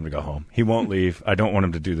 I just want him to go home. He won't leave. I don't want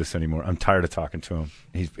him to do this anymore. I'm tired of talking to him.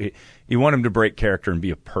 You want him to break character and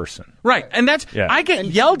be a person, right? And that's I get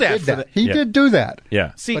yelled at for that. He did do that.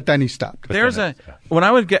 Yeah. See, but then he stopped. When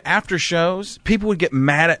I would get after shows, people would get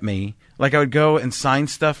mad at me. Like I would go and sign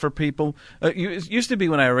stuff for people. It used to be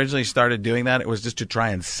when I originally started doing that, it was just to try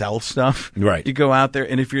and sell stuff. Right. You go out there,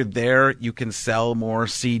 and if you're there, you can sell more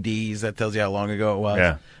CDs. That tells you how long ago it was.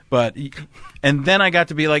 Yeah. And then I got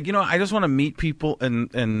to be like, I just want to meet people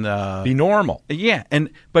and be normal. Yeah.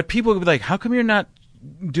 But people would be like, how come you're not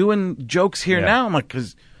doing jokes here now? I'm like,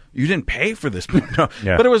 because you didn't pay for this. No.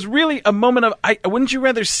 Yeah. But it was really a moment of, wouldn't you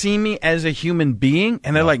rather see me as a human being?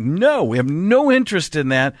 And they're like, no, we have no interest in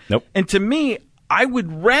that. Nope. And to me, I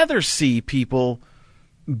would rather see people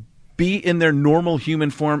be in their normal human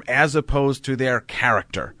form as opposed to their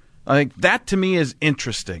character. I think that to me is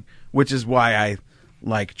interesting, which is why I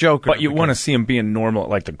like Joker. But you want to see them being normal at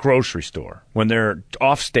like the grocery store when they're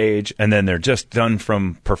off stage and then they're just done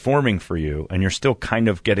from performing for you and you're still kind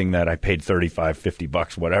of getting that I paid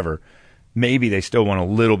 $35-$50, whatever. Maybe they still want a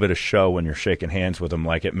little bit of show when you're shaking hands with them,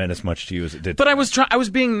 like it meant as much to you as it did. But I was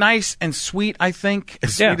being nice and sweet, I think,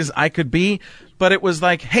 as sweet as I could be. But it was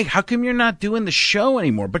like, hey, how come you're not doing the show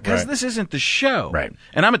anymore? Because this isn't the show. Right.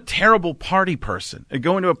 And I'm a terrible party person.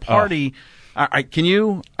 Going to a party... can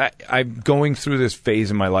you? I'm going through this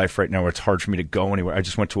phase in my life right now where it's hard for me to go anywhere. I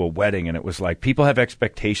just went to a wedding, and it was like people have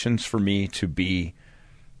expectations for me to be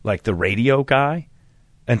like the radio guy.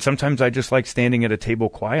 And sometimes I just like standing at a table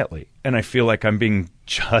quietly, and I feel like I'm being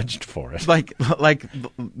judged for it. Like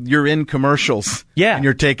you're in commercials, and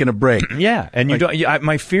you're taking a break, And you don't.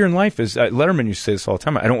 My fear in life is Letterman used to say this all the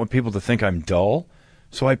time. I don't want people to think I'm dull,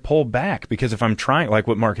 so I pull back because if I'm trying, like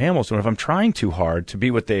what Mark Hamill's doing, if I'm trying too hard to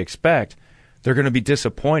be what they expect, they're going to be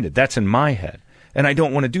disappointed. That's in my head, and I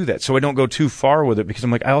don't want to do that, so I don't go too far with it because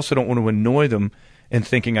I'm like, I also don't want to annoy them in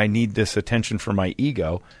thinking I need this attention for my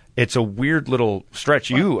ego. It's a weird little stretch.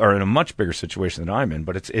 You are in a much bigger situation than I'm in,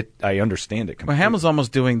 but I understand it completely. Well, Hamill's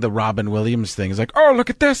almost doing the Robin Williams thing. He's like, oh, look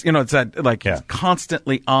at this. It's that it's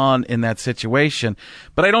constantly on in that situation.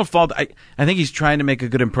 But I don't fault. I think he's trying to make a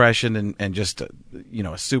good impression and just,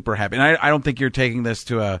 super happy. And I don't think you're taking this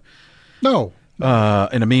to a... No.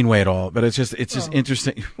 in a mean way at all. But it's just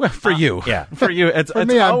interesting. Well, for you, for you, it's for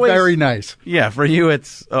me, I'm always, very nice. Yeah, for you,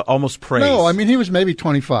 it's almost praise. No, I mean he was maybe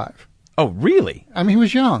 25. Oh, really? I mean he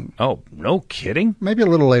was young. Oh, no kidding. Maybe a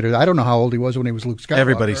little later. I don't know how old he was when he was Luke Skywalker.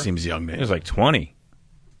 Everybody seems young to He him. was like 20.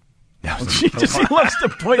 He loves to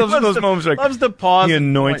point. Those moments like, loves to pause. He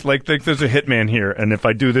anoints, like there's a hitman here, and if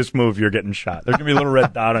I do this move, you're getting shot. There's going to be a little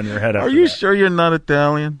red dot on your head. Are you sure you're not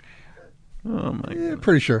Italian? Oh, my God.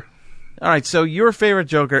 Pretty sure. All right, so your favorite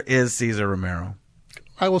Joker is Cesar Romero.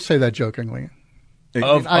 I will say that jokingly.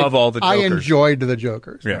 Of all the Jokers. I enjoyed the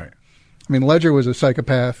Jokers. Yeah. I mean, Ledger was a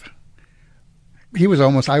psychopath. He was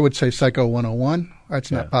almost, I would say, Psycho 101. That's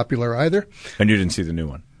not popular either. And you didn't see the new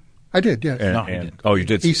one? I did, yes. No, he didn't. Oh, you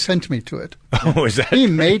did? He sent me to it. Oh, is that? He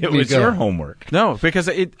made it me was go. your homework. No, because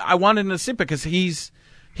I wanted to see because he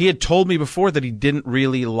had told me before that he didn't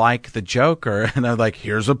really like the Joker, and I was like,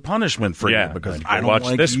 "Here's a punishment for you because I don't watch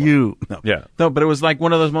like this you." one. No, but it was like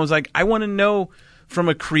one of those moments. Like I want to know from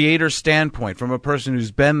a creator standpoint, from a person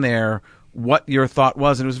who's been there, what your thought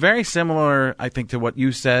was, and it was very similar, I think, to what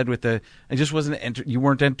you said. With it just wasn't you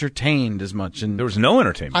weren't entertained as much, and there was no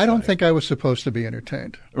entertainment. I don't think I was supposed to be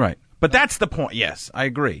entertained. Right. But that's the point. Yes, I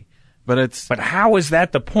agree. But how is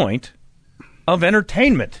that the point of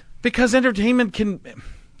entertainment? Because entertainment can.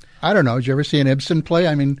 I don't know. Did you ever see an Ibsen play?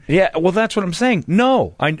 I mean, yeah. Well, that's what I'm saying.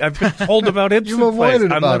 No, I've been told about Ibsen You've avoided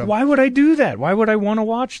plays. I'm about like, them. why would I do that? Why would I want to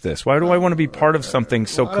watch this? Why do I want to be part of something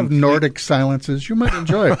so a lot of Nordic silences. You might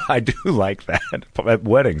enjoy it. I do like that at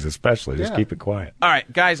weddings, especially. Just keep it quiet. All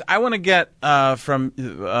right, guys. I want to get from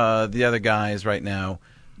the other guys right now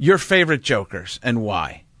your favorite Jokers and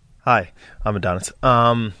why. Hi, I'm Adonis.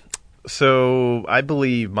 So I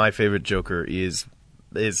believe my favorite Joker is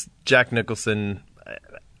Jack Nicholson,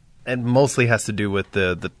 and mostly has to do with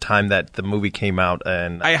the time that the movie came out.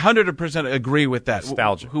 And I 100% agree with that.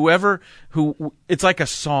 Nostalgia. It's like a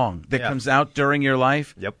song that comes out during your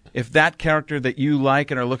life. Yep. If that character that you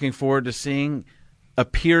like and are looking forward to seeing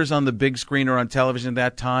appears on the big screen or on television at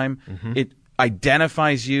that time, it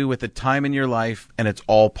identifies you with the time in your life, and it's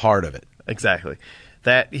all part of it. Exactly.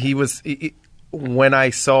 That when I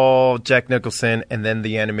saw Jack Nicholson and then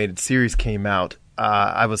the animated series came out,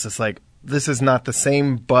 I was just like, this is not the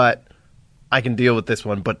same, but I can deal with this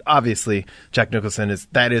one. But obviously, Jack Nicholson is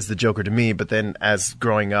the Joker to me. But then as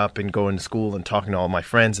growing up and going to school and talking to all my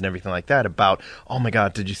friends and everything like that about, oh my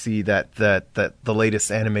God, did you see that the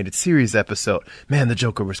latest animated series episode? Man, the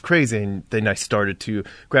Joker was crazy. And then I started to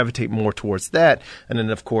gravitate more towards that. And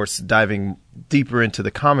then, of course, diving deeper into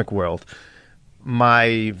the comic world,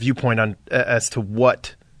 my viewpoint on as to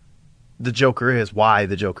what the Joker is, why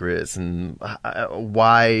the Joker is, and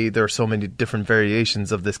why there are so many different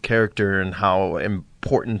variations of this character and how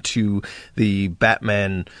important to the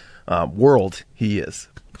Batman world he is.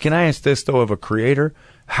 Can I ask this, though, of a creator?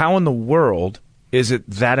 How in the world is it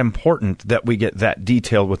that important that we get that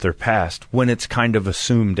detailed with their past when it's kind of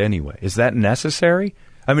assumed anyway? Is that necessary?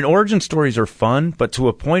 I mean, origin stories are fun, but to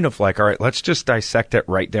a point of like, all right, let's just dissect it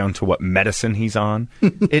right down to what medicine he's on.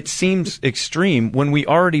 It seems extreme when we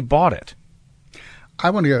already bought it.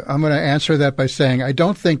 I'm going to answer that by saying I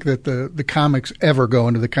don't think that the comics ever go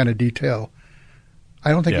into the kind of detail.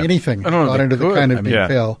 I don't think anything got into the kind of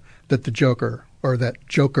detail that the Joker or that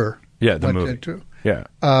Joker went movie. into. Yeah.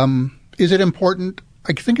 Is it important?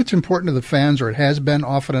 I think it's important to the fans, or it has been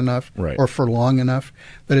often enough, or for long enough,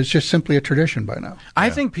 that it's just simply a tradition by now. I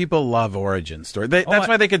think people love origin story. That's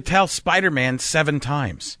why they could tell Spider-Man 7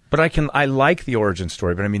 times. But I like the origin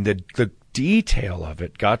story, but I mean the detail of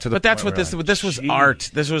it got to the. But that's what this was art.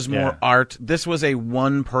 This was more art. This was a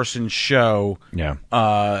one-person show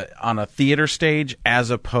on a theater stage as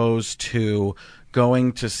opposed to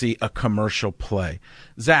going to see a commercial play.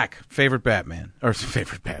 Zach, favorite Batman.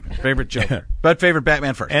 Favorite Joker. But favorite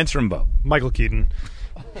Batman first. Answer them both. Michael Keaton.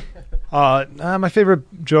 My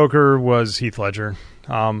favorite Joker was Heath Ledger.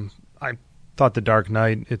 I thought The Dark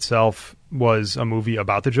Knight itself was a movie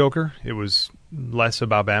about the Joker. It was less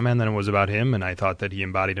about Batman than it was about him, and I thought that he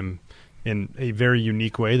embodied him in a very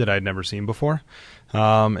unique way that I'd never seen before.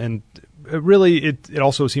 And it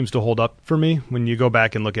also seems to hold up for me. When you go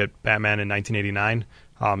back and look at Batman in 1989,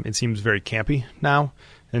 it seems very campy now.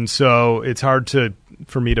 And so it's hard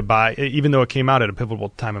for me to buy, even though it came out at a pivotal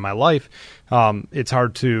time in my life, it's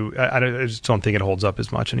hard to, I just don't think it holds up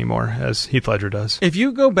as much anymore as Heath Ledger does. If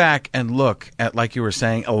you go back and look at, like you were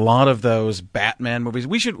saying, a lot of those Batman movies,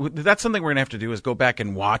 that's something we're going to have to do is go back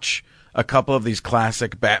and watch a couple of these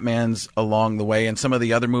classic Batmans along the way and some of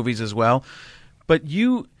the other movies as well. But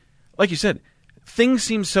like you said, things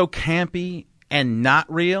seem so campy and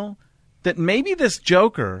not real that maybe this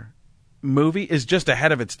Joker movie is just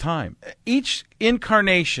ahead of its time. Each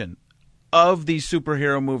incarnation of these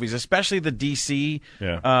superhero movies, especially the DC,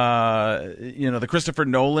 the Christopher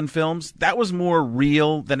Nolan films, that was more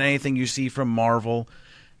real than anything you see from Marvel.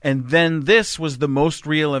 And then this was the most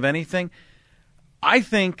real of anything. I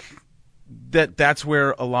think that's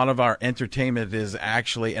where a lot of our entertainment is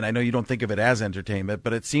actually, and I know you don't think of it as entertainment,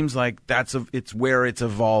 but it seems like it's where it's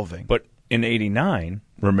evolving. But in '89,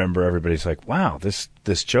 remember, everybody's like, wow, this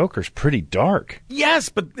Joker's pretty dark. Yes,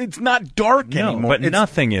 but it's not dark anymore. But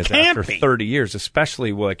nothing is after 30 years,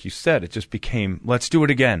 especially like you said. It just became, let's do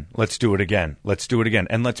it again. Let's do it again. Let's do it again.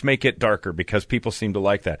 And let's make it darker because people seem to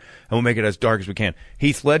like that. And we'll make it as dark as we can.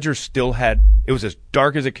 Heath Ledger still had, it was as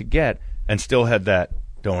dark as it could get and still had that,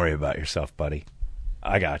 don't worry about yourself, buddy.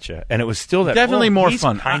 I gotcha. And it was still that definitely more he's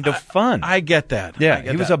fun. Kind of fun. I get that. Yeah,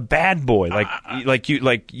 he was a bad boy. Like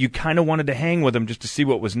you kind of wanted to hang with him just to see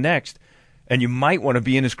what was next, and you might want to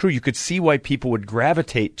be in his crew. You could see why people would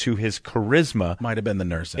gravitate to his charisma. Might have been the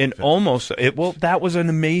nurse. And that was an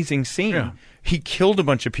amazing scene. Yeah. He killed a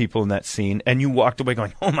bunch of people in that scene, and you walked away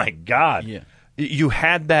going, "Oh my God!" Yeah. You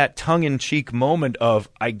had that tongue-in-cheek moment of,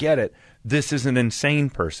 "I get it. This is an insane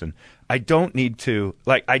person. I don't need to,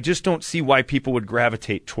 I just don't see why people would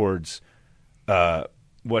gravitate towards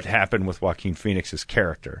what happened with Joaquin Phoenix's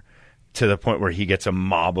character to the point where he gets a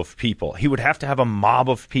mob of people. He would have to have a mob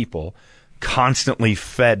of people constantly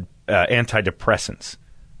fed antidepressants.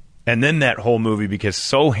 And then that whole movie becomes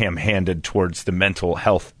so ham-handed towards the mental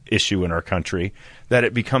health issue in our country that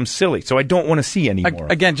it becomes silly. So I don't want to see any more.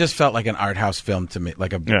 Again, just felt like an art house film to me,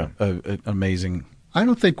 like a amazing. I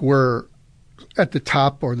don't think we're at the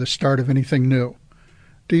top or the start of anything new.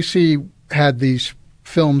 DC had these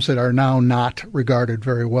films that are now not regarded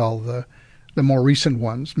very well. The more recent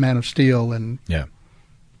ones, Man of Steel and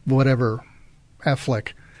whatever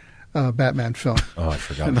Affleck Batman film. Oh, I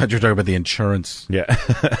forgot. I thought you were talking about the insurance. Yeah.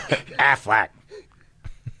 Affleck.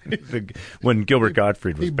 When Gilbert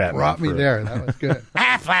Gottfried was Batman. He brought me there. That was good.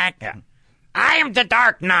 Affleck. Yeah. I am the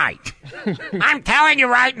Dark Knight. I'm telling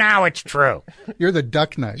you right now it's true. You're the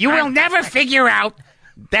Duck Knight. You will never figure out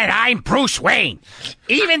that I'm Bruce Wayne,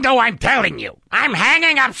 even though I'm telling you. I'm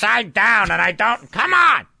hanging upside down and I don't... Come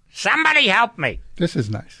on! Somebody help me. This is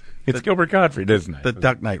nice. It's Gilbert Gottfried, isn't it? The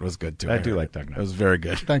Duck Knight was good, too. I do like Duck Knight. It was very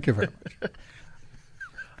good. Thank you very much.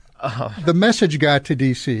 The message got to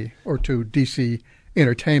DC, or to DC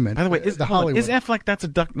Entertainment. By the way, is Hollywood. Affleck, that's a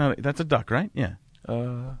duck? No, that's a duck, right? Yeah.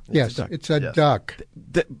 Yes, it's a duck.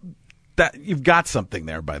 That you've got something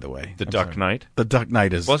there, by the way. The Duck Knight? The Duck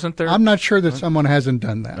Knight is... Wasn't there? I'm not sure that someone hasn't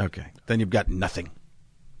done that. Okay. Then you've got nothing.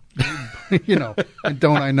 And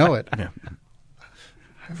don't I know it? Yeah.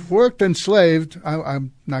 I've worked and slaved.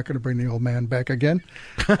 I'm not going to bring the old man back again.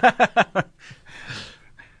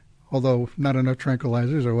 Although not enough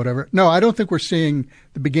tranquilizers or whatever. No, I don't think we're seeing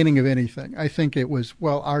the beginning of anything. I think it was,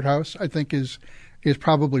 art house, I think is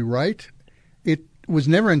probably right. It was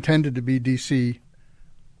never intended to be DC.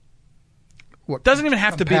 Doesn't even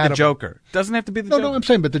have to be the Joker. Doesn't have to be the Joker. No, I'm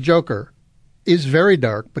saying, but the Joker is very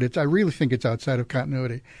dark, but I really think it's outside of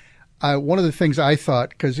continuity. One of the things I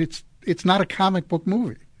thought, because it's not a comic book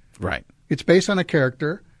movie. Right. It's based on a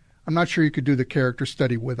character. I'm not sure you could do the character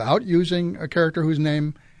study without using a character whose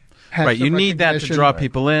name has right. You need that to draw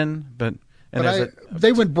people in, but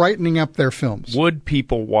they went brightening up their films. Would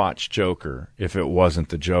people watch Joker if it wasn't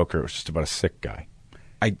the Joker? It was just about a sick guy.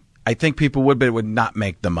 I think people would, but it would not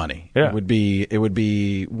make the money. Yeah. It would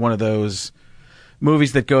be one of those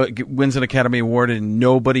movies that wins an Academy Award and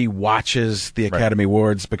nobody watches the Academy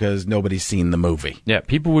Awards because nobody's seen the movie. Yeah,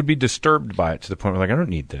 people would be disturbed by it to the point where I don't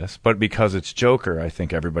need this. But because it's Joker, I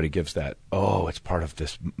think everybody gives that, it's part of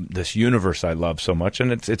this universe I love so much,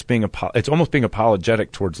 and it's almost being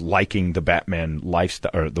apologetic towards liking the Batman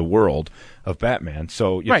lifestyle or the world of Batman.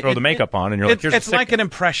 So you throw the makeup on and you're like, here's it's like an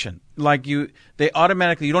impression. Like they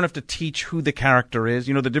automatically, you don't have to teach who the character is.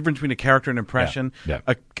 You know the difference between a character and impression. Yeah.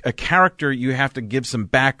 A character, you have to give some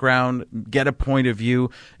background, get a point of view.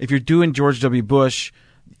 If you're doing George W. Bush,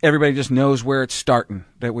 everybody just knows where it's starting.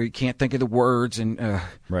 That way you can't think of the words and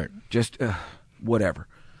just whatever.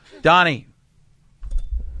 Danny,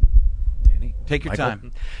 take your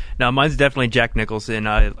time. No, mine's definitely Jack Nicholson.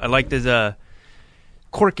 I liked his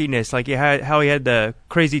quirkiness, like how he had the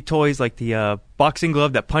crazy toys, like the boxing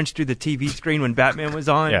glove that punched through the TV screen when Batman was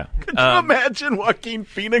on. Yeah. Could you imagine Joaquin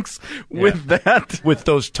Phoenix with that? With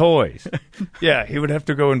those toys. Yeah, he would have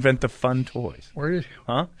to go invent the fun toys. Where is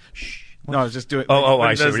Huh? Shh. No, I was just doing.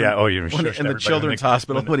 I see. Yeah. Oh, you in the children's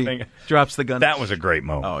hospital when he drops the gun. That was a great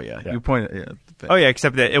moment. Oh yeah. You pointed. Yeah. Oh yeah,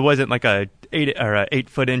 except that it wasn't like a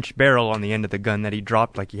 8-foot-inch barrel on the end of the gun that he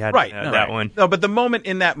dropped like he had that one. No, but the moment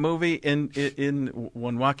in that movie in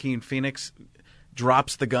when Joaquin Phoenix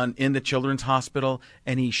drops the gun in the children's hospital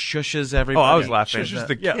and he shushes everybody. Oh, I was laughing. Shushes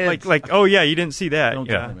the kids. like oh yeah, you didn't see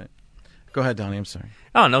that. Go ahead, Donnie. I'm sorry.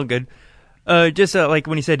 Oh no, good. Just like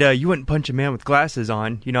when he said you wouldn't punch a man with glasses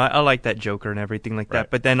on. You know, I like that Joker and everything like that.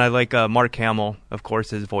 But then I like Mark Hamill, of course,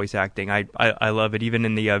 his voice acting. I love it. Even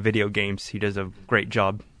in the video games, he does a great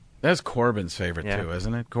job. That's Corbin's favorite too,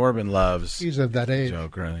 isn't it? Corbin loves. He's of that age.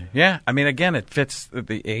 Joker. Yeah, I mean, again, it fits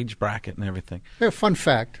the age bracket and everything. Yeah, fun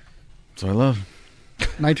fact. So I love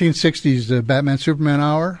 1960s Batman Superman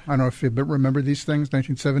Hour. I don't know if you remember these things.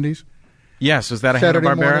 1970s. Yes, was that a Saturday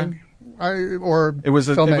Hanna-Barbera? morning? It was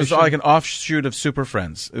like an offshoot of Super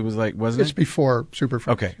Friends. It was like, wasn't it? It's before Super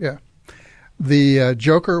Friends. Okay. Yeah. The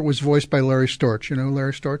Joker was voiced by Larry Storch. You know who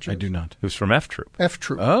Larry Storch is? I do not. It was from F Troop. F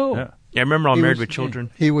Troop. Oh. Yeah. I remember on Married with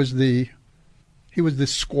Children. He was the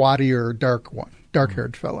squattier,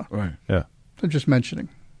 dark-haired fella. Right. Yeah. So just mentioning.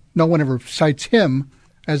 No one ever cites him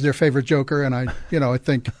as their favorite Joker, and I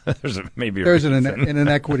think there's an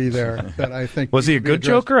inequity there that I think was he a good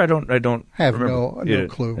Joker? I don't have remember. no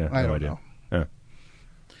clue. Yeah, I no don't idea. know. Yeah.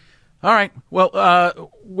 All right.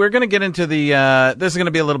 Well, we're going to get into the. This is going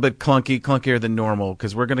to be a little bit clunkier than normal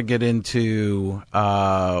because we're going to get into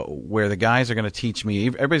where the guys are going to teach me.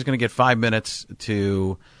 Everybody's going to get 5 minutes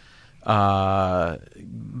to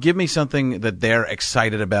give me something that they're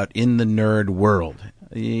excited about in the nerd world.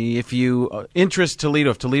 If you interest Toledo,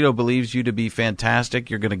 if Toledo believes you to be fantastic,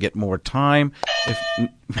 you're going to get more time. If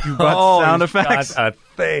you got sound effects, got a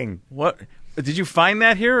thing. What? Did you find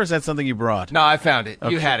that here, or is that something you brought? No, I found it.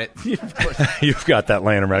 Okay. You had it. You've got that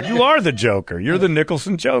laying around. You are the Joker. You're the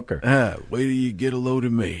Nicholson Joker. Wait till you get a load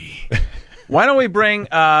of me. Why don't we bring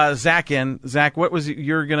Zach in? Zach, what was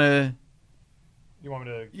you're gonna? You want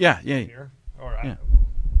me to? Yeah. Here?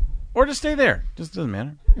 Or just stay there. Just doesn't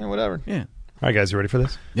matter. Yeah, whatever. Yeah. All right, guys, you ready for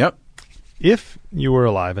this? Yep. If you were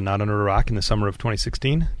alive and not under a rock in the summer of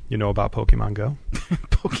 2016, you know about Pokemon Go.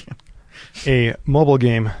 Pokemon. A mobile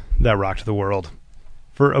game that rocked the world.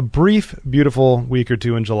 For a brief, beautiful week or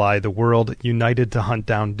two in July, the world united to hunt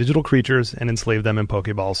down digital creatures and enslave them in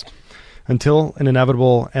Pokeballs. Until an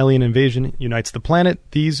inevitable alien invasion unites the planet,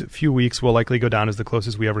 these few weeks will likely go down as the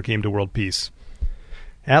closest we ever came to world peace.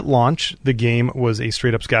 At launch, the game was a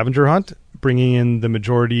straight-up scavenger hunt, bringing in the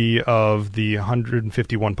majority of the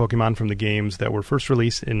 151 Pokemon from the games that were first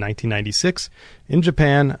released in 1996 in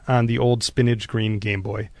Japan on the old spinach green Game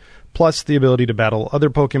Boy, plus the ability to battle other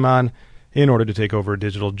Pokemon in order to take over a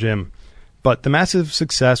digital gym. But the massive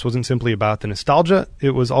success wasn't simply about the nostalgia.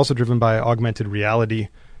 It was also driven by augmented reality,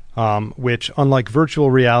 which, unlike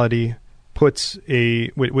virtual reality,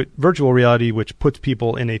 virtual reality, which puts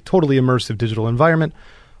people in a totally immersive digital environment,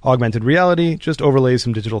 augmented reality just overlays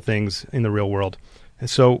some digital things in the real world.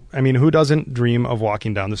 So, I mean, who doesn't dream of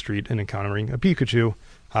walking down the street and encountering a Pikachu?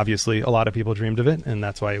 Obviously, a lot of people dreamed of it, and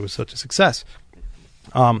that's why it was such a success.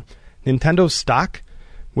 Nintendo's stock,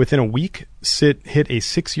 within a week, hit a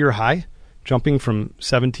 6-year high, jumping from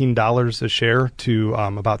 $17 a share to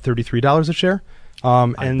about $33 a share.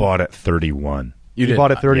 I bought at 31. You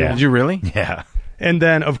bought at 31? Yeah. Did you really? Yeah. And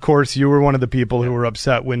then, of course, you were one of the people who were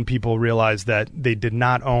upset when people realized that they did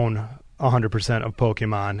not own 100% of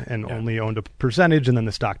Pokemon and only owned a percentage, and then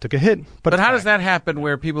the stock took a hit. But how does that happen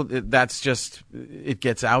where people, that's just, it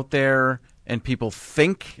gets out there and people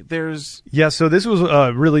think there's... Yeah, so this was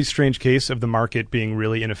a really strange case of the market being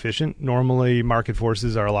really inefficient. Normally, market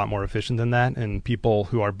forces are a lot more efficient than that, and people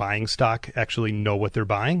who are buying stock actually know what they're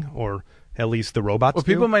buying, or at least the robots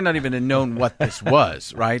do. People might not even have known what this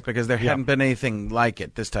was, right? Because there hadn't been anything like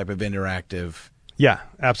it, this type of interactive... Yeah,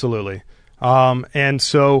 absolutely. And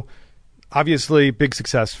so, obviously, big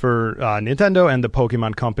success for Nintendo and the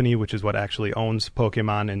Pokemon Company, which is what actually owns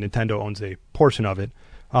Pokemon, and Nintendo owns a portion of it.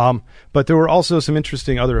 But there were also some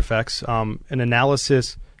interesting other effects. An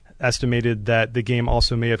analysis estimated that the game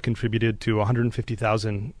also may have contributed to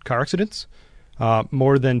 150,000 car accidents,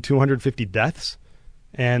 more than 250 deaths,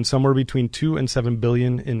 and somewhere between 2 and 7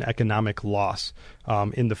 billion in economic loss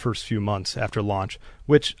in the first few months after launch,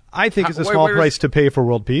 which I think is a small price to pay for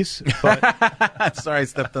world peace. But sorry, I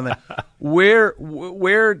stepped on that. What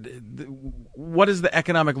is the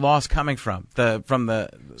economic loss coming from?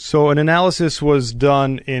 So an analysis was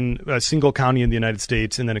done in a single county in the United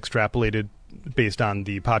States and then extrapolated based on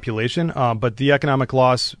the population. But the economic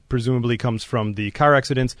loss presumably comes from the car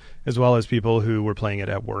accidents as well as people who were playing it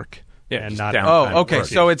at work. Yeah, and not okay. Working.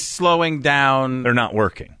 So it's slowing down. They're not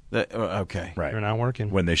working. Okay. Right. They're not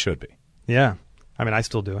working. When they should be. Yeah. I mean, I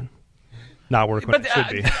still do it. not work when it should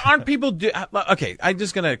be. Aren't people okay, I'm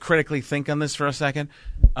just going to critically think on this for a second.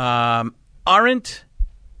 Aren't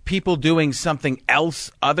people doing something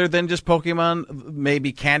else other than just Pokemon,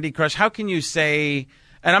 maybe Candy Crush? How can you say,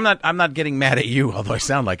 and I'm not getting mad at you, although I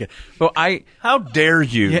sound like it, but how dare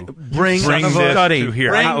you bring this study to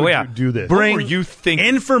here? Do this. Bring what were you think?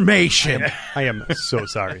 Information. I am so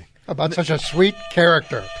sorry. About such a sweet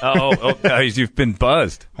character. Guys, you've been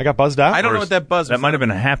buzzed. I got buzzed out? I don't know what that buzz was. That might have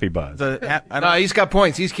been a happy buzz. No, he's got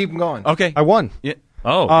points. He's keeping going. Okay. I won. Yeah.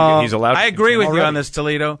 He's allowed. I agree with you already. on this,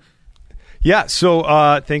 Toledo. Yeah, so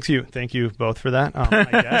thank you both for that.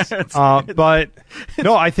 I guess, but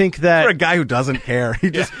no, I think that For a guy who doesn't care, he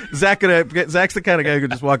just Zach's the kind of guy who could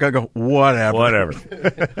just walk out and go whatever.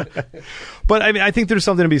 But I mean, I think there's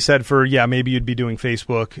something to be said for maybe you'd be doing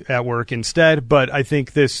Facebook at work instead. But I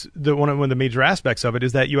think one of the major aspects of it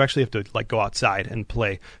is that you actually have to like go outside and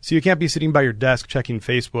play. So you can't be sitting by your desk checking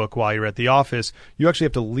Facebook while you're at the office. You actually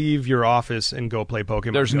have to leave your office and go play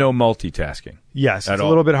Pokemon. There's no multitasking. Yes, it's a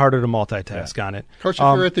little bit harder to multitask on it. Of course, if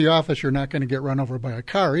you're at the office, you're not going to get run over by a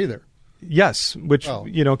car either. Yes, which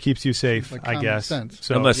keeps you safe, like I guess. sense.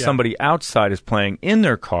 So, Unless somebody outside is playing in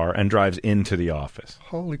their car and drives into the office.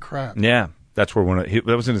 Holy crap! Yeah, that's where that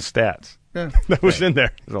was in his stats. Yeah. That was in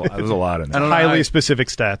there. There was a lot in there. Highly specific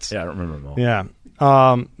stats. Yeah, I don't remember them all.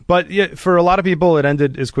 Yeah, but for a lot of people, it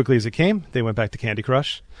ended as quickly as it came. They went back to Candy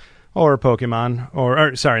Crush. Or Pokemon,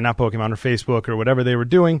 or sorry, not Pokemon, or Facebook, or whatever they were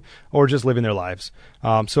doing, or just living their lives.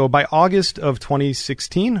 So by August of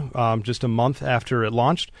 2016, just a month after it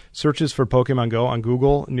launched, searches for Pokemon Go on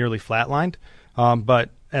Google nearly flatlined.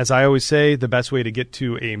 But as I always say, the best way to get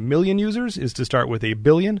to 1 million users is to start with 1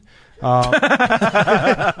 billion.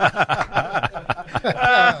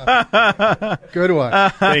 Good one.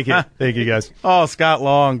 Thank you, guys. Oh, Scott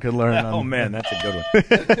Long could learn. Oh man, that's a good one.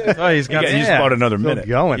 Oh, he's got he's about another minute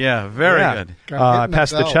going. Yeah, very good.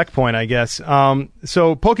 Past the checkpoint, I guess. So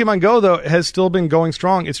Pokemon Go though has still been going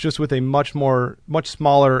strong. It's just with a much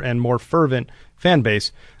smaller and more fervent fan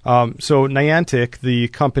base. So Niantic, the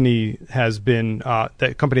company, has been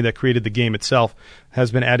the company that created the game itself, has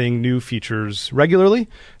been adding new features regularly.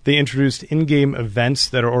 They introduced in-game events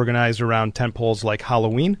that are organized around tentpoles like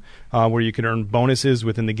Halloween, where you can earn bonuses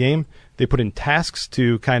within the game. They put in tasks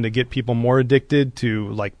to kind of get people more addicted to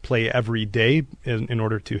like play every day in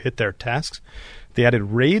order to hit their tasks. They added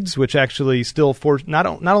raids, which actually still not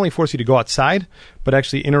only force you to go outside, but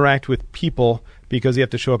actually interact with people because you have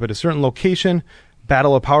to show up at a certain location,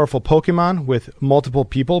 battle a powerful Pokemon with multiple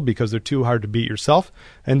people because they're too hard to beat yourself,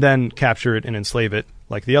 and then capture it and enslave it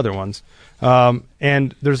like the other ones.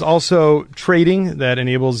 And there's also trading that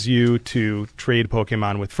enables you to trade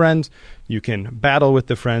Pokemon with friends. You can battle with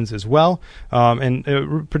the friends as well. And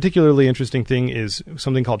a particularly interesting thing is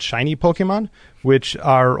something called shiny Pokemon, which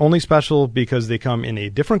are only special because they come in a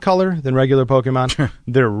different color than regular Pokemon.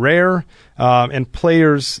 They're rare, and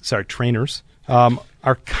trainers,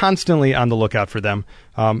 are constantly on the lookout for them.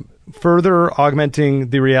 Further augmenting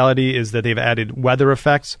the reality is that they've added weather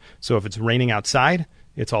effects. So if it's raining outside,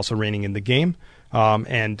 it's also raining in the game.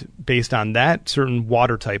 And based on that, certain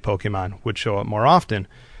water-type Pokemon would show up more often.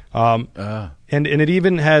 And it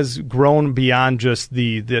even has grown beyond just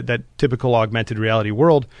that typical augmented reality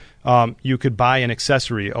world. You could buy an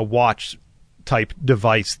accessory, a watch-type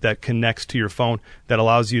device that connects to your phone that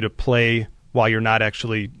allows you to play while your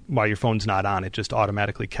phone's not on. It just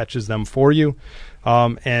automatically catches them for you.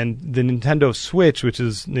 And the Nintendo Switch, which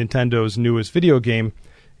is Nintendo's newest video game,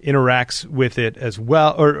 interacts with it as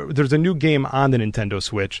well. Or there's a new game on the Nintendo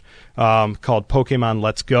Switch called Pokemon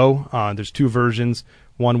Let's Go. There's 2 versions,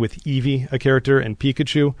 one with Eevee, a character, and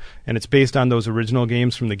Pikachu, and it's based on those original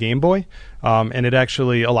games from the Game Boy. And it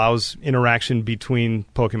actually allows interaction between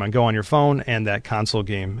Pokemon Go on your phone and that console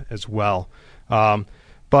game as well.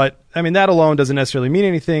 But, I mean, that alone doesn't necessarily mean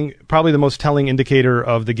anything. Probably the most telling indicator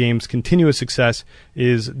of the game's continuous success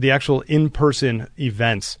is the actual in-person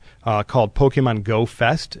events called Pokemon Go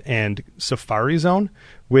Fest and Safari Zone,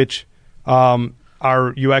 which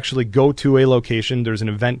you actually go to a location. There's an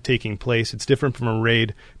event taking place. It's different from a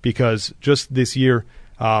raid because just this year,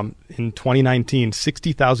 in 2019,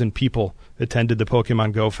 60,000 people attended the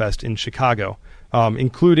Pokemon Go Fest in Chicago,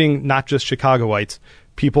 including not just Chicagoites,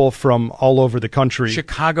 people from all over the country.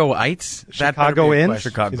 Chicagoites? Chicagoans? Is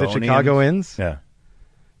it Chicagoans? Yeah.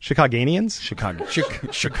 Chicaganians? Chicagots?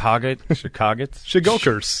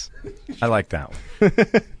 Shigokers. I like that one.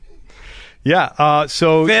 Yeah.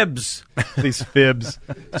 So fibs. These fibs.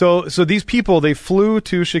 So these people, they flew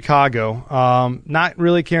to Chicago, not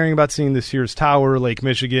really caring about seeing the Sears Tower, Lake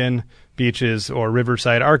Michigan, beaches or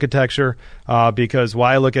riverside architecture, because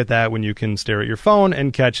why look at that when you can stare at your phone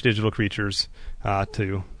and catch digital creatures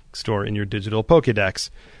to store in your digital Pokédex.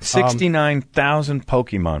 69,000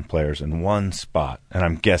 Pokemon players in one spot, and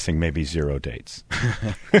I'm guessing maybe 0 dates.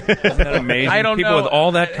 Isn't that amazing? I don't People know. with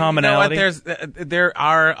all that commonality. You know what? There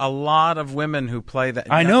are a lot of women who play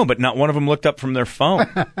that. I know, but not one of them looked up from their phone.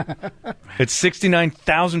 It's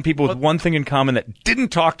 69,000 people with one thing in common that didn't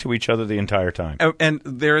talk to each other the entire time. And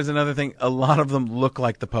there is another thing. A lot of them look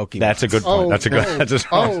like the Pokemon. That's a good point. That's a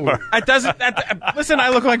strong part. It doesn't. Listen, I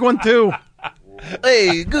look like one too.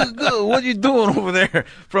 Hey, good. What are you doing over there?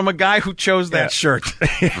 From a guy who chose that shirt.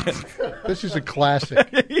 This is a classic.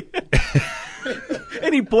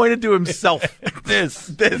 And he pointed to himself.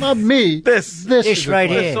 This. Not me. This is right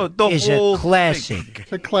a here is a classic.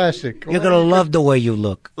 It's a classic. You're gonna love the way you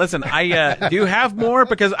look. Listen, do you have more?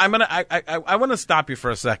 Because I want to stop you for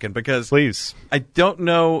a second because please. I don't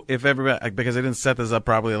know if everybody, because I didn't set this up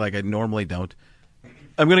properly like I normally don't.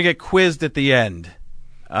 I'm going to get quizzed at the end.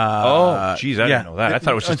 Geez, I didn't know that. I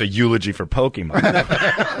thought it was just a eulogy for Pokemon.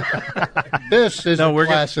 This is a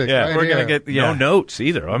classic. We're going to get no notes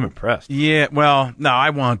either. I'm impressed. Yeah, well, no,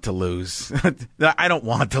 I want to lose. I don't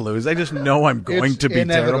want to lose. I just know I'm going to be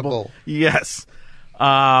inevitable. terrible. Yes. But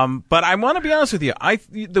I want to be honest with you.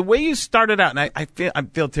 The way you started out, and I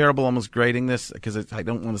feel terrible almost grading this because I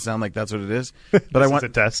don't want to sound like that's what it is. But I want a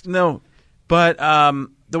test. No, but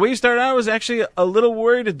the way you started out, I was actually a little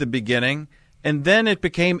worried at the beginning. And then it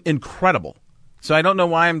became incredible. So I don't know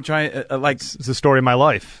why I'm trying. It's the story of my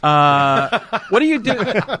life. What do you do?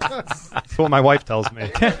 That's what my wife tells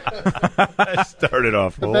me. Started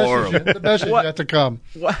off horrible. The best is yet to come.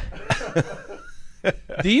 What?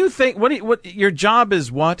 Do you think what your job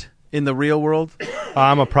is? What in the real world?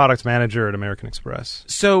 I'm a product manager at American Express.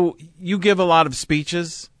 So you give a lot of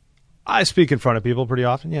speeches. I speak in front of people pretty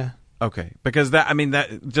often. Yeah. Okay, because that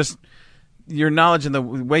just your knowledge and the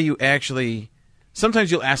way you actually.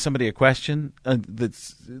 Sometimes you'll ask somebody a question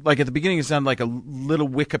that's like at the beginning it sounded like a little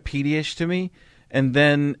Wikipedia-ish to me, and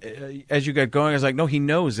then as you got going, I was like, no, he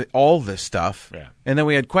knows all this stuff. Yeah. And then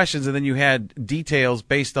we had questions, and then you had details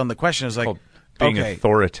based on the question. I was like, being okay.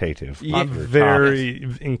 authoritative. I'm very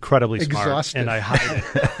incredibly smart, exhaustive. And I hide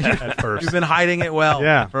it at first. You've been hiding it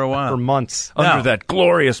well for a while. For months. Under that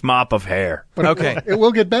glorious mop of hair. But okay. It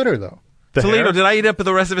will get better, though. Toledo, did I eat up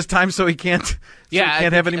the rest of his time so he can't? Yeah,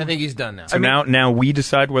 have any. I think he's done now. So now we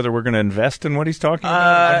decide whether we're going to invest in what he's talking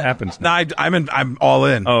about. What happens now? No, I'm all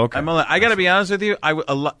in. Oh, okay. I'm all in. I got to be honest with you.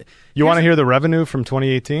 You want to hear the revenue from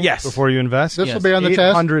 2018? Yes. Before you invest? This will be on the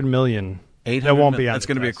test. $800 million. That won't be on. That's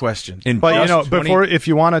going to be a question. But before, if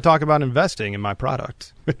you want to talk about investing in my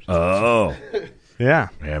product. Oh. Yeah.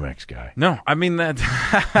 Amex guy. No, I mean that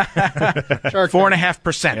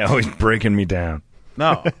 4.5%. Yeah, he's breaking me down.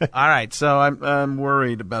 No. All right. So I'm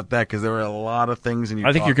worried about that because there were a lot of things in your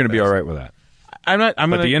I think you're going to be all right with that. I'm not.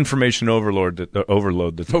 But the information overload that's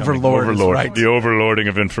coming, right. The overloading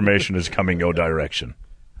of information is coming your direction.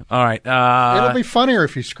 All right. It'll be funnier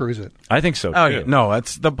if he screws it. I think so. Oh too. yeah. No,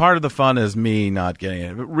 that's the part of the fun is me not getting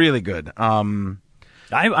it. But really good. I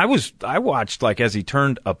watched like as he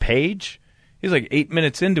turned a page. He's like 8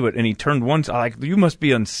 minutes into it, and he turned one. Like you must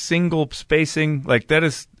be on single spacing. Like that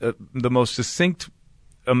is the most succinct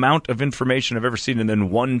amount of information I've ever seen, and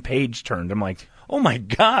then one page turned. I'm like, oh my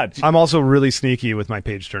god! I'm also really sneaky with my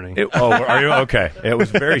page turning. Are you okay? It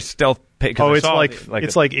was very stealth. Oh,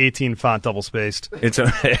 it's like 18 font double spaced. It's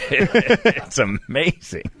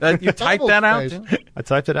amazing. You typed that out? I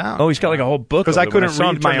typed it out. Oh, he's got like a whole book because I couldn't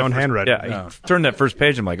read my own handwriting. Yeah, he turned that first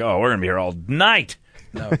page. I'm like, oh, we're gonna be here all night.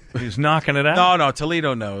 No, he's knocking it out. No,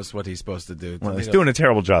 Toledo knows what he's supposed to do. Well, he's doing a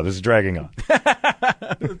terrible job. This is dragging on.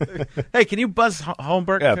 Hey, can you buzz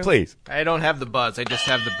Holmberg? Yeah, too? please. I don't have the buzz. I just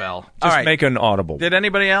have the bell. Just make an audible. Did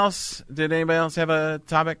anybody else have a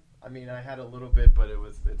topic? I mean, I had a little bit, but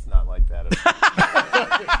it's not like that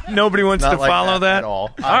at all. Nobody wants to follow that at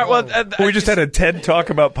all. All right, well, we just had a TED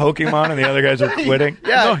talk about Pokemon, and the other guys are quitting.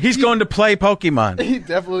 Yeah, no, he's going to play Pokemon. He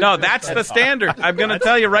definitely. No, that's the standard. I'm going to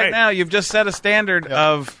tell you right now. You've just set a standard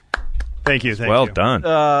of. Thank you. Well done.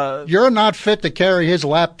 You're not fit to carry his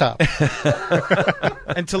laptop.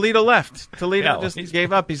 And Toledo left. Toledo just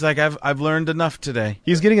gave up. He's like, I've learned enough today.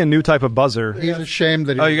 He's getting a new type of buzzer. He's ashamed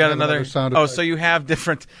that. You got another sound effect. So you have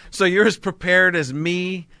different. So you're as prepared as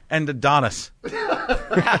me and Adonis. What?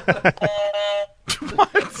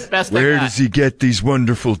 Best Where does he get these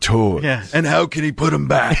wonderful toys? Yeah. And how can he put them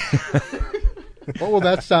back? What will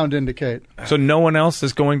that sound indicate? So no one else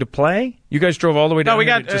is going to play? You guys drove all the way down we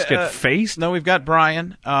here got to just get faced? No, we've got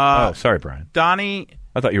Brian. Sorry, Brian. Donnie.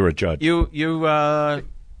 I thought you were a judge. You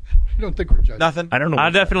don't think we're judging. Nothing? I don't know.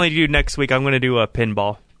 I'll definitely do next week. I'm going to do a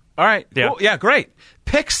pinball. All right. Yeah. Cool. Yeah, great.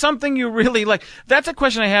 Pick something you really like. That's a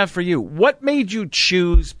question I have for you. What made you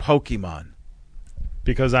choose Pokemon?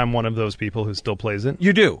 Because I'm one of those people who still plays it.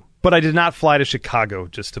 You do. But I did not fly to Chicago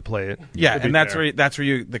just to play it. Yeah, to be and that's fair. where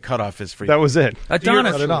you the cutoff is for you. That was it.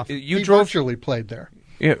 Adonis, you He drove virtually played there.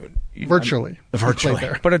 Yeah, Virtually. Virtually.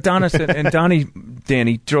 Played there. but Adonis and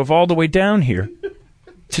Danny drove all the way down here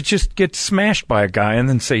to just get smashed by a guy and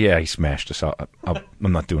then say, "Yeah, he smashed us. I'm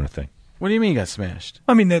not doing a thing." What do you mean you got smashed?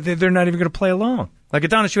 I mean, they're not even going to play along. Like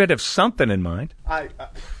Adonis, you had to have something in mind.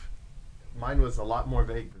 Mine was a lot more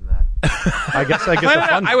vague than that. I guess I get the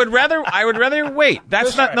fun. I would rather wait.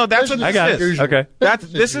 That's not. No, that's what I this got is. it. Okay.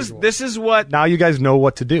 This is what. Now you guys know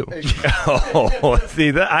what to do. Oh, see,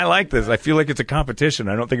 I like this. I feel like it's a competition.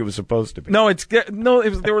 I don't think it was supposed to be. No,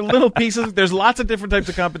 there were little pieces. There's lots of different types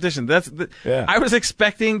of competition. Yeah. I was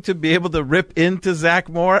expecting to be able to rip into Zach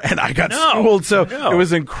Moore, and I got schooled. So it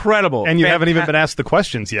was incredible. And you haven't even been asked the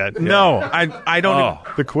questions yet. No, I don't.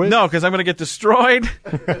 The quiz? No, because I'm going to get destroyed.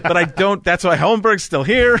 But I don't. That's why Holmberg's still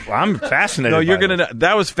here. Well, I'm fascinated. No, you're by going to.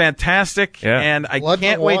 That was fantastic. Yeah. And I Blood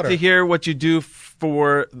can't and wait water. to hear what you do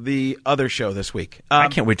for the other show this week. I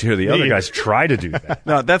can't wait to hear the other guys try to do that.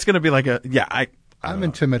 No, that's going to be like a. Yeah, I'm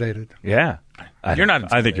intimidated. Yeah. You're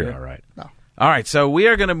not. I think you're intimidated. all right. All right, so we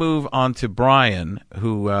are going to move on to Brian,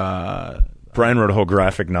 who. Brian wrote a whole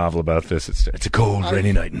graphic novel about this. It's a cold,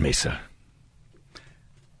 rainy night in Mesa.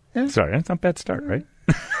 Yeah. Sorry, that's not a bad start, right?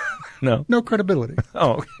 No. No credibility.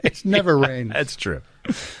 Oh, okay. It's never rained. That's true.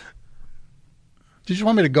 Did you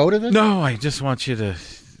want me to go to this? No, I just want you to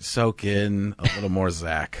soak in a little more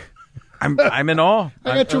Zach. I'm in awe.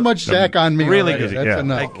 I got too much Zach on me. Really already. good. That's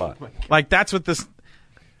enough. Like that's what this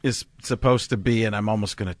is supposed to be, and I'm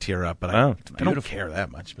almost going to tear up. But I don't care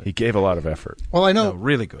that much. But He gave a lot of effort. Well, I know. no,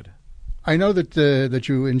 really good. I know that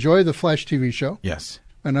you enjoy the Flash TV show Yes,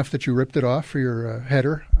 enough that you ripped it off for your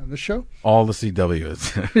header on the show. all the CW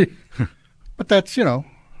is. But that's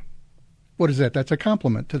what is that? That's a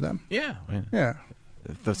compliment to them. Yeah, Yeah.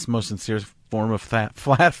 the most sincere form of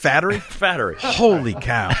flattery. Fattery. Holy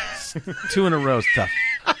cow! 2 in a row is tough.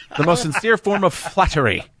 The most sincere form of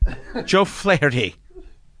flattery. Joe Flaherty.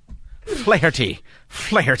 Flaherty.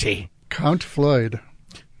 Count Floyd.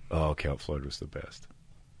 Oh, Count Floyd was the best.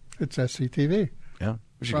 It's SCTV. Yeah,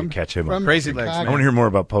 We should catch him from up. Crazy Legs. Chicago. I want to hear more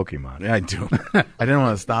about Pokemon. Yeah, I do. I didn't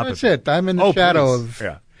want to stop That's it. it. I'm in the shadow please.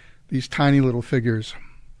 of these tiny little figures.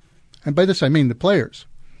 And by this I mean the players.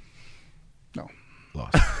 No.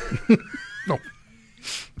 Lost. No.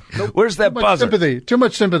 Where's that buzzer? Too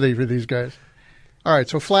much sympathy for these guys. All right,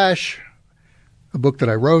 so Flash, a book that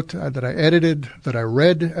I wrote, that I edited, that I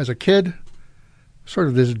read as a kid, sort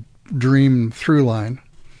of this dream through line,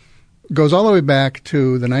 goes all the way back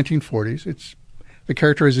to the 1940s. The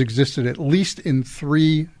character has existed at least in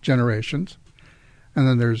 3 generations. And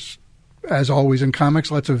then there's, as always in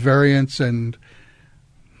comics, lots of variants and,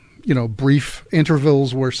 brief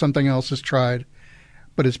intervals where something else is tried.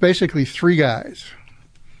 But it's basically 3 guys.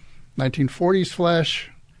 1940s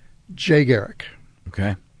Flash, Jay Garrick.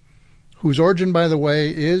 Okay. Whose origin, by the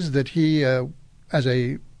way, is that he, as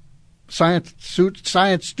a science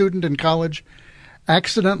student in college,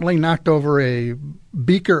 accidentally knocked over a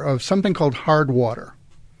beaker of something called hard water,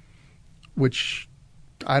 which,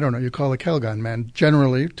 I don't know, you call a Calgon man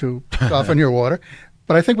generally to soften your water.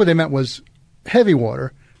 But I think what they meant was heavy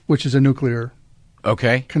water, which is a nuclear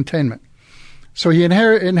containment. So he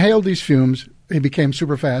inhaled these fumes. He became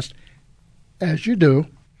super fast, as you do.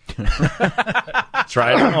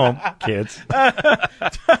 Try it at home, kids.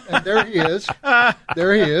 And there he is.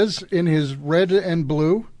 There he is in his red and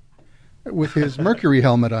blue with his Mercury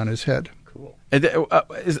helmet on his head. Cool.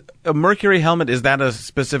 Is a Mercury helmet, is that a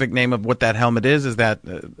specific name of what that helmet is? Is that,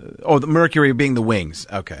 the Mercury being the wings.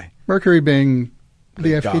 Okay. Mercury being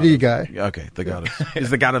the FPD guy. Okay. The god of, is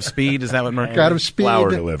the god of speed? Is that what Mercury God of speed. Flower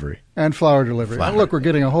delivery. And flower delivery. Flower. Now, look, we're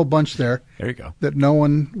getting a whole bunch there. There you go. That no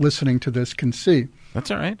one listening to this can see. That's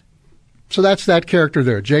all right. So that's that character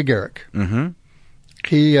there, Jay Garrick. Mm-hmm.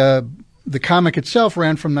 He, the comic itself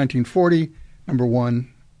ran from 1940, number 1,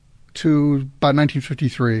 to about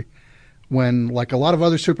 1953, when, like a lot of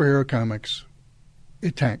other superhero comics,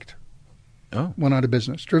 it tanked. Oh. Went out of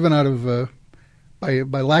business. Driven out of, by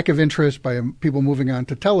lack of interest, by people moving on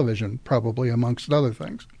to television, probably, amongst other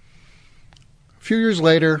things. A few years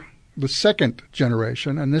later, the second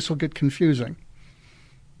generation, and this will get confusing,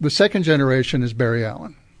 the second generation is Barry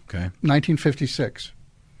Allen. Okay. 1956.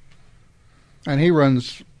 And he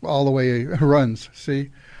runs all the way, runs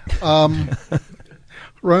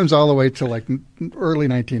all the way to like early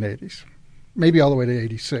 1980s, maybe all the way to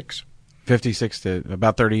 86. 56 to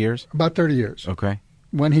about 30 years? About 30 years. Okay.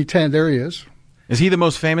 When there he is. Is he the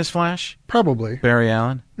most famous Flash? Probably. Barry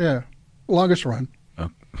Allen? Yeah. Longest run. Oh.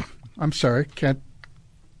 I'm sorry. Can't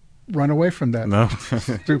run away from that No.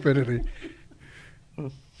 stupidity.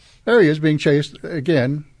 There he is being chased,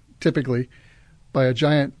 again, typically, by a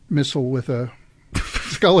giant missile with a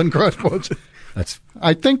skull and crossbones.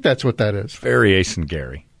 I think that's what that is. Very Ace and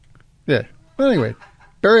Gary. Yeah. But anyway,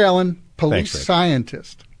 Barry Allen, police Thanks, Rick.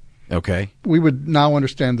 scientist. Okay. We would now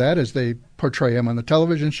understand that as they portray him on the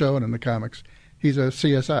television show and in the comics. He's a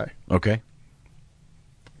CSI. Okay.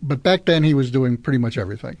 But back then he was doing pretty much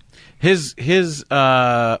everything. His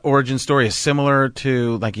origin story is similar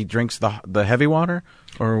to, like, he drinks the heavy water,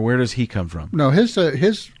 or where does he come from? No,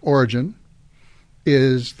 his origin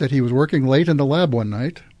is that he was working late in the lab one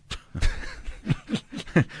night.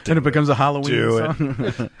 Then it becomes a Halloween Do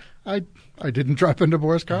song. I didn't drop into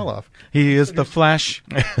Boris Karloff. He is the Flash.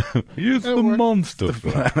 He is the monster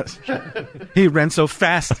Flash. He ran so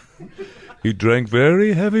fast. He drank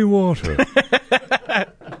very heavy water.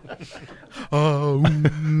 While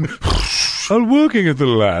working at the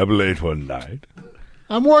lab late one night.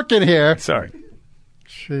 I'm working here. Sorry.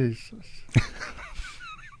 Jesus.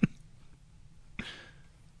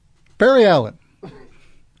 Barry Allen.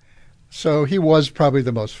 So he was probably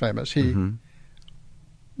the most famous. He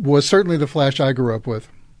was certainly the Flash I grew up with.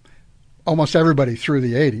 Almost everybody through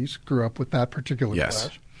the 80s grew up with that particular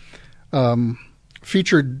Flash.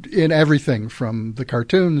 Featured in everything from the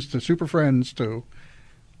cartoons to Super Friends to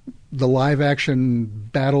the live-action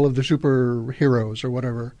Battle of the Superheroes or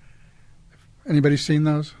whatever. Anybody seen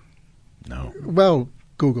those? No. Well,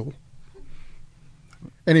 Google.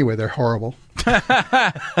 Anyway, they're horrible.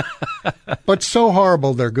 But so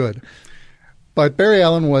horrible, they're good. But Barry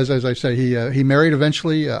Allen was, as I say, he married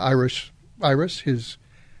eventually Iris, his,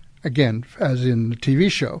 again, as in the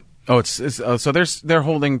TV show. Oh, so they're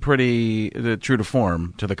holding pretty true to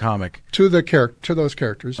form to the comic. To those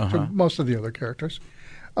characters, to most of the other characters.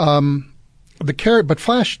 But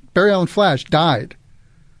Barry Allen Flash died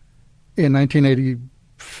in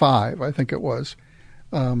 1985, I think it was,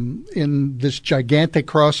 in this gigantic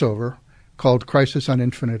crossover called Crisis on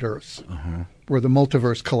Infinite Earths, where the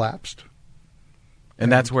multiverse collapsed.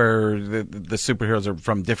 And that's where the superheroes are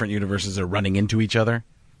from different universes are running into each other?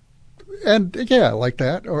 And yeah, like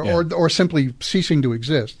that, or simply ceasing to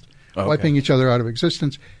exist, wiping each other out of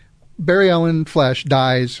existence. Barry Allen Flash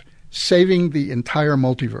dies, saving the entire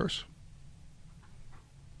multiverse.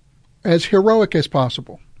 As heroic as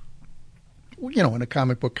possible. You know, in a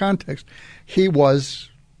comic book context, he was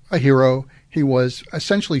a hero. He was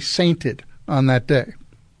essentially sainted on that day.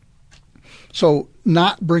 So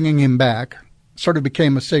not bringing him back sort of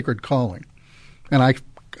became a sacred calling. And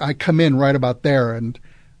I come in right about there, and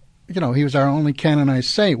you know, he was our only canonized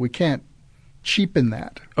saint. We can't cheapen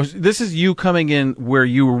that. Oh, this is you coming in where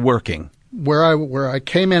you were working. Where I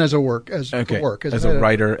came in as a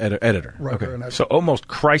writer, editor. Okay. So almost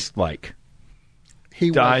Christ-like. He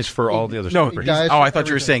dies for all the other superheroes. I thought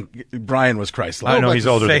you were saying Brian was Christ-like. I know he's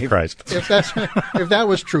older than Christ. If that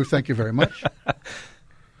was true, thank you very much.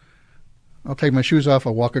 I'll take my shoes off.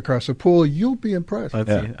 I'll walk across the pool. You'll be impressed.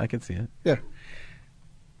 I can see it. Yeah.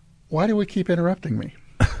 Why do we keep interrupting me?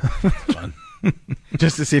 Fun.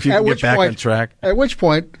 Just to see if you can get back on track. At which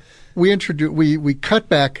point, we cut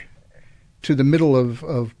back to the middle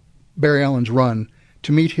of Barry Allen's run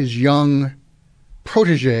to meet his young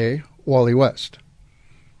protege, Wally West,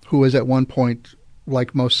 who was at one point,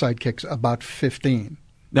 like most sidekicks, about 15.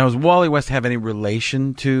 Now, does Wally West have any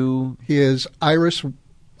relation to? He is Iris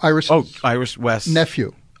West's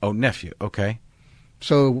nephew. Oh, nephew. Okay.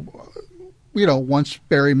 So, you know, once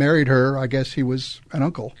Barry married her, I guess he was an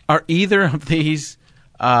uncle. Are either of these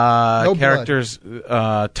characters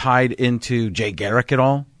tied into Jay Garrick at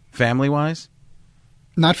all, family-wise?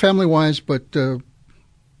 Not family-wise, but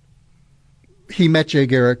he met Jay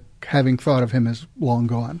Garrick having thought of him as long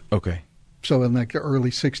gone. Okay. So in like the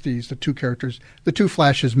early 60s, the two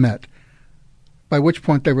Flashes met, by which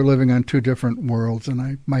point they were living on two different worlds,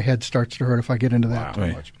 and my head starts to hurt if I get into that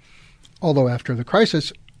too much. Although after the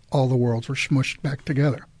crisis, all the worlds were smushed back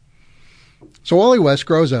together. So Wally West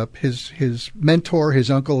grows up. His mentor,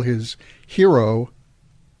 his uncle, his hero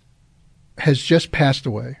has just passed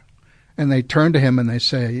away. And they turn to him and they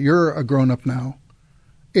say, "You're a grown-up now.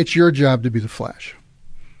 It's your job to be the Flash."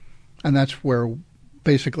 And that's where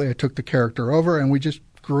basically I took the character over and we just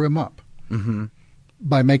grew him up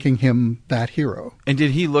by making him that hero. And did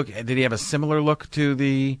he have a similar look to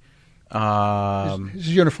the...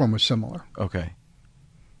 His uniform was similar. Okay.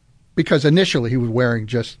 Because initially he was wearing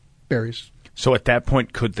just Barry's So at that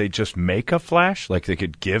point, could they just make a Flash? Like they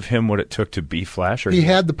could give him what it took to be Flash? Or He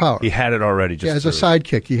had the power. He had it already. Just as a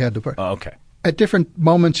sidekick, he had the power. Oh, okay. At different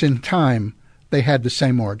moments in time, they had the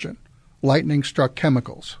same origin. Lightning struck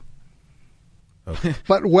chemicals. Okay.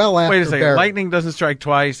 But well after Wait a second. Barry. Lightning doesn't strike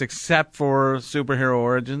twice except for superhero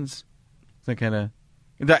origins? That kind of...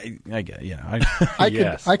 I get, yeah.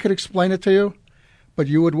 I could explain it to you, but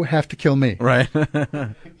you would have to kill me. Right.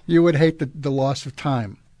 You would hate the loss of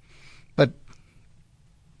time. But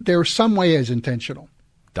there some way is intentional.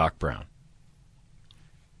 Doc Brown.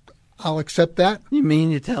 I'll accept that. You mean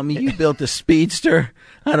you tell me you built a speedster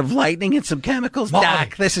out of lightning and some chemicals? Molly.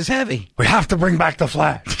 Doc, this is heavy. We have to bring back the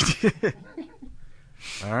Flash.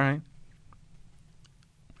 All right.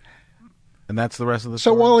 And that's the rest of the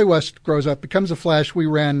So story? Wally West grows up, becomes a Flash. He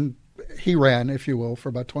ran, if you will, for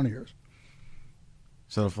about 20 years.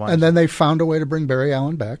 So the Flash... And then they found a way to bring Barry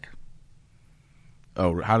Allen back.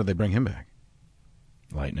 Oh, how did they bring him back?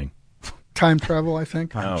 Lightning. Time travel, I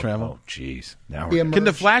think. Time travel. Oh, jeez. Now He we're emerged. Can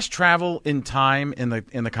the Flash travel in time in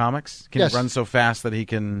the comics? Can Yes. he run so fast that he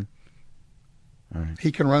can... All right.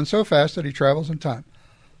 He can run so fast that he travels in time.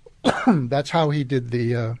 That's how he did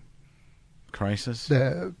the Crisis?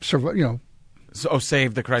 Save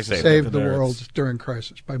the crisis. Save the world during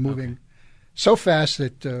crisis by moving so fast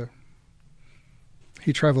that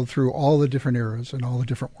he traveled through all the different eras and all the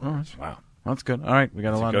different worlds. Wow. That's good. All right, we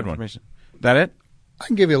got That's a a lot good of one. information. That it? I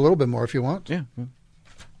can give you a little bit more if you want. Yeah.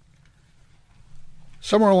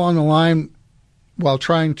 Somewhere along the line, while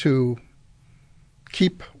trying to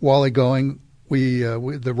keep Wally going, we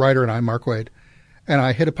the writer and I, Mark Waid, and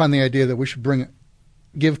I hit upon the idea that we should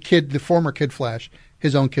give the former Kid Flash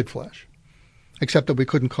his own Kid Flash, except that we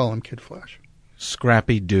couldn't call him Kid Flash.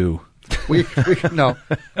 Scrappy Doo. We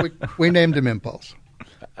named him Impulse.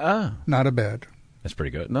 Ah. Not a bad. That's pretty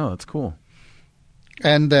good. No, that's cool.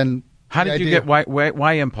 And then How did you get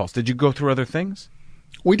why Impulse? Did you go through other things?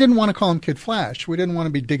 We didn't want to call him Kid Flash. We didn't want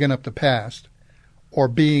to be digging up the past or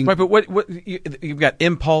being. Right, but what you've got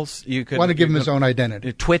Impulse. You could want to give him his own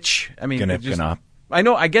identity. Twitch. I mean, Ganop. I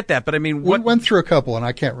know, I get that, but I mean, we went through a couple, and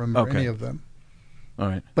I can't remember Okay. any of them. All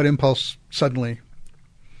right, but Impulse suddenly.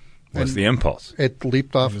 What's the impulse? It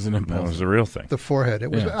leaped off. It was an impulse. That was the real thing. The forehead. It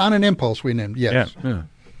was on an impulse we named. Yes. Yeah.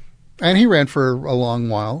 And he ran for a long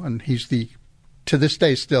while, and he's to this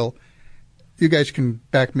day still. You guys can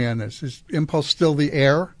back me on this. Is Impulse still the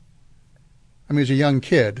heir? I mean, he's a young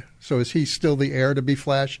kid, so is he still the heir to be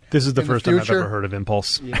Flash? This is the in first time I've future? ever heard of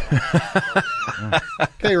Impulse.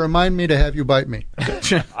 Okay, remind me to have you bite me.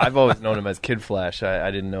 I've always known him as Kid Flash. I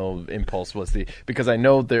didn't know Impulse was because I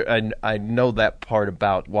know I know that part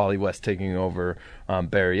about Wally West taking over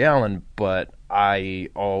Barry Allen, but I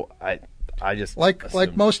just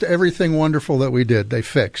like most everything wonderful that we did, they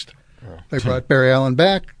fixed. They brought Barry Allen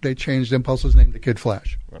back. They changed Impulse's name to Kid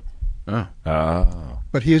Flash.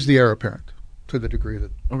 But he is the heir apparent to the degree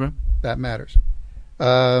that that matters.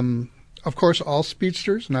 Of course, all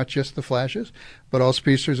speedsters, not just the Flashes, but all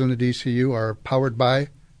speedsters in the DCU are powered by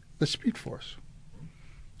the Speed Force,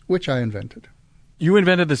 which I invented. You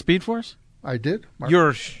invented the Speed Force? I did.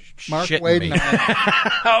 You're Mark shitting Waid me. and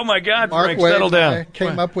I, Oh my God, Mark Frank, Waid settle and I down.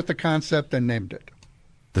 came up with the concept and named it.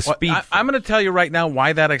 The Well, speed. I'm going to tell you right now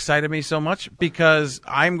why that excited me so much, because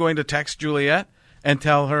I'm going to text Juliet and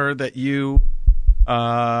tell her that you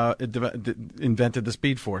invented the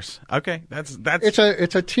Speed Force. Okay, that's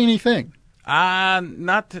It's a teeny thing.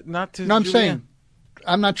 not to. No, I'm Juliet. saying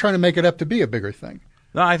I'm not trying to make it up to be a bigger thing.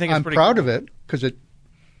 No, I think it's I'm pretty proud cool. of it because it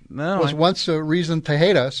No, was once a reason to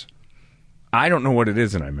hate us. I don't know what it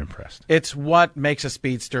is, and I'm impressed. it's what makes a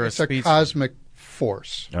speedster It's a a speedster. cosmic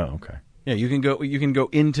force. Oh, okay. Yeah, you can go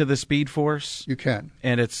into the Speed Force. You can.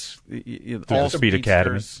 And it's the Speed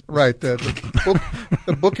Academy. Right.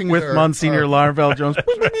 The bookings with are, Monsignor Larvell Jones.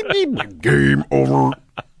 Game over.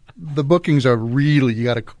 The bookings are really you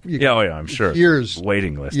got to. Yeah, I'm sure. Years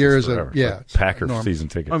Waiting list. Years forever. of yeah. Like Packer enormous. season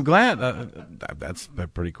tickets. I'm glad. That's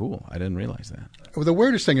pretty cool. I didn't realize that. Well, the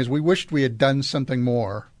weirdest thing is we wished we had done something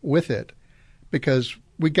more with it because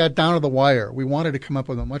we got down to the wire. We wanted to come up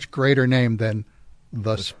with a much greater name than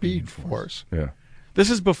the Speed Force. Yeah. This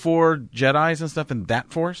is before Jedis and stuff in that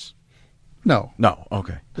force? No.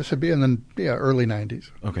 Okay. This would be in the early 90s.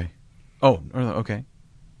 Okay. Oh, okay.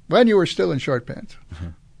 When you were still in short pants.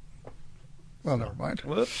 Well, never mind.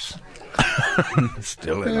 Whoops.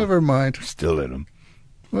 Still in them. Never mind. Still in them.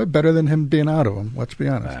 Well, better than him being out of them, let's be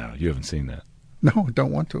honest. Wow, you haven't seen that. No,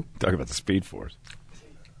 don't want to. Talk about the Speed Force.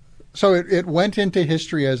 So it went into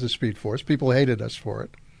history as the Speed Force. People hated us for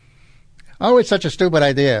it. Oh, it's such a stupid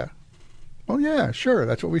idea. Well, yeah, sure.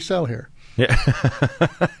 That's what we sell here. Yeah.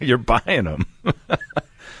 You're buying them.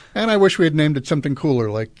 And I wish we had named it something cooler,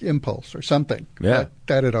 like Impulse or something. Yeah.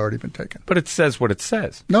 That had already been taken. But it says what it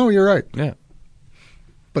says. No, you're right. Yeah.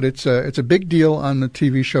 But it's a big deal on the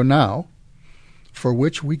TV show now, for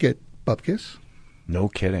which we get bupkis. No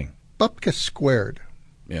kidding. Bupkis squared.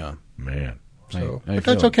 Yeah. Man. So, How you but that's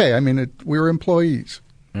feeling? okay. I mean, we're employees.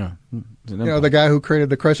 Yeah. You know, the guy who created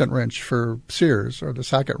the crescent wrench for Sears or the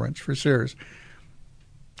socket wrench for Sears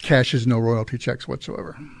cashes no royalty checks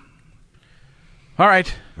whatsoever. All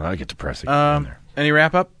right. Well, I get depressing. There. Any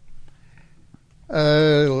wrap up?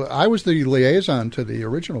 I was the liaison to the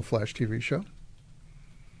original Flash TV show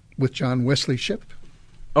with John Wesley Shipp.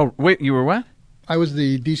 Oh, wait, you were what? I was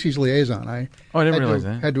the DC's liaison. I didn't had realize to,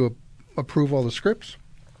 that. Had to approve all the scripts.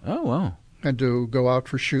 Oh, wow. Had to go out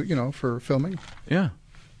for for filming. Yeah.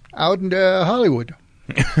 Out in Hollywood.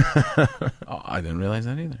 Oh, I didn't realize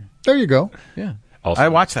that either. There you go. Yeah. Also- I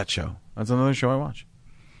watched that show. That's another show I watch.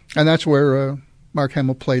 And that's where Mark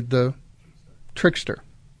Hamill played the trickster.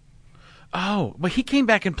 Oh, but he came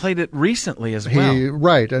back and played it recently as well.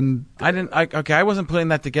 Right, and I wasn't putting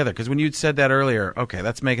that together because when you said that earlier, okay,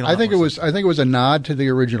 that's making. I think it was a nod to the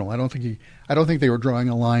original. I don't think they were drawing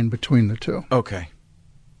a line between the two. Okay.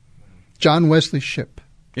 John Wesley Shipp.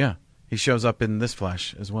 Yeah, he shows up in this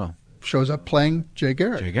Flash as well. Shows up playing Jay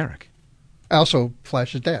Garrick. Jay Garrick. Also,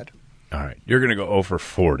 Flash's dad. All right. You're going to go 0 for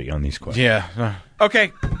 40 on these questions. Yeah.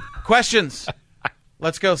 Okay. Questions.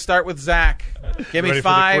 Let's go. Start with Zach. Give me Ready for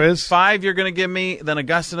the 5. quiz? 5 you're going to give me. Then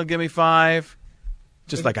Augustyn will give me 5.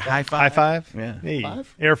 Just like a high five. High five? Yeah. Hey.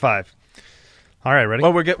 5? Air 5. All right, ready?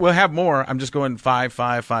 Well, we'll have more. I'm just going 5,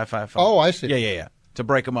 5, 5, 5, 5. Oh, I see. Yeah. To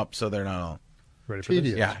break them up so they're not all. Ready for this?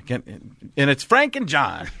 Tedious. Yeah. And it's Frank and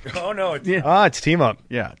John. Oh, no. It's, It's team up.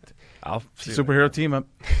 Yeah. I'll see Superhero team up.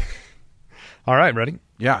 All right, ready?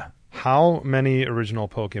 Yeah. How many original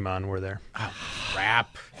Pokemon were there?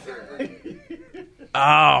 Crap.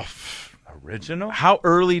 Oh. Original? How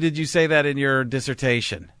early did you say that in your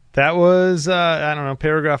dissertation? That was, I don't know,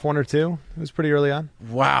 paragraph 1 or 2. It was pretty early on.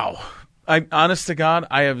 Wow. Honest to God,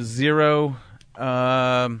 I have 0.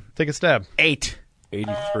 Take a stab. 8.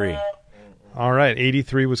 83. All right,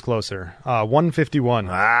 83 was closer. 151.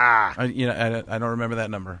 I don't remember that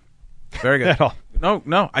number. Very good. At all.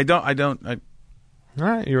 No, I don't. All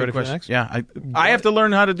right, you ready for the next? Yeah, I have to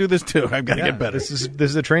learn how to do this too. I've got to get better. This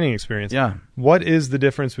is a training experience. Yeah. What is the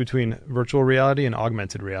difference between virtual reality and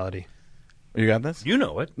augmented reality? You got this? You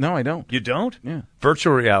know it. No, I don't. You don't? Yeah.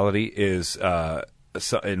 Virtual reality is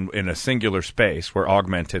in a singular space, where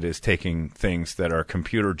augmented is taking things that are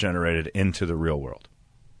computer generated into the real world.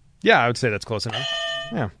 Yeah, I would say that's close enough.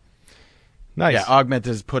 Yeah. Nice. Yeah,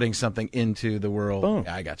 augmented is putting something into the world. Boom.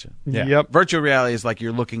 Yeah, I got you. Yeah. Yep. Virtual reality is like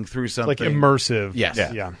you're looking through something. Like immersive. Yes.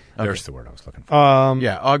 Yeah. There's the word I was looking for.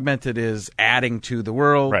 Yeah, augmented is adding to the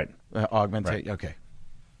world. Right. Augmented. Right. Okay.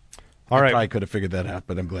 All right. I probably could have figured that out,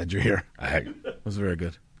 but I'm glad you're here. That was very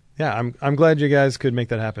good. Yeah, I'm glad you guys could make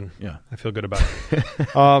that happen. Yeah. I feel good about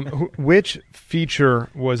it. Which feature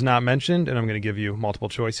was not mentioned? And I'm going to give you multiple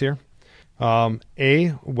choice here.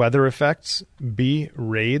 A, weather effects. B,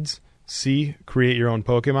 raids. C, create your own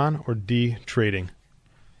Pokemon. Or D, trading.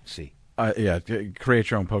 C. Yeah,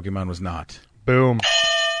 create your own Pokemon was not. Boom.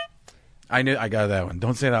 I got that one.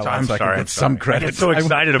 Don't say that. I'm so I sorry. can get some credit. I get so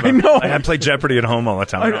excited about it. I play Jeopardy at home all the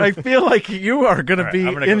time. I feel like you are going to be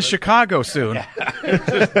I'm gonna in go Chicago soon.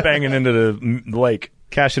 Just banging into the lake.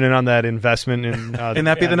 Cashing in on that investment in. Can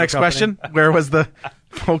that be the next question? Where was the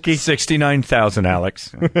Pokey? 69,000,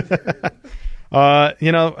 Alex.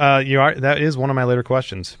 That is one of my later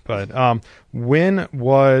questions. But when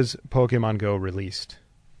was Pokemon Go released?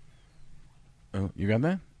 Oh, you got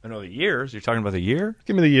that? I know the years. You're talking about the year?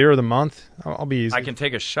 Give me the year or the month. I'll be easy. I can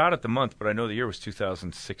take a shot at the month, but I know the year was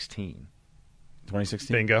 2016.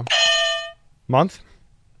 2016. Bingo. Month?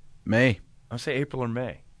 May. I'll say April or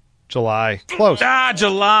May. July. Close.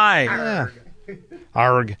 July. Yeah.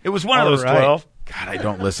 Arg. It was one of those All right. 12. God, I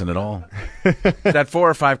don't listen at all. Is that 4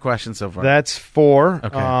 or 5 questions so far? That's 4.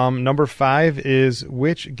 Okay. Number 5 is,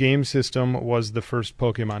 which game system was the first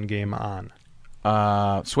Pokemon game on?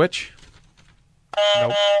 Switch?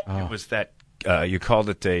 Nope. It was that, you called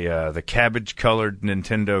it the cabbage-colored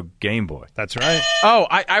Nintendo Game Boy. That's right. Oh,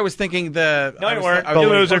 I was thinking No, you weren't. I was You thinking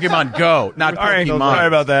loser. Pokemon Go, not All right, Pokemon. sorry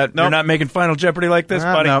about that. Nope. You're not making Final Jeopardy like this,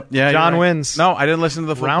 buddy. No. Yeah, John you're right. wins. No, I didn't listen to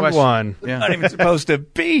the full Round question. 1. Yeah. Not even supposed to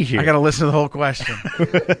be here. I got to listen to the whole question.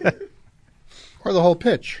 Or the whole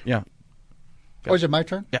pitch. Yeah. Oh, is it my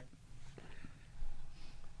turn? Yeah.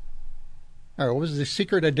 All right, what was the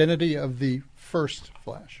secret identity of the first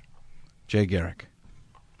Flash? Jay Garrick.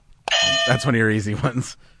 That's one of your easy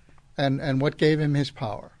ones. And what gave him his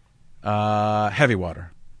power? Heavy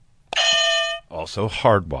water. Also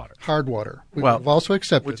hard water. Hard water. We Well, have also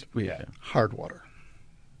accepted Yeah. hard water.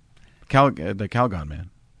 The Calgon man.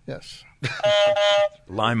 Yes.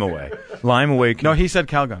 Lime away. Lime away. No, he said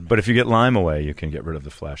Calgon man. But if you get lime away, you can get rid of the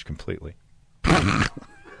flash completely.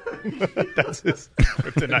 That's his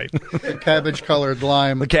tonight. Cabbage-colored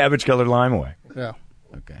lime. The cabbage-colored lime away. Yeah.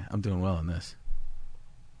 Okay, I'm doing well on this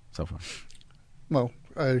so far. Well,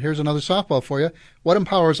 here's another softball for you. What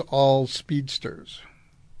empowers all speedsters?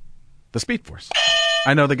 The Speed Force.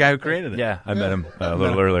 I know the guy who created it. Yeah, I met him a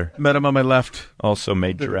little earlier. Met him on my left. Also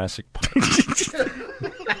made Jurassic Park. He's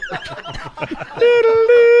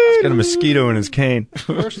got a mosquito in his cane.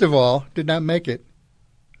 First of all, did not make it.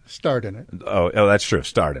 Starred in it. Oh, that's true.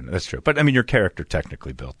 Starred in it. That's true. But, I mean, your character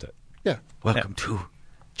technically built it. Yeah. Welcome to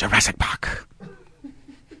Jurassic Park.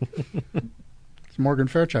 It's Morgan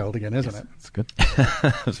Fairchild again, isn't it? It's good.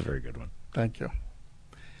 That's a very good one. Thank you.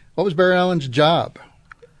 What was Barry Allen's job?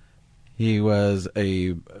 He was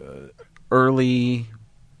a early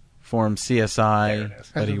form CSI.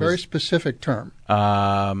 Has a very specific term.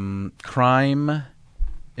 Crime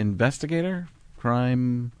investigator?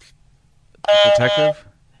 Crime detective?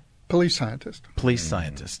 Police scientist. Police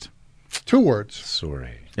scientist. 2 words.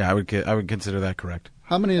 Sorry. Yeah, I would consider that correct.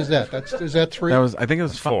 How many is that? Is that 3? I think it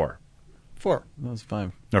was 4. 4. That was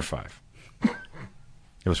 5. Or 5.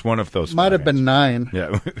 It was one of those. Might have been 9.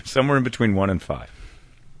 Yeah, somewhere in between 1 and 5.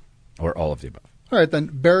 Or all of the above. All right, then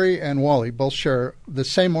Barry and Wally both share the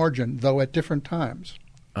same origin, though at different times.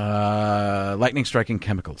 Lightning striking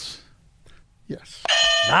chemicals. Yes.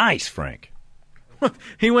 Nice, Frank.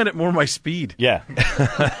 He went at more my speed. Yeah.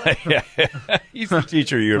 Yeah. He's the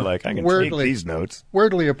teacher. You're like, I can take these notes.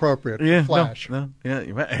 Weirdly appropriate. Yeah. Flash. No,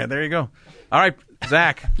 yeah, there you go. All right,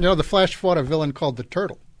 Zach. You know, the Flash fought a villain called the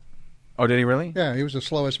Turtle. Oh, did he really? Yeah, he was the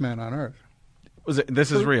slowest man on Earth.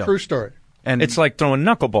 This is real. True story. And it's like throwing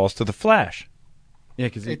knuckleballs to the Flash. Yeah,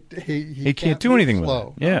 because he can't do anything with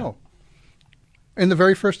it. Yeah. No. In the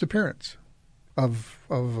very first appearance of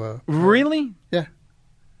really? Yeah.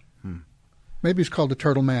 Maybe he's called the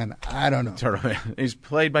Turtle Man. I don't know. Turtle Man. He's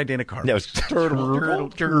played by Dana Carvey. That was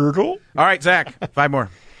Turtle. All right, Zach. 5 more.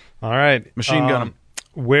 All right. Machine gun him.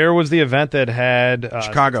 Where was the event that had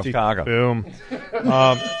Chicago? Boom.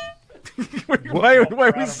 Why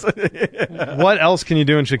was What else can you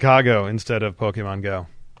do in Chicago instead of Pokemon Go?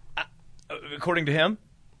 According to him?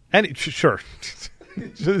 Sure.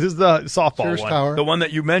 This is the softball Sears one. Tower. The one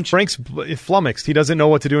that you mentioned. Frank's flummoxed. He doesn't know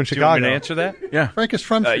what to do in Do you want Chicago. me to answer that? Yeah. Frank is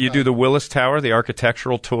from Chicago. You do the Willis Tower, the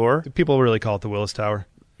architectural tour. People really call it the Willis Tower.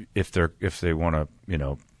 If they want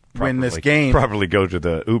to, win this game, probably go to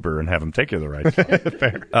the Uber and have them take you the right.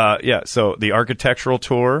 Fair. Yeah. So the architectural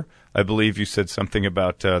tour. I believe you said something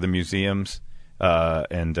about the museums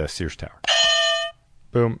and Sears Tower.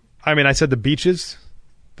 Boom. I mean, I said the beaches,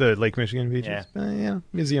 the Lake Michigan beaches. Yeah. Yeah.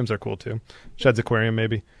 Museums are cool too. Shed's Aquarium,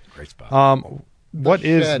 maybe. Great spot. What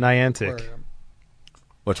is Shed Niantic? Aquarium.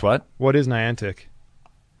 What's what? What is Niantic?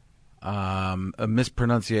 A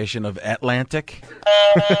mispronunciation of Atlantic.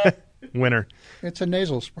 Winner. It's a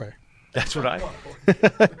nasal spray. That's what I.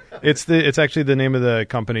 It's actually the name of the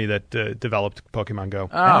company that developed Pokemon Go.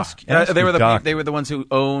 They were the ones who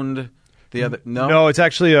owned the other. No, it's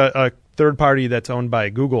actually a third party that's owned by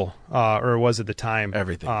Google, or was at the time.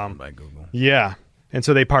 Everything owned by Google. Yeah, and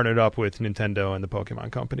so they partnered up with Nintendo and the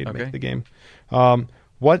Pokemon Company to make the game.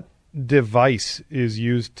 What device is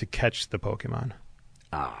used to catch the Pokemon?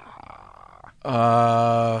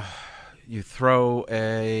 You throw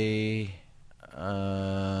a.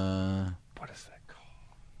 What is that called?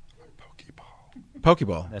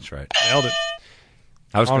 Pokeball. That's right. Nailed it.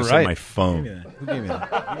 I was going to say right. my phone. Who gave me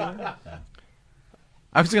that?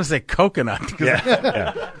 I was going to say coconut.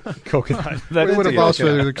 Yeah. Coconut. We would have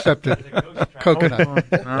also accepted coconut.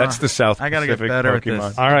 That's the South I gotta get Pacific better at Pokemon.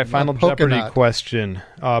 this. All right, final Jeopardy Coconut. question.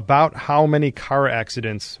 About how many car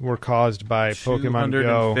accidents were caused by Pokemon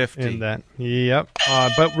Go 250. in that? Yep.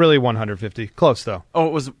 But really 150. Close, though. Oh,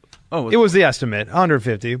 it was. It was the estimate,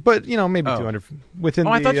 150. But, maybe 200 within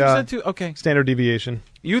I the thought you said two. Okay. standard deviation.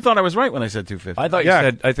 You thought I was right when I said 250. I thought Yeah.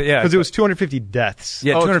 you said. Because it was 250 deaths.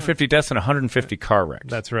 Yeah, 250 deaths and 150 car wrecks.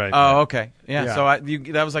 That's right. Oh, okay. Yeah. Yeah. So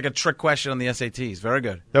that was like a trick question on the SATs. Very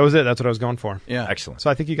good. That was it. That's what I was going for. Yeah. Excellent. So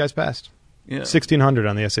I think you guys passed. Yeah. 1,600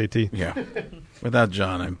 on the SAT. Yeah. Without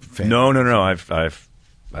John, I'm failing. No.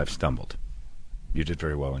 I've stumbled. You did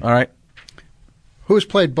very well. All right. Who's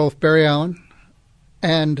played both Barry Allen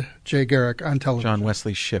and Jay Garrick on television? John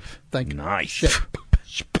Wesley Schiff. Thank you. Nice. Ship.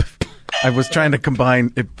 I was trying to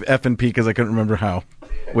combine F and P because I couldn't remember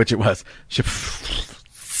which it was.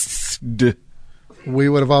 We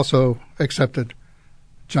would have also accepted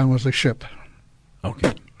John Wesley Ship.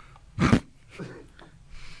 Okay.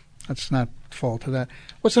 Let's not fall to that.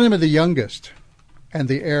 What's the name of the youngest and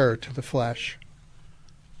the heir to the Flash?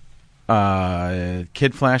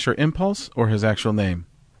 Kid Flash or Impulse, or his actual name?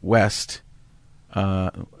 West. I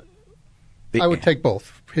would take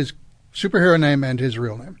both. His superhero name and his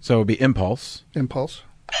real name. So it would be Impulse. Impulse.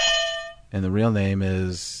 And the real name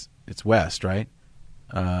is, it's West, right?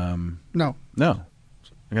 No. No.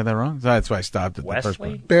 I got that wrong? That's why I stopped at the first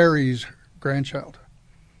part. Barry's grandchild.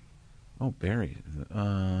 Oh, Barry.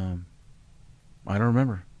 I don't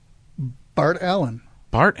remember. Bart Allen.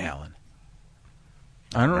 Bart Allen.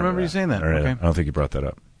 I don't remember you saying that. Right. Okay. I don't think you brought that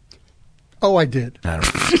up. Oh, I did. I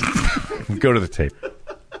don't Go to the tape.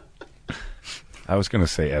 I was going to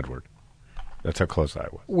say Edward. That's how close I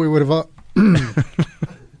was. We would have...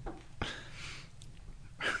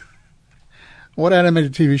 What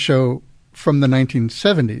animated TV show from the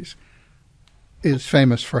 1970s is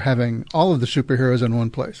famous for having all of the superheroes in one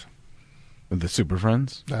place? The Super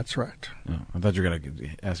Friends? That's right. Oh, I thought you were going to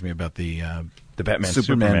ask me about the Batman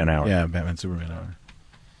Superman hour. Yeah, Batman Superman hour.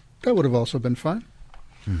 That would have also been fine.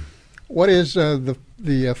 What is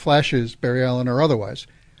the Flash's, Barry Allen or otherwise,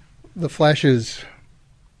 the Flash's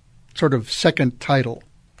sort of second title?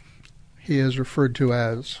 He is referred to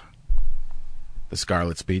as... The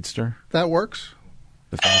Scarlet Speedster. That works.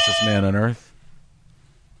 The fastest man on Earth.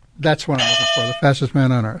 That's what I'm looking for, the fastest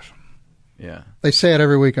man on Earth. Yeah. They say it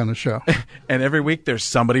every week on the show. And every week there's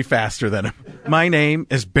somebody faster than him. My name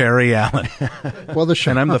is Barry Allen. Well, the show.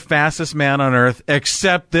 And I'm the fastest man on Earth,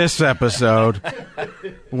 except this episode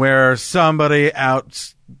where somebody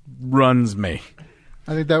outruns me.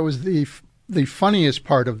 I think that was the funniest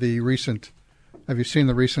part of the recent... Have you seen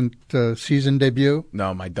the recent season debut?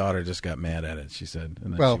 No, my daughter just got mad at it, she said.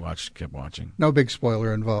 And then she kept watching. No big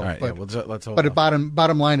spoiler involved. All right, but, let's hold But on.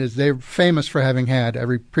 bottom line is they're famous for having had,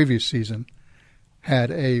 every previous season,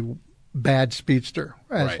 had a bad speedster.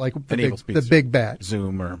 As Right. like the big bad.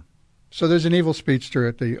 Zoom or... So there's an evil speedster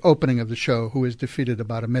at the opening of the show who is defeated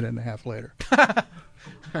about a minute and a half later.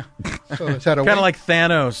 So it's had a kind of like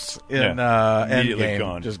Thanos in Immediately Endgame,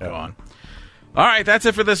 gone. just gone. All right, that's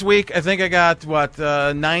it for this week. I think I got,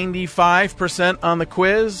 95% on the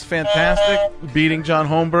quiz. Fantastic. Beating John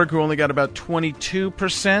Holmberg, who only got about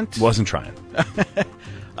 22%. Wasn't trying.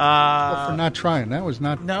 Well, for not trying. That was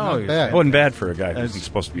not bad. It wasn't bad for a guy who wasn't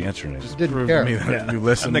supposed to be answering it. Just didn't care. You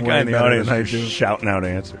listen I'm the guy in the way better audience than I who's do. shouting out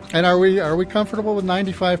answers. And are we comfortable with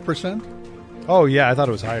 95%? Oh, yeah, I thought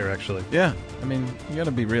it was higher, actually. Yeah, I mean, you got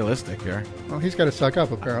to be realistic here. Well, he's got to suck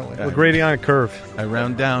up, apparently. We're grading on a curve. I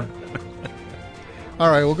round down. All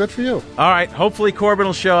right, well, good for you. All right, hopefully Corbin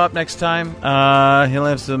will show up next time. He'll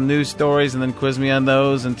have some news stories and then quiz me on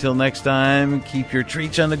those. Until next time, keep your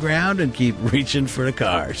treats on the ground and keep reaching for the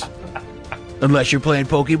cars. Unless you're playing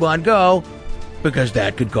Pokemon Go, because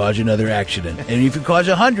that could cause another accident. And if you cause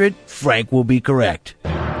 100, Frank will be correct.